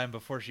amount of time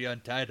before she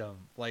untied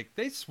him. Like,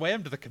 they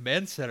swam to the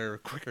command center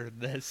quicker than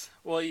this.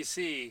 Well, you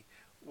see,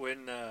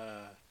 when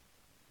I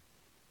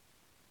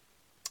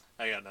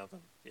got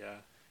nothing. Yeah.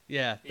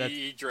 Yeah,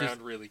 He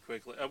drowned really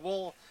quickly.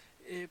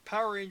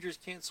 Power Rangers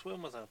can't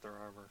swim without their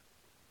armor.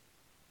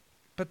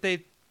 But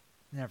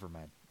never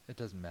mind. It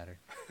doesn't matter.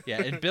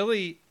 Yeah, and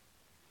Billy,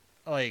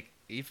 like,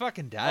 he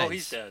fucking dies. Oh,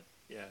 he's dead.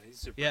 Yeah, he's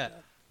super Yeah.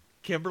 dead.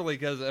 Kimberly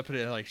goes up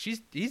and like, he's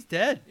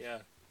dead. Yeah,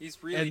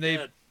 he's really And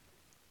dead.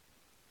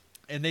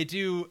 And they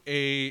do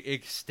a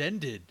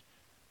extended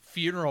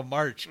funeral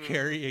march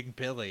carrying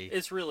Billy.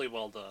 It's really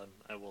well done,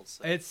 I will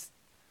say.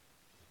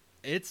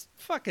 It's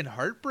fucking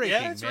heartbreaking,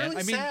 yeah, it's man.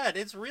 really I mean, sad.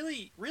 It's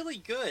really, really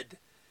good.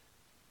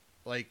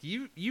 like,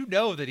 you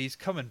know that he's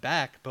coming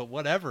back, but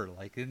whatever.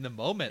 Like, in the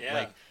moment, Yeah.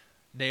 like,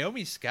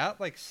 Naomi Scott,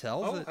 like,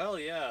 sells Oh, it. hell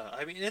yeah.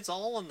 I mean, it's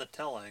all in the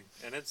telling,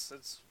 and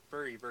it's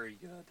very, very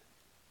good.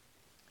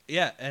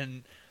 Yeah,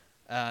 and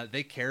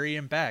they carry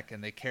him back,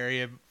 and they carry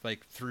him,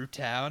 like, through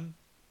town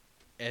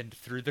and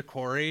through the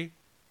quarry.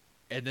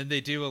 And then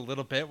they do a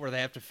little bit where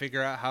they have to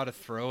figure out how to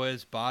throw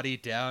his body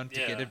down to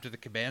get him to the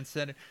command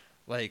center.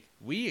 Like,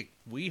 we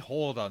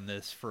hold on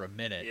this for a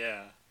minute.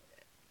 Yeah.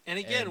 And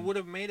again, would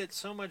have made it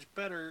so much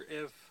better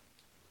if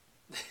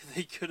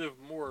they could have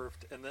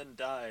morphed and then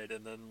died,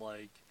 and then,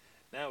 like,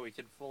 now we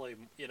can fully,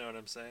 you know what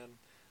I'm saying?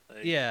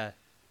 Like, Yeah.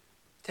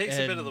 Takes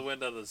a bit of the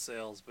wind out of the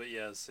sails, but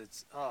yes,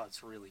 it's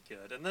really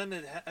good. And then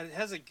it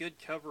has a good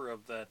cover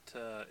of that,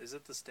 is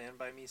it the Stand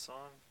By Me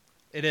song?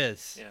 It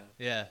is. Yeah.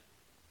 Yeah.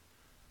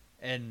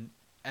 And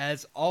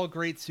as all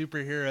great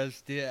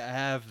superheroes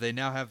they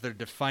now have their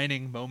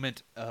defining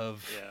moment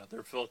of... Yeah,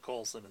 their Phil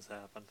Coulson has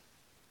happened.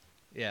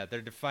 Yeah,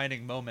 their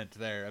defining moment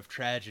there of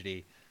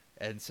tragedy.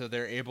 And so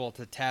they're able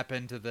to tap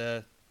into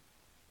the...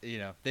 You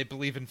know, they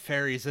believe in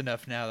fairies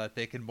enough now that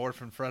they can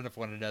morph in front of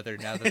one another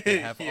now that they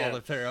have all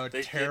of their own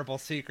terrible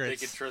secrets.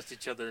 They can trust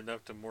each other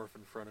enough to morph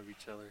in front of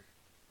each other.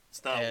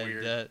 It's not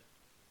weird.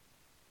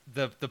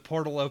 The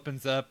portal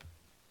opens up,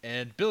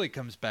 and Billy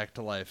comes back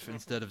to life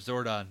instead of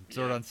Zordon.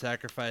 Zordon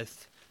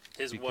sacrificed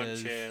his one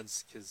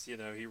chance, because, you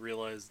know, he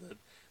realized that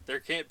there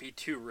can't be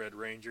two Red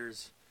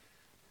Rangers.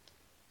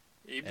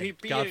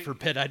 God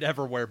forbid I'd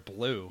ever wear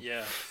blue.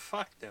 Yeah,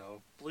 fuck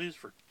no. Blue's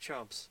for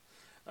chumps.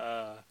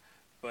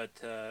 But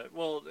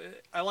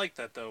I like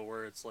that, though,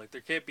 where it's like,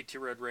 there can't be two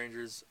Red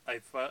Rangers.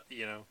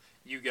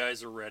 You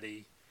guys are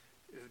ready.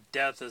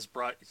 Death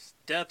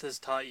has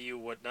taught you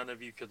what none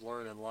of you could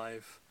learn in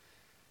life.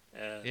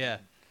 And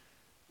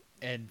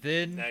And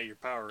then now you're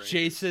Power Rangers.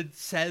 Jason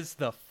says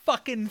the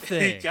fucking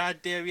thing.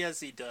 Goddamn, yes,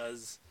 he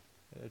does.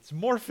 It's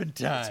morphin'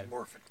 time. It's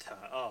morphin'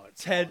 time. Oh,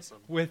 it's Ted, awesome.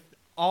 with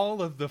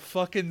all of the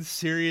fucking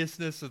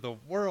seriousness of the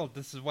world,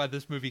 this is why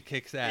this movie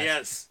kicks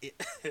ass.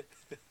 Yes.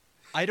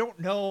 I don't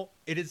know.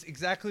 It is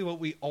exactly what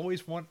we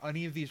always want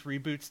any of these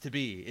reboots to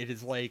be. It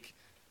is like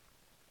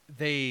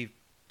they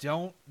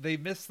they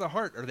miss the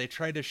heart, or they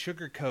try to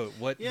sugarcoat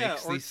what Yeah,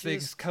 makes these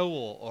things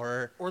cool,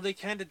 or they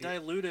kind of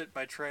dilute it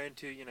by trying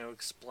to,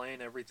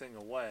 explain everything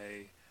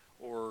away,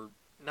 or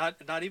not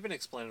even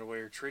explain it away,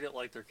 or treat it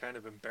like they're kind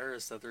of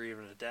embarrassed that they're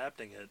even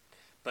adapting it.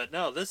 But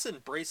no, this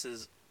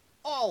embraces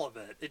all of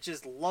it. It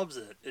just loves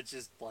it. It's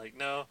just like,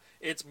 no,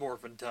 it's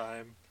morphin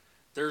time.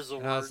 There's the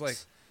and words. I was like,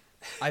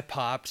 I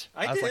popped.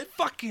 I was did. like,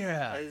 fuck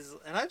yeah!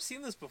 And I've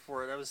seen this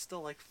before, and I was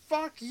still like,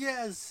 fuck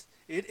yes,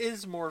 it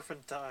is morphin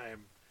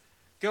time.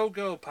 Go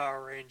go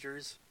Power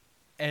Rangers.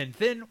 And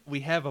then we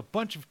have a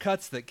bunch of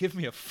cuts that give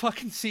me a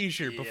fucking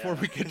seizure before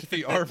we get to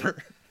the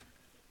armor.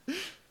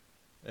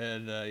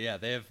 And yeah,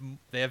 they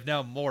have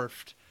now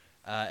morphed,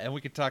 and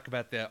we can talk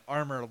about the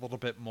armor a little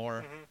bit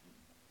more.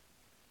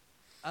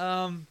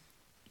 Mm-hmm.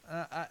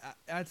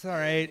 That's all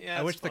right. Yeah,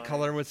 I wish fine. the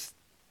color was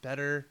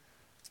better.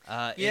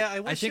 I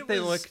wish I think they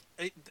look.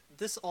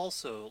 This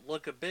also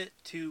look a bit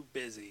too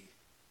busy.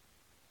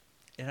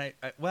 And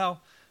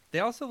well, they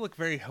also look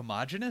very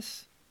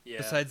homogenous. Yeah.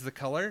 Besides the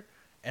color,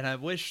 and I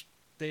wish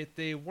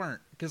they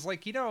weren't, because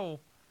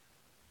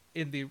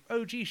in the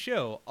OG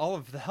show, all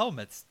of the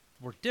helmets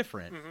were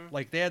different. Mm-hmm.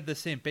 Like they had the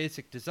same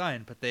basic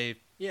design, but they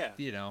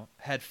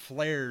had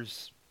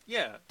flares.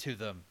 To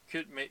them.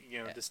 Could make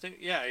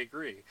distinct. Yeah, I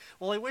agree.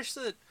 Well, I wish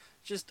that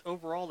just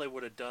overall they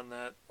would have done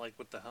that, like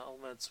with the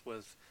helmets,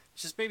 with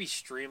just maybe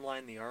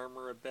streamline the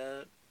armor a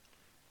bit.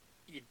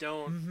 You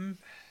don't. Mm-hmm.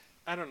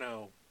 I don't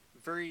know.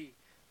 Very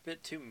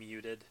bit too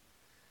muted.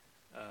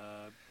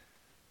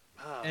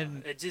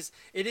 And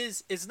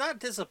it's not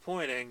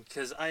disappointing,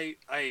 because I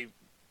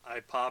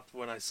popped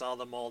when I saw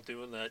them all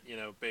doing that,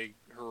 big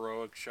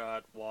heroic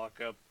shot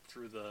walk up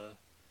through the,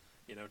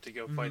 to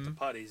go fight the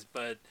putties.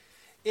 But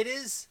it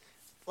is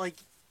like,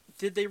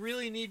 did they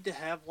really need to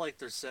have like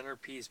their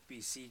centerpiece be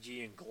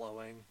CG and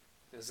glowing?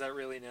 Is that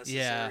really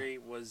necessary?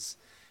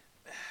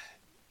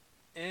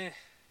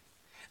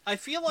 I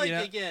feel like,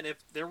 again,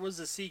 if there was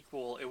a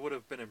sequel, it would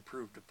have been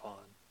improved upon.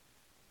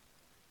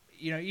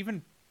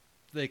 Even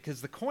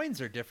because the coins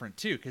are different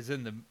too. Because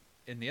in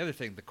the other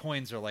thing, the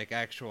coins are like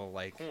actual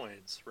like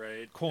coins,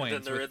 right?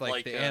 Coins with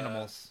like the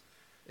animals.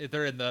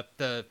 They're in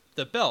the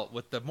belt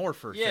with the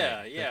morpher.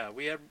 Yeah.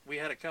 We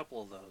had a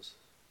couple of those.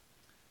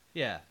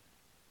 Yeah,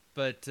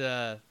 but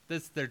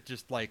they're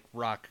just like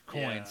rock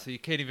coins, so you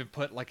can't even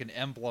put like an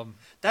emblem.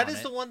 That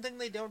is the one thing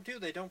they don't do.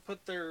 They don't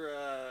put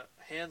their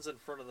hands in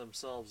front of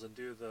themselves and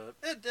do the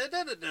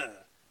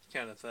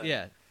kind of thing.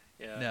 Yeah.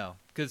 No,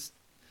 because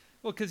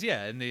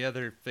in the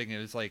other thing it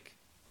was like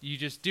you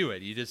just do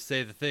it. You just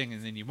say the thing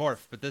and then you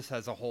morph. But this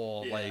has a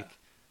whole like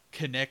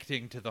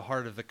connecting to the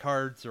heart of the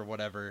cards or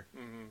whatever.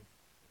 Mm-hmm.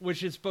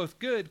 Which is both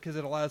good because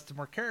it allows to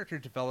more character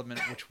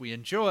development, which we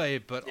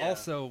enjoy, but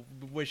also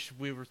wish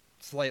we were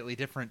slightly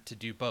different to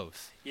do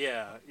both.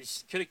 Yeah, you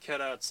could have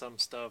cut out some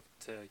stuff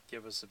to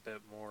give us a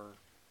bit more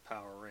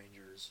Power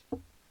Rangers.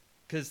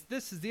 Because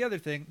this is the other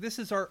thing. This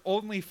is our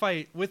only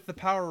fight with the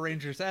Power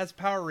Rangers as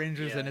Power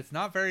Rangers, and it's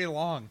not very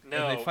long.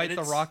 No, and they fight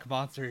the rock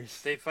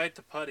monsters. They fight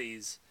the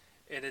putties,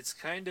 and it's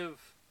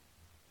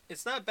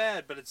not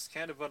bad, but it's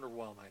kind of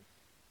underwhelming.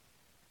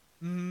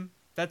 Mm-hmm.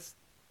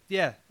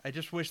 Yeah, I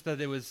just wish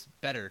that it was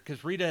better,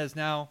 because Rita has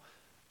now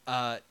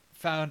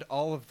found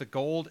all of the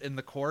gold in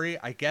the quarry.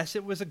 I guess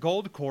it was a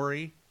gold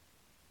quarry.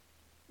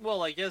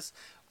 Well,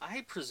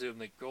 I presume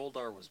that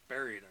Goldar was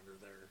buried under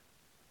there.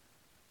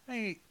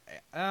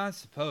 I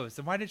suppose.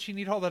 Then why did she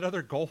need all that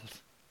other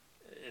gold?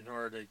 In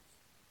order to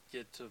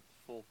get to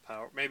full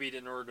power. Maybe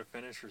in order to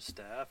finish her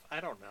staff. I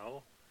don't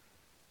know.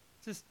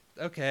 Just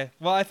okay.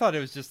 Well, I thought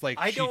it was just like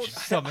just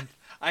summoned.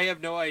 I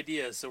have no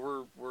idea.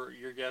 So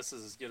your guess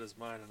is as good as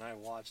mine, and I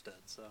watched it.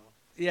 So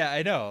yeah,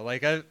 I know.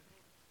 Like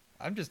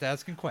I'm just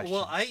asking questions.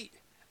 Well,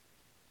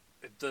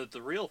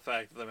 the real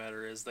fact of the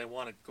matter is they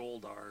wanted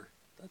Goldar.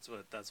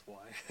 That's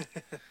why.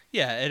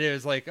 Yeah, and it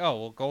was like, oh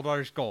well,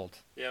 Goldar's gold.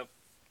 Yep.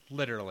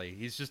 Literally,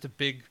 he's just a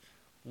big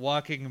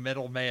walking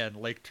metal man,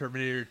 like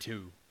Terminator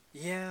 2.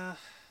 Yeah,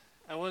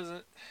 I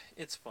wasn't.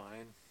 It's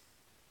fine.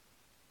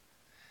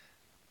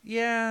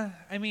 Yeah,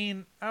 I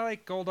mean, I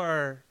like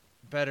Goldar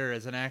better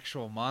as an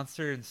actual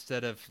monster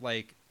instead of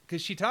like,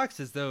 because she talks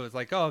as though it's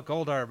like, oh,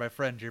 Goldar, my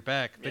friend, you're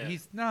back, but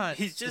he's not.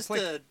 He's just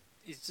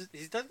he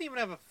doesn't even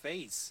have a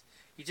face.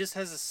 He just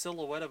has a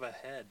silhouette of a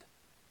head.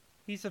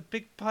 He's a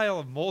big pile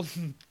of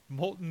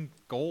molten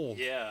gold.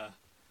 Yeah.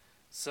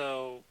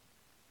 So,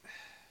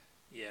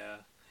 yeah,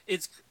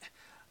 it's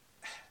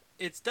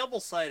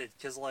double-sided,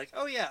 because like,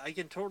 oh yeah, I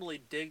can totally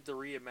dig the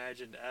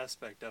reimagined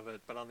aspect of it,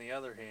 but on the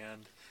other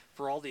hand,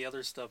 for all the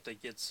other stuff they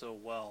get so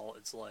well,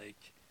 it's like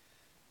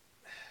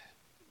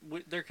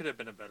there could have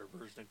been a better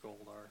version of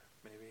Goldar,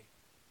 maybe,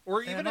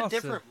 or even a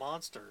different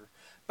monster.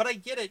 But I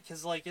get it,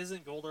 because like,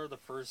 isn't Goldar the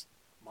first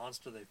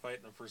monster they fight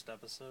in the first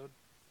episode?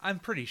 I'm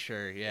pretty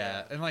sure,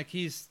 yeah. And like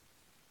he's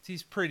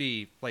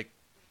pretty like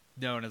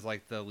known as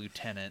like the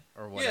lieutenant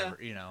or whatever,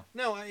 you know.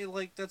 No,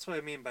 that's what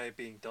I mean by it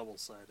being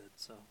double-sided.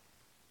 So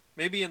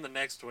Maybe in the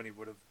next one he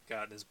would have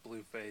gotten his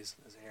blue face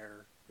and his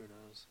hair. Who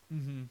knows?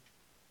 Mm-hmm.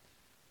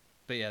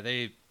 But yeah,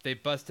 they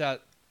bust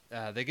out.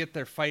 They get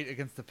their fight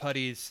against the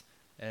putties,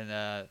 and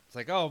it's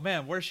like, oh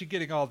man, where's she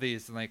getting all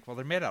these? And like, well,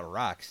 they're made out of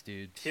rocks,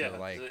 dude. Yeah, So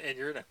like, and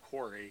you're in a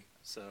quarry,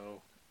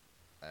 so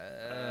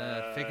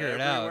figure it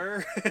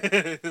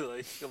everywhere.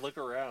 Like, look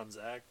around,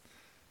 Zach.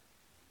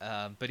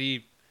 But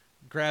he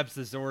grabs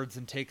the Zords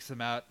and takes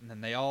them out, and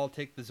then they all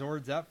take the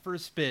Zords out for a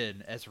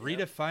spin as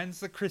Rita finds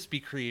the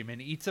Krispy Kreme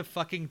and eats a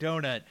fucking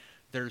donut.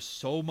 There's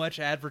so much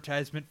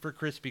advertisement for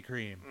Krispy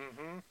Kreme.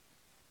 Mm-hmm.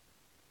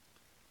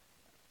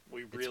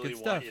 We really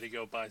want you to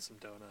go buy some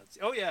donuts.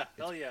 Oh yeah,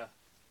 hell yeah.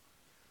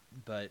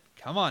 But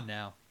come on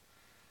now.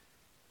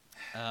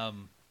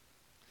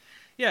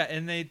 Yeah,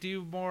 and they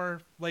do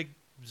more like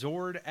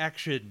Zord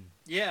action.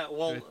 Yeah,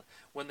 well,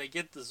 when they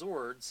get the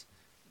Zords,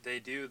 they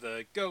do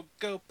the go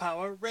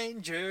Power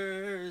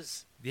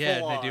Rangers. Yeah,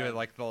 and they do it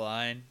like the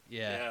line.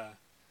 Yeah. Yeah.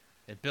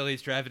 And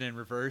Billy's driving in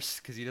reverse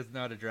because he doesn't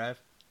know how to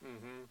drive.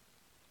 Mm-hmm.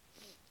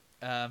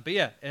 But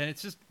yeah, and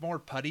it's just more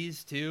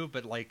putties too.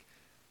 But like,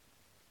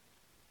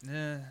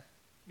 yeah,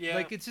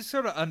 like it's just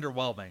sort of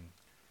underwhelming.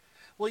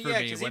 Well,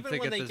 yeah, because even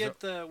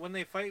when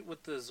they fight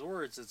with the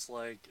Zords, it's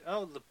like,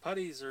 oh, the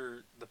putties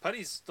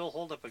still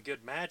hold up a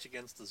good match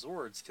against the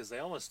Zords because they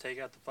almost take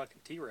out the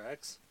fucking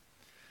T-Rex.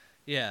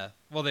 Yeah,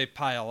 well, they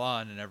pile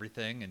on and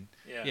everything, and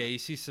yeah, you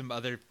see some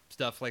other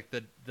stuff like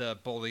the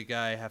bully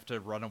guy have to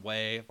run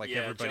away, like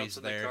everybody's jumps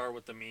in there. the car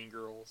with the mean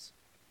girls,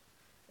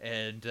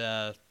 and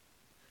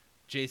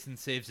Jason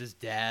saves his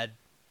dad.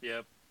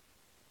 Yep,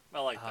 I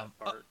like that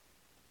part.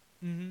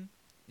 Mm-hmm.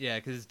 Yeah,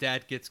 because his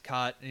dad gets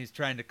caught, and he's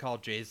trying to call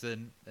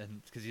Jason,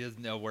 and because he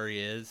doesn't know where he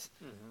is,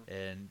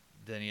 and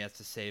then he has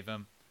to save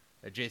him.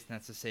 Jason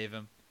has to save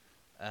him.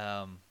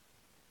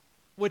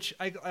 Which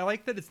I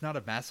like that it's not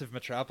a massive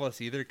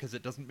metropolis either, because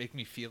it doesn't make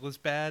me feel as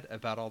bad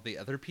about all the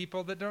other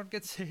people that don't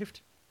get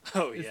saved.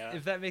 Oh yeah,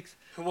 if that makes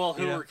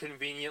who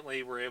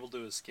conveniently were able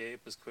to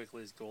escape as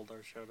quickly as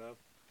Goldar showed up.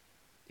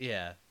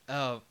 Yeah.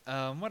 Oh,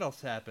 what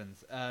else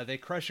happens? They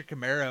crush a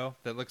Camaro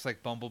that looks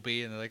like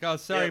Bumblebee, and they're like, "Oh,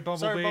 sorry,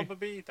 Bumblebee." Sorry,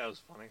 Bumblebee. That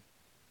was funny.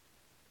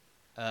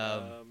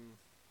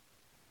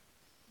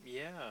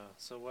 Yeah.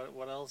 So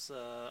what else?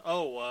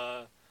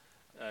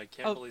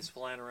 Kimberly's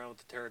flying around with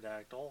the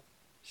pterodactyl.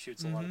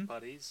 Shoots a lot of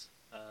putties.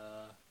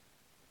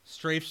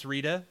 Strafes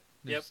Rita.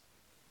 Yep.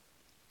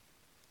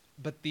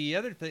 But the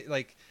other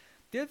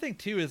thing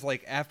too is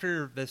like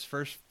after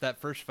that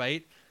first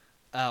fight,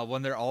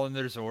 when they're all in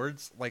their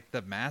Zords, like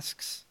the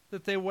masks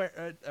that they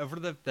wear over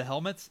the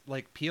helmets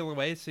like peel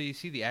away, so you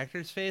see the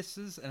actors'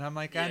 faces, and I'm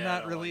like, I'm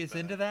not really as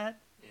into that.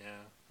 Yeah.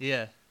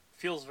 Yeah.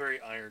 Feels very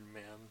Iron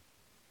Man.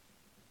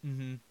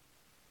 Mm-hmm.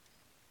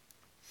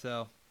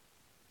 So,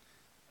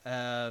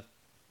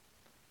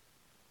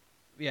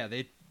 yeah,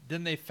 they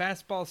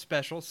fastball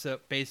special. So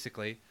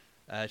basically,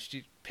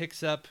 Kim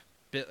picks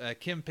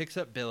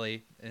up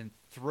Billy and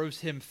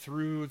throws him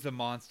through the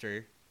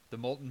monster, the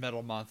molten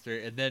metal monster,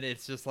 and then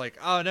it's just like,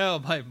 oh no,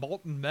 my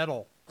molten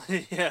metal.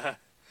 Yeah,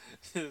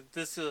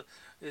 this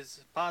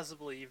is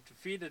possibly you've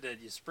defeated it.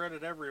 You spread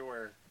it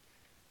everywhere.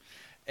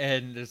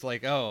 And it's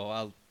like,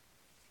 oh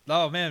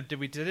man, did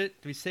we did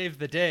it? Did we save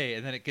the day?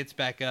 And then it gets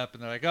back up,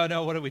 and they're like, oh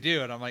no, what do we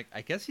do? And I'm like,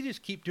 I guess you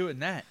just keep doing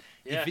that.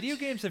 Yeah. If video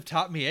games have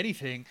taught me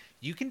anything,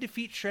 you can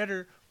defeat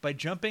Shredder by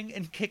jumping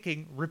and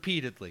kicking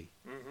repeatedly.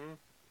 Mm-hmm.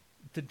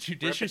 The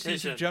judicious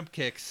use of jump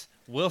kicks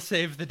will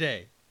save the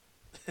day.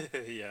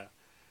 Yeah.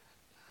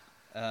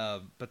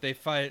 But they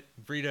fight.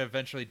 Rita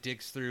eventually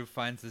digs through,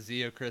 finds the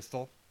Zeo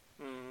crystal,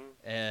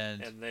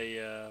 and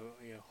they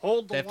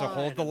hold the line. They have to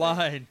hold the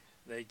line.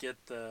 They get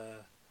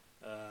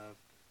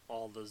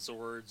all the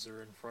Zords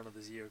are in front of the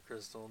Zeo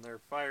crystal, and they're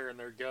firing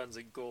their guns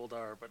at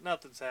Goldar, but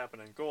nothing's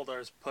happening.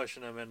 Goldar's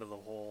pushing them into the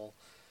hole,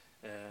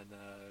 and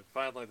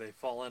finally they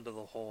fall into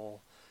the hole,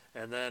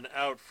 and then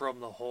out from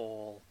the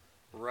hole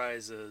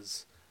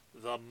rises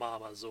the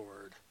Mama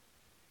Zord.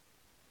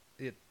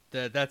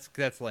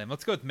 That's lame.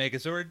 Let's go with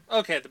Megazord.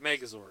 Okay, the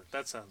Megazord.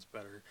 That sounds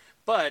better.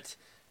 But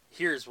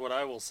here's what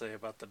I will say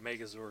about the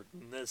Megazord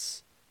in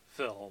this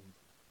film.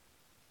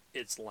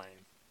 It's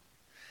lame.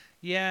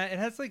 Yeah, it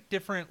has like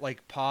different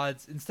like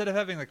pods. Instead of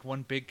having like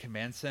one big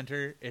command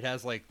center, it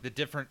has like the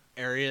different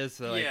areas.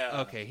 So, like,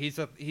 okay, he's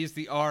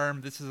the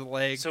arm. This is a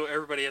leg. So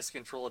everybody has to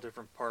control a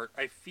different part.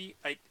 I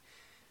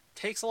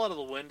takes a lot of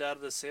the wind out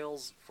of the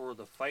sails for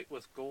the fight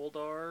with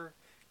Goldar,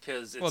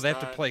 because they have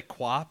to play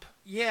QWOP.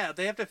 Yeah,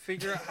 they have to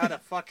figure out how to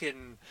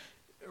fucking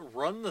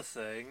run the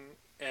thing,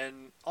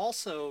 and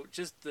also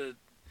just the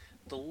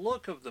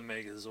look of the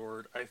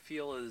Megazord I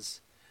feel is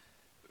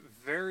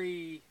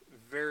very,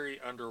 very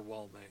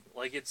underwhelming.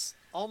 Like it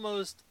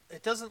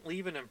doesn't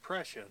leave an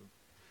impression.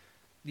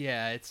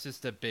 Yeah, it's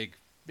just a big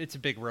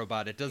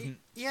robot. It doesn't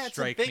strike me. Yeah, it's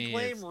a big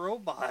lame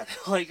robot.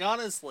 Like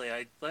honestly,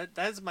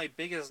 that's my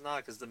biggest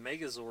knock is the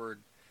Megazord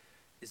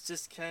is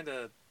just kind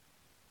of.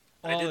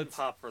 I didn't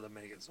pop for the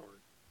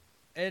Megazord.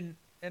 And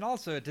And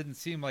also, it didn't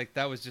seem like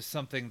that was just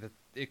something that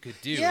it could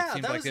do. It Yeah,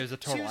 seemed that like was it was a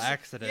total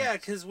accident. yeah,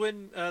 because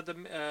when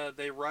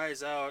they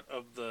rise out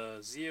of the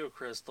Zeo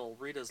crystal,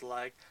 Rita's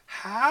like,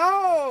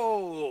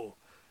 "How?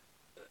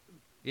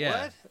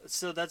 Yeah. What?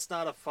 So that's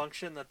not a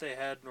function that they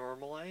had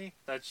normally.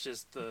 That's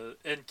just the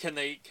and can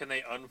they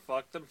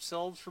unfuck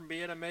themselves from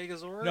being a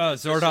Megazord? No,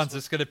 Is this Zordon's what,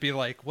 just gonna be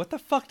like, "What the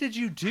fuck did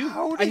you do?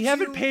 how I did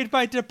haven't you? paid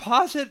my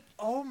deposit."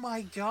 Oh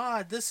my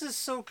god, this is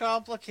so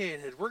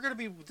complicated.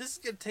 This is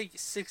gonna take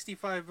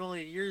 65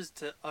 million years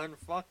to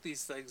unfuck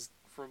these things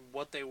from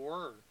what they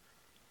were.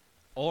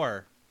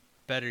 Or,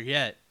 better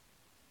yet,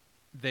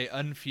 they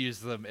unfuse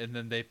them and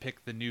then they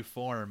pick the new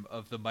form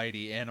of the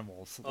mighty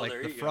animals, Oh, like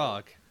there the you go.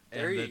 frog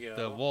There and you the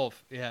go.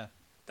 wolf. Yeah.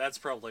 That's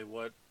probably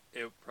what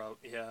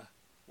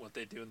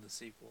they do in the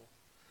sequel.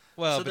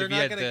 Well, So but if you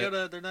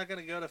had they're not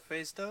gonna go to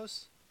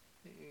Phaistos.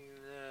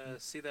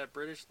 See that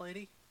British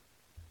lady?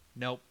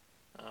 nope.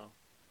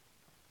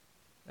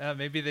 Oh,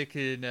 Maybe they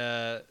could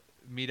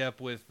meet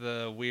up with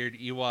the weird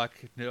Ewok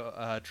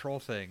troll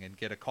thing and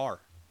get a car.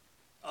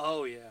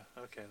 oh yeah.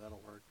 Okay,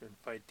 that'll work. And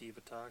fight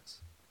Divatox.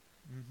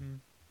 Mm-hmm.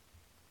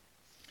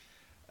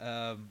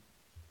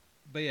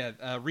 But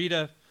yeah,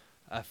 Rita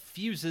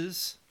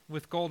fuses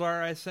with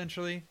Goldar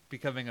essentially,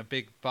 becoming a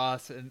big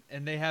boss, and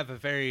they have a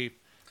very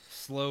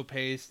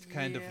slow-paced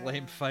kind of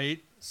lame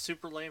fight.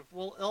 Super lame.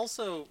 Well,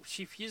 also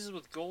she fuses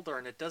with Goldar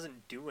and it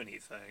doesn't do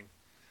anything.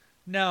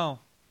 No,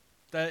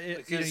 that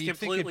It's you'd think it'd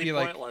completely be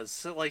like pointless.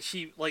 So,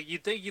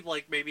 you'd think he'd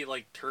maybe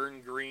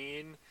turn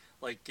green,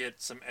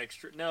 get some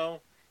extra.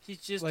 No, he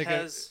just like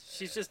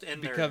she's just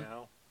in there become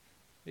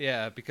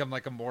now. become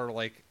like a more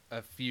like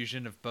a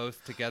fusion of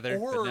both together.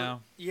 Or but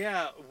no,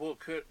 yeah, well,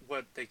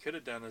 what they could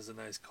have done as a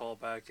nice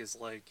callback is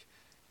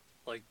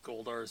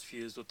Goldar's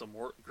fused with the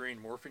green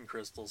morphing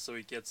crystal, so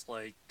he gets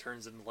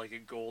turns into a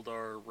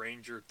Goldar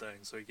Ranger thing.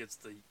 So he gets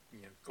the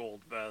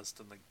gold vest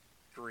and the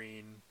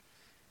green.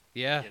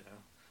 yeah.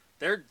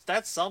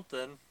 That's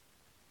something,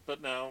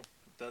 but no,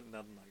 nothing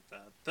like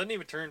that. Doesn't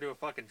even turn into a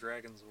fucking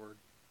dragon sword.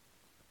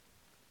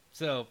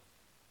 So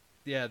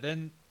yeah,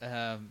 then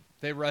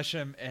they rush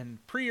him, and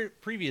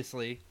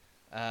previously,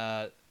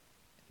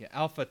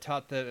 Alpha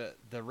taught the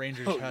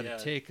Rangers how to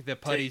take the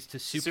putties to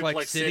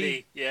Suplex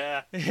City.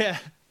 Yeah. Yeah,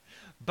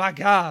 by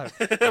God,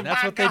 and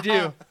that's what they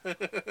do.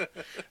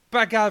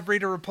 By God,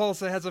 Rita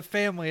Repulsa has a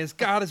family. As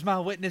God is my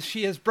witness,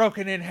 she is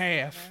broken in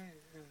half.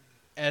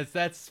 As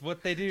that's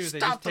what they do. They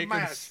just take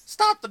her.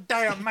 Stop the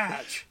damn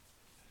match.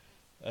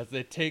 As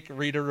they take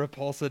Rita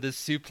Repulsa to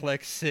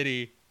Suplex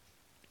City,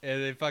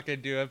 and they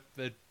fucking do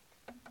they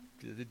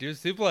do a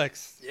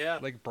suplex. Yeah.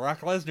 Like Brock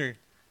Lesnar.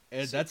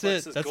 And that's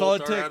it. Suplexes That's all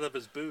it Goldar took. out of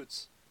his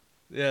boots.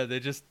 Yeah, they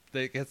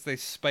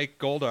spike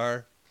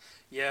Goldar.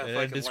 Yeah, and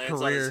fucking his lands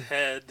career. on his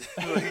head.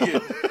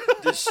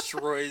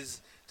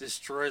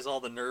 destroys all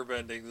the nerve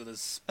endings in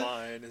his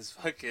spine. His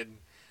fucking.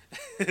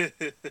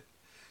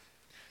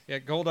 Yeah,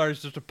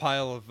 Goldar's just a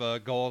pile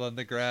of gold on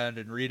the ground,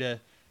 and Rita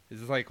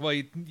is like, well,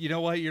 you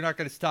know what? You're not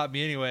going to stop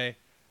me anyway.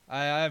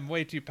 I'm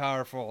way too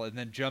powerful, and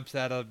then jumps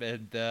at him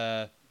and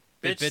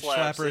bitch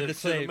slap her into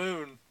the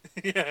moon.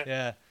 Yeah.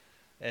 Yeah.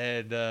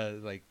 And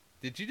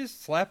did you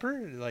just slap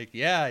her? Like,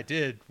 yeah, I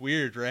did.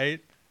 Weird, right?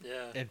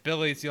 Yeah. And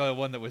Billy's the only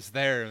one that was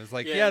there. It was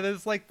like, Yeah.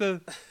 that's like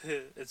the.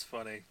 It's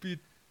funny. You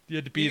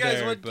had to be You guys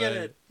there. wouldn't but get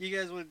it. You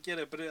guys wouldn't get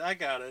it, but I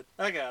got it.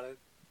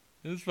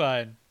 It was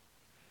fine.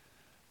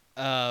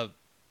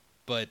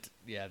 But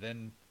yeah,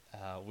 then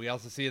we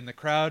also see in the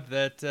crowd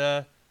that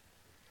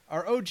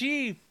our OG,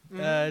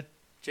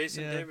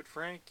 Jason yeah. David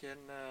Frank and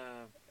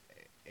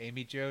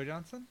Amy Jo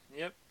Johnson,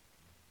 Yep.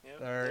 are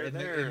They're in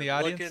there, the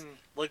audience.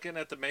 looking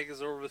at the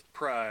Megazord with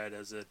pride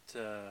as it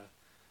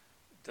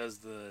does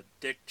the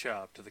dick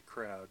chop to the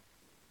crowd.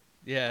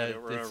 Yeah, I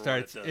don't remember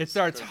it what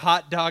starts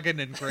hot dogging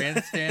and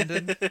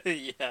grandstanding.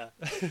 Yeah,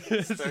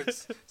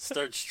 starts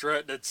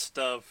strutting its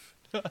stuff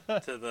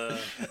to the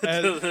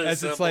as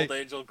it's assembled like,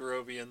 Angel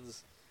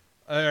Grovians.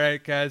 all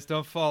right, guys,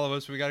 don't follow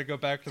us. We got to go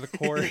back to the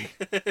quarry.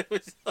 It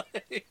was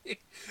like,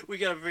 we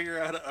gotta figure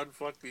out how to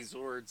unfuck these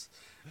words.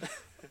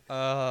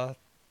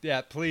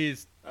 Yeah,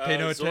 please pay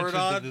no attention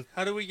Zordon, to this.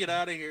 how do we get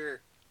out of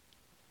here?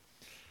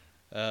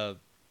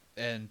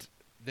 And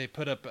they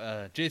put up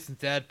Jason's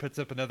dad puts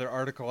up another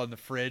article on the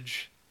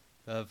fridge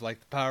of the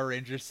Power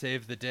Rangers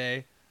save the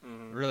day.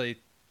 Mm-hmm. Really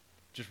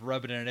just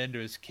rubbing it into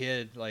his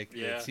kid,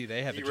 see,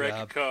 they have a you wreck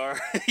job. a car,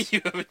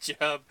 you have a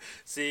job.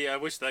 See, I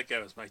wish that guy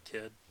was my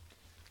kid.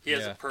 He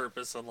has a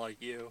purpose,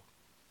 unlike you.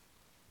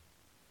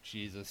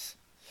 Jesus.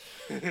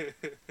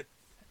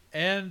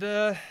 And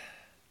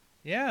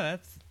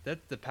that's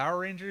the Power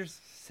Rangers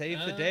save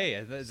the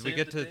day. We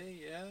get to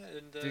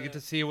get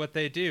to see what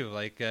they do.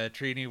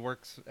 Trini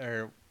works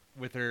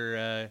with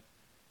her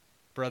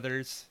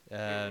brothers,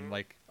 and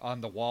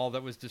on the wall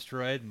that was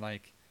destroyed, and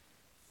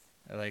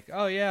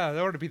oh yeah,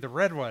 I want to be the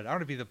red one. I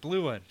want to be the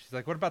blue one. She's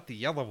like, what about the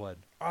yellow one?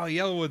 Oh,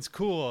 yellow one's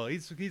cool.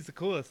 He's the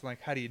coolest. I'm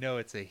how do you know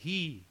it's a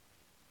he?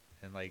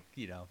 And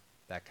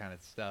that kind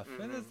of stuff.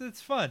 Mm-hmm. And it's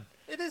fun.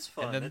 It is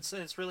fun. Then,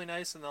 it's really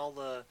nice, and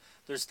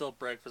they're still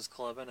breakfast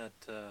clubbing at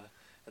the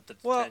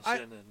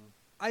detention.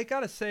 I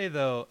gotta say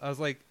though, I was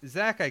like,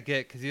 Zach, I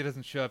get because he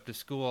doesn't show up to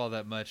school all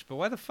that much, but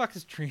why the fuck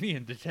is Trini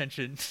in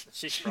detention?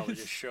 She should probably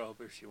just show up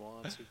if she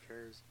wants. Who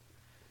cares?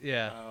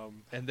 Yeah,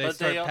 and they But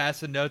start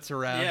passing notes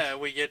around. Yeah,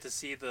 we get to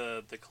see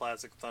the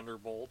classic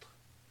Thunderbolt.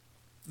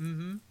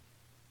 Mm-hmm.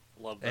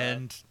 Love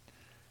that.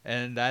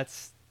 And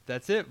that's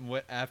it.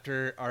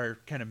 After our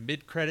kind of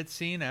mid-credit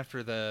scene,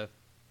 after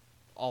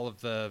all of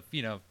the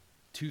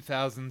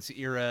 2000s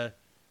era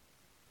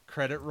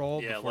credit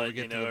roll, Yeah, before we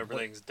get to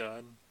everything's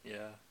done.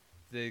 Yeah.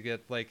 They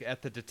get like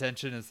at the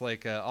detention is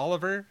like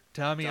Oliver,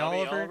 Tommy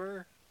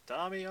Oliver,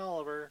 Tommy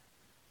Oliver.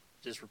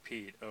 Just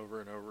repeat over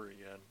and over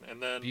again,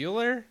 and then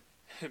Bueller,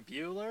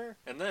 Bueller,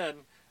 and then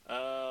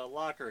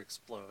Locker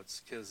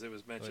explodes because it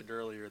was mentioned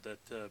earlier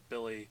that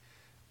Billy,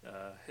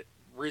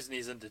 reason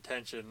he's in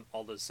detention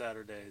all those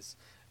Saturdays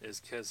is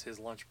because his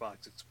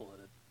lunchbox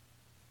exploded.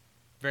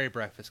 Very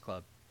Breakfast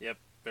Club. Yep,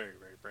 very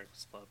very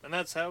Breakfast Club, and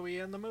that's how we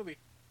end the movie.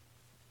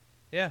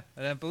 Yeah,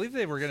 and I believe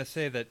they were going to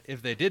say that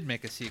if they did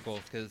make a sequel,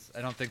 because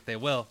I don't think they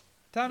will,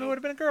 Tommy would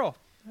have been a girl,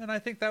 and I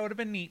think that would have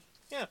been neat.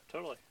 Yeah,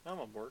 totally. I'm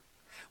on board.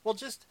 Well,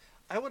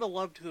 I would have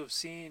loved to have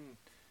seen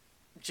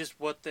just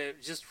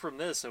from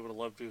this, I would have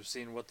loved to have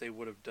seen what they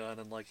would have done,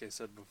 and like I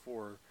said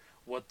before,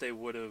 what they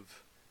would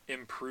have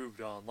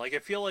improved on. Like, I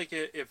feel like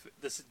if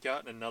this had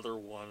gotten another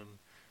one,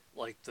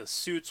 like, the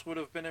suits would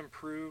have been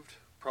improved,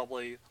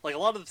 probably. Like, a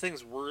lot of the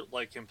things we're,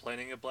 like,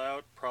 complaining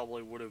about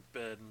probably would have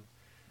been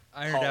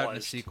ironed out in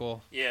a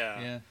sequel.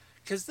 Yeah.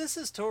 Because this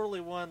is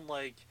totally one,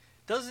 like,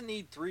 doesn't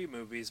need 3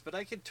 movies, but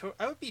I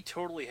would be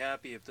totally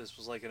happy if this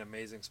was like an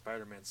Amazing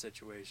Spider-Man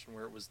situation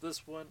where it was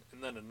this one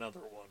and then another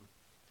one.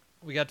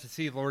 We got to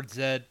see Lord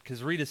Zed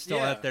because Rita's still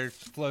out there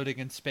floating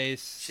in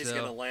space. She's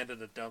gonna land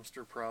in a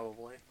dumpster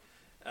probably,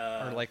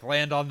 or like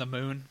land on the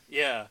moon.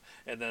 Yeah,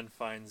 and then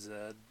find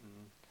Zed.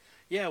 And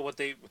yeah, what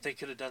they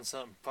could have done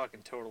something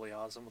fucking totally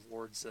awesome with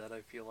Lord Zed.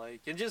 I feel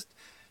like, and just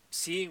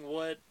seeing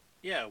what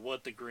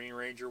the Green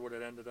Ranger would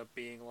have ended up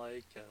being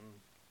like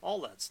and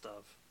all that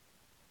stuff.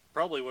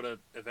 Probably would have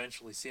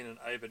eventually seen an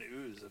Ivan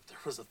Ooze if there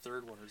was a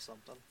third one or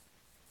something.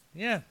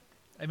 Yeah.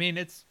 I mean,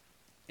 it's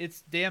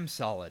damn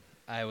solid,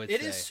 I would say.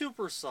 It is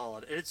super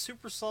solid. It's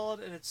super solid,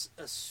 and it's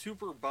a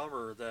super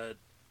bummer that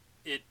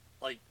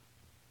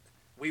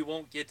we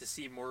won't get to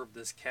see more of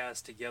this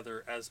cast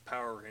together as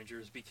Power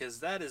Rangers, because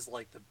that is,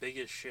 like, the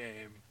biggest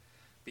shame.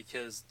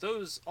 Because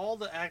all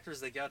the actors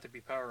that got to be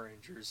Power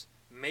Rangers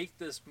make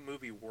this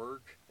movie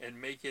work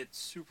and make it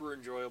super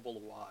enjoyable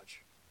to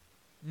watch.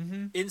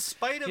 Mm-hmm. In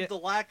spite of the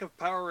lack of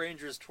Power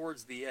Rangers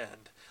towards the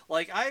end.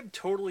 Like, I'm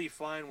totally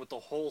fine with the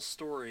whole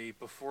story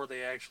before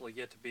they actually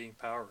get to being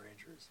Power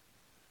Rangers.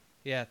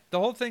 Yeah, the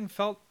whole thing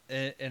felt,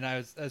 and I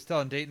was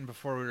telling Dayton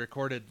before we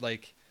recorded,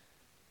 like,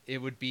 it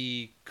would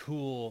be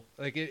cool.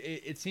 Like,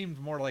 it seemed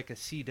more like a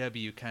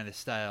CW kind of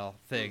style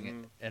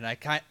thing, and I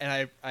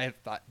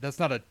thought that's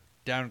not a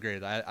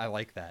downgrade. I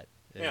like that.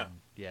 And,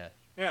 yeah.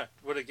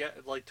 Would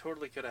have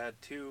totally could have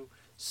had 2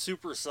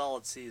 super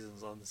solid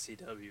seasons on the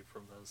CW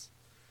from this.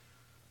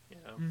 You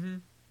know? Mm-hmm.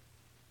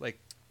 Like,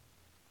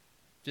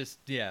 just,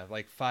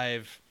 like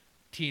 5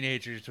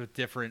 teenagers with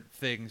different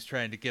things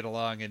trying to get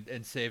along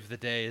and save the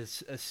day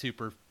is a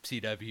super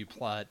CW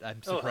plot.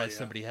 I'm surprised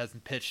somebody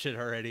hasn't pitched it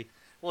already.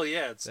 Well,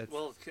 yeah,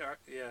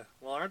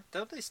 Well,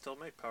 don't they still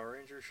make Power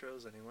Ranger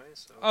shows anyway?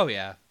 So. Oh,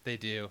 yeah, they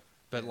do.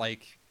 But,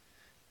 like,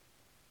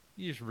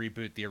 you just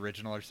reboot the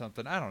original or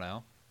something. I don't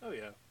know. Oh,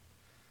 yeah.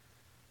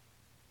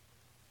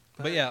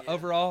 But yeah,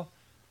 overall,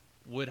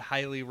 would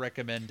highly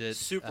recommend it.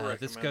 Super recommend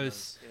this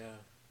goes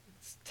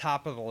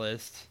top of the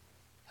list.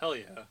 Hell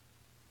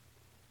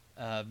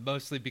yeah.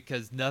 Mostly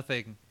because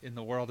nothing in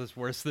the world is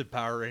worse than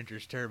Power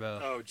Rangers Turbo.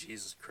 Oh,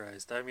 Jesus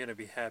Christ. I'm going to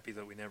be happy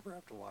that we never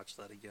have to watch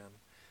that again.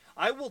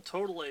 I will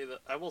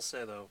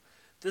say, though,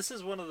 this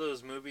is one of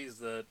those movies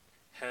that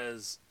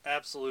has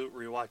absolute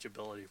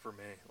rewatchability for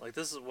me. Like,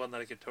 this is one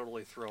that I could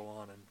totally throw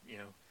on and,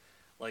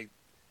 like,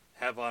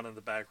 have on in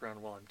the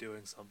background while I'm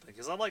doing something.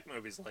 Because I like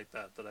movies like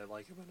that I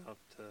like them enough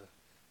to,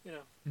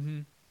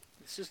 Mm-hmm.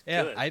 It's just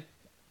good. I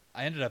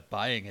ended up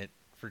buying it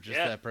for just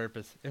that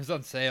purpose. It was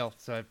on sale,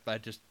 so I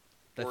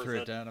threw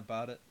it down and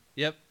bought it.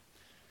 Yep.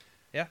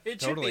 Yeah, it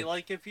totally. should be.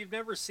 Like, if you've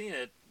never seen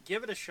it,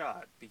 give it a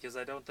shot, because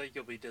I don't think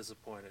you'll be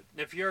disappointed.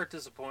 And if you are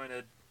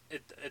disappointed,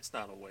 it's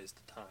not a waste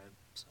of time.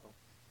 So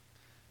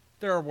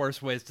there are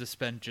worse ways to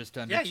spend just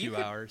under 2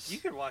 hours. You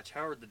could watch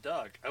Howard the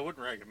Duck. I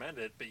wouldn't recommend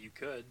it, but you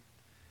could.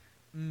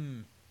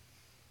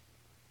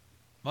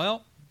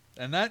 Well,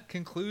 and that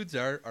concludes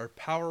our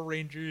Power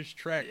Rangers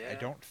trek. Yeah. I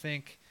don't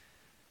think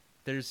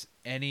there's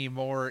any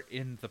more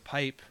in the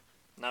pipe.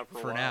 Not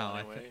for a while, now.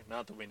 Anyway.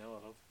 Not that we know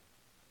of.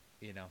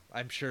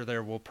 I'm sure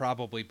there will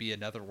probably be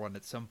another one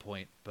at some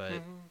point,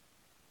 but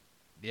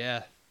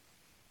yeah.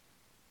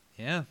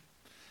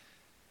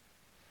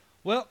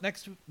 Well,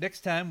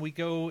 next time we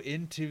go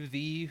into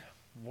the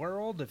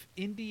world of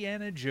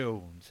Indiana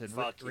Jones and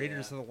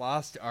Raiders of the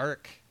Lost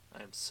Ark.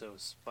 I'm so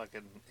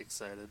fucking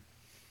excited.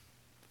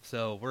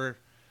 So we're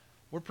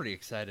pretty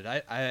excited.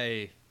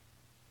 I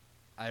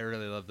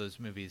really love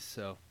those movies,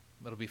 so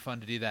it'll be fun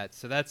to do that.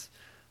 So that's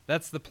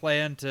that's the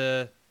plan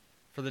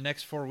for the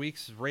next 4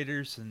 weeks.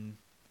 Raiders, and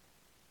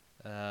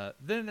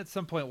then at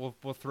some point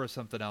we'll throw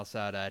something else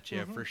out at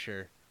you for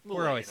sure.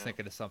 We're always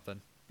thinking of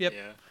something. Yep.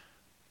 Yeah.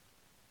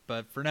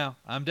 But for now,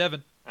 I'm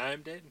Devin.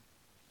 I'm Dayton.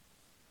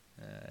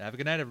 Have a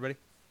good night, everybody.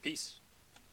 Peace.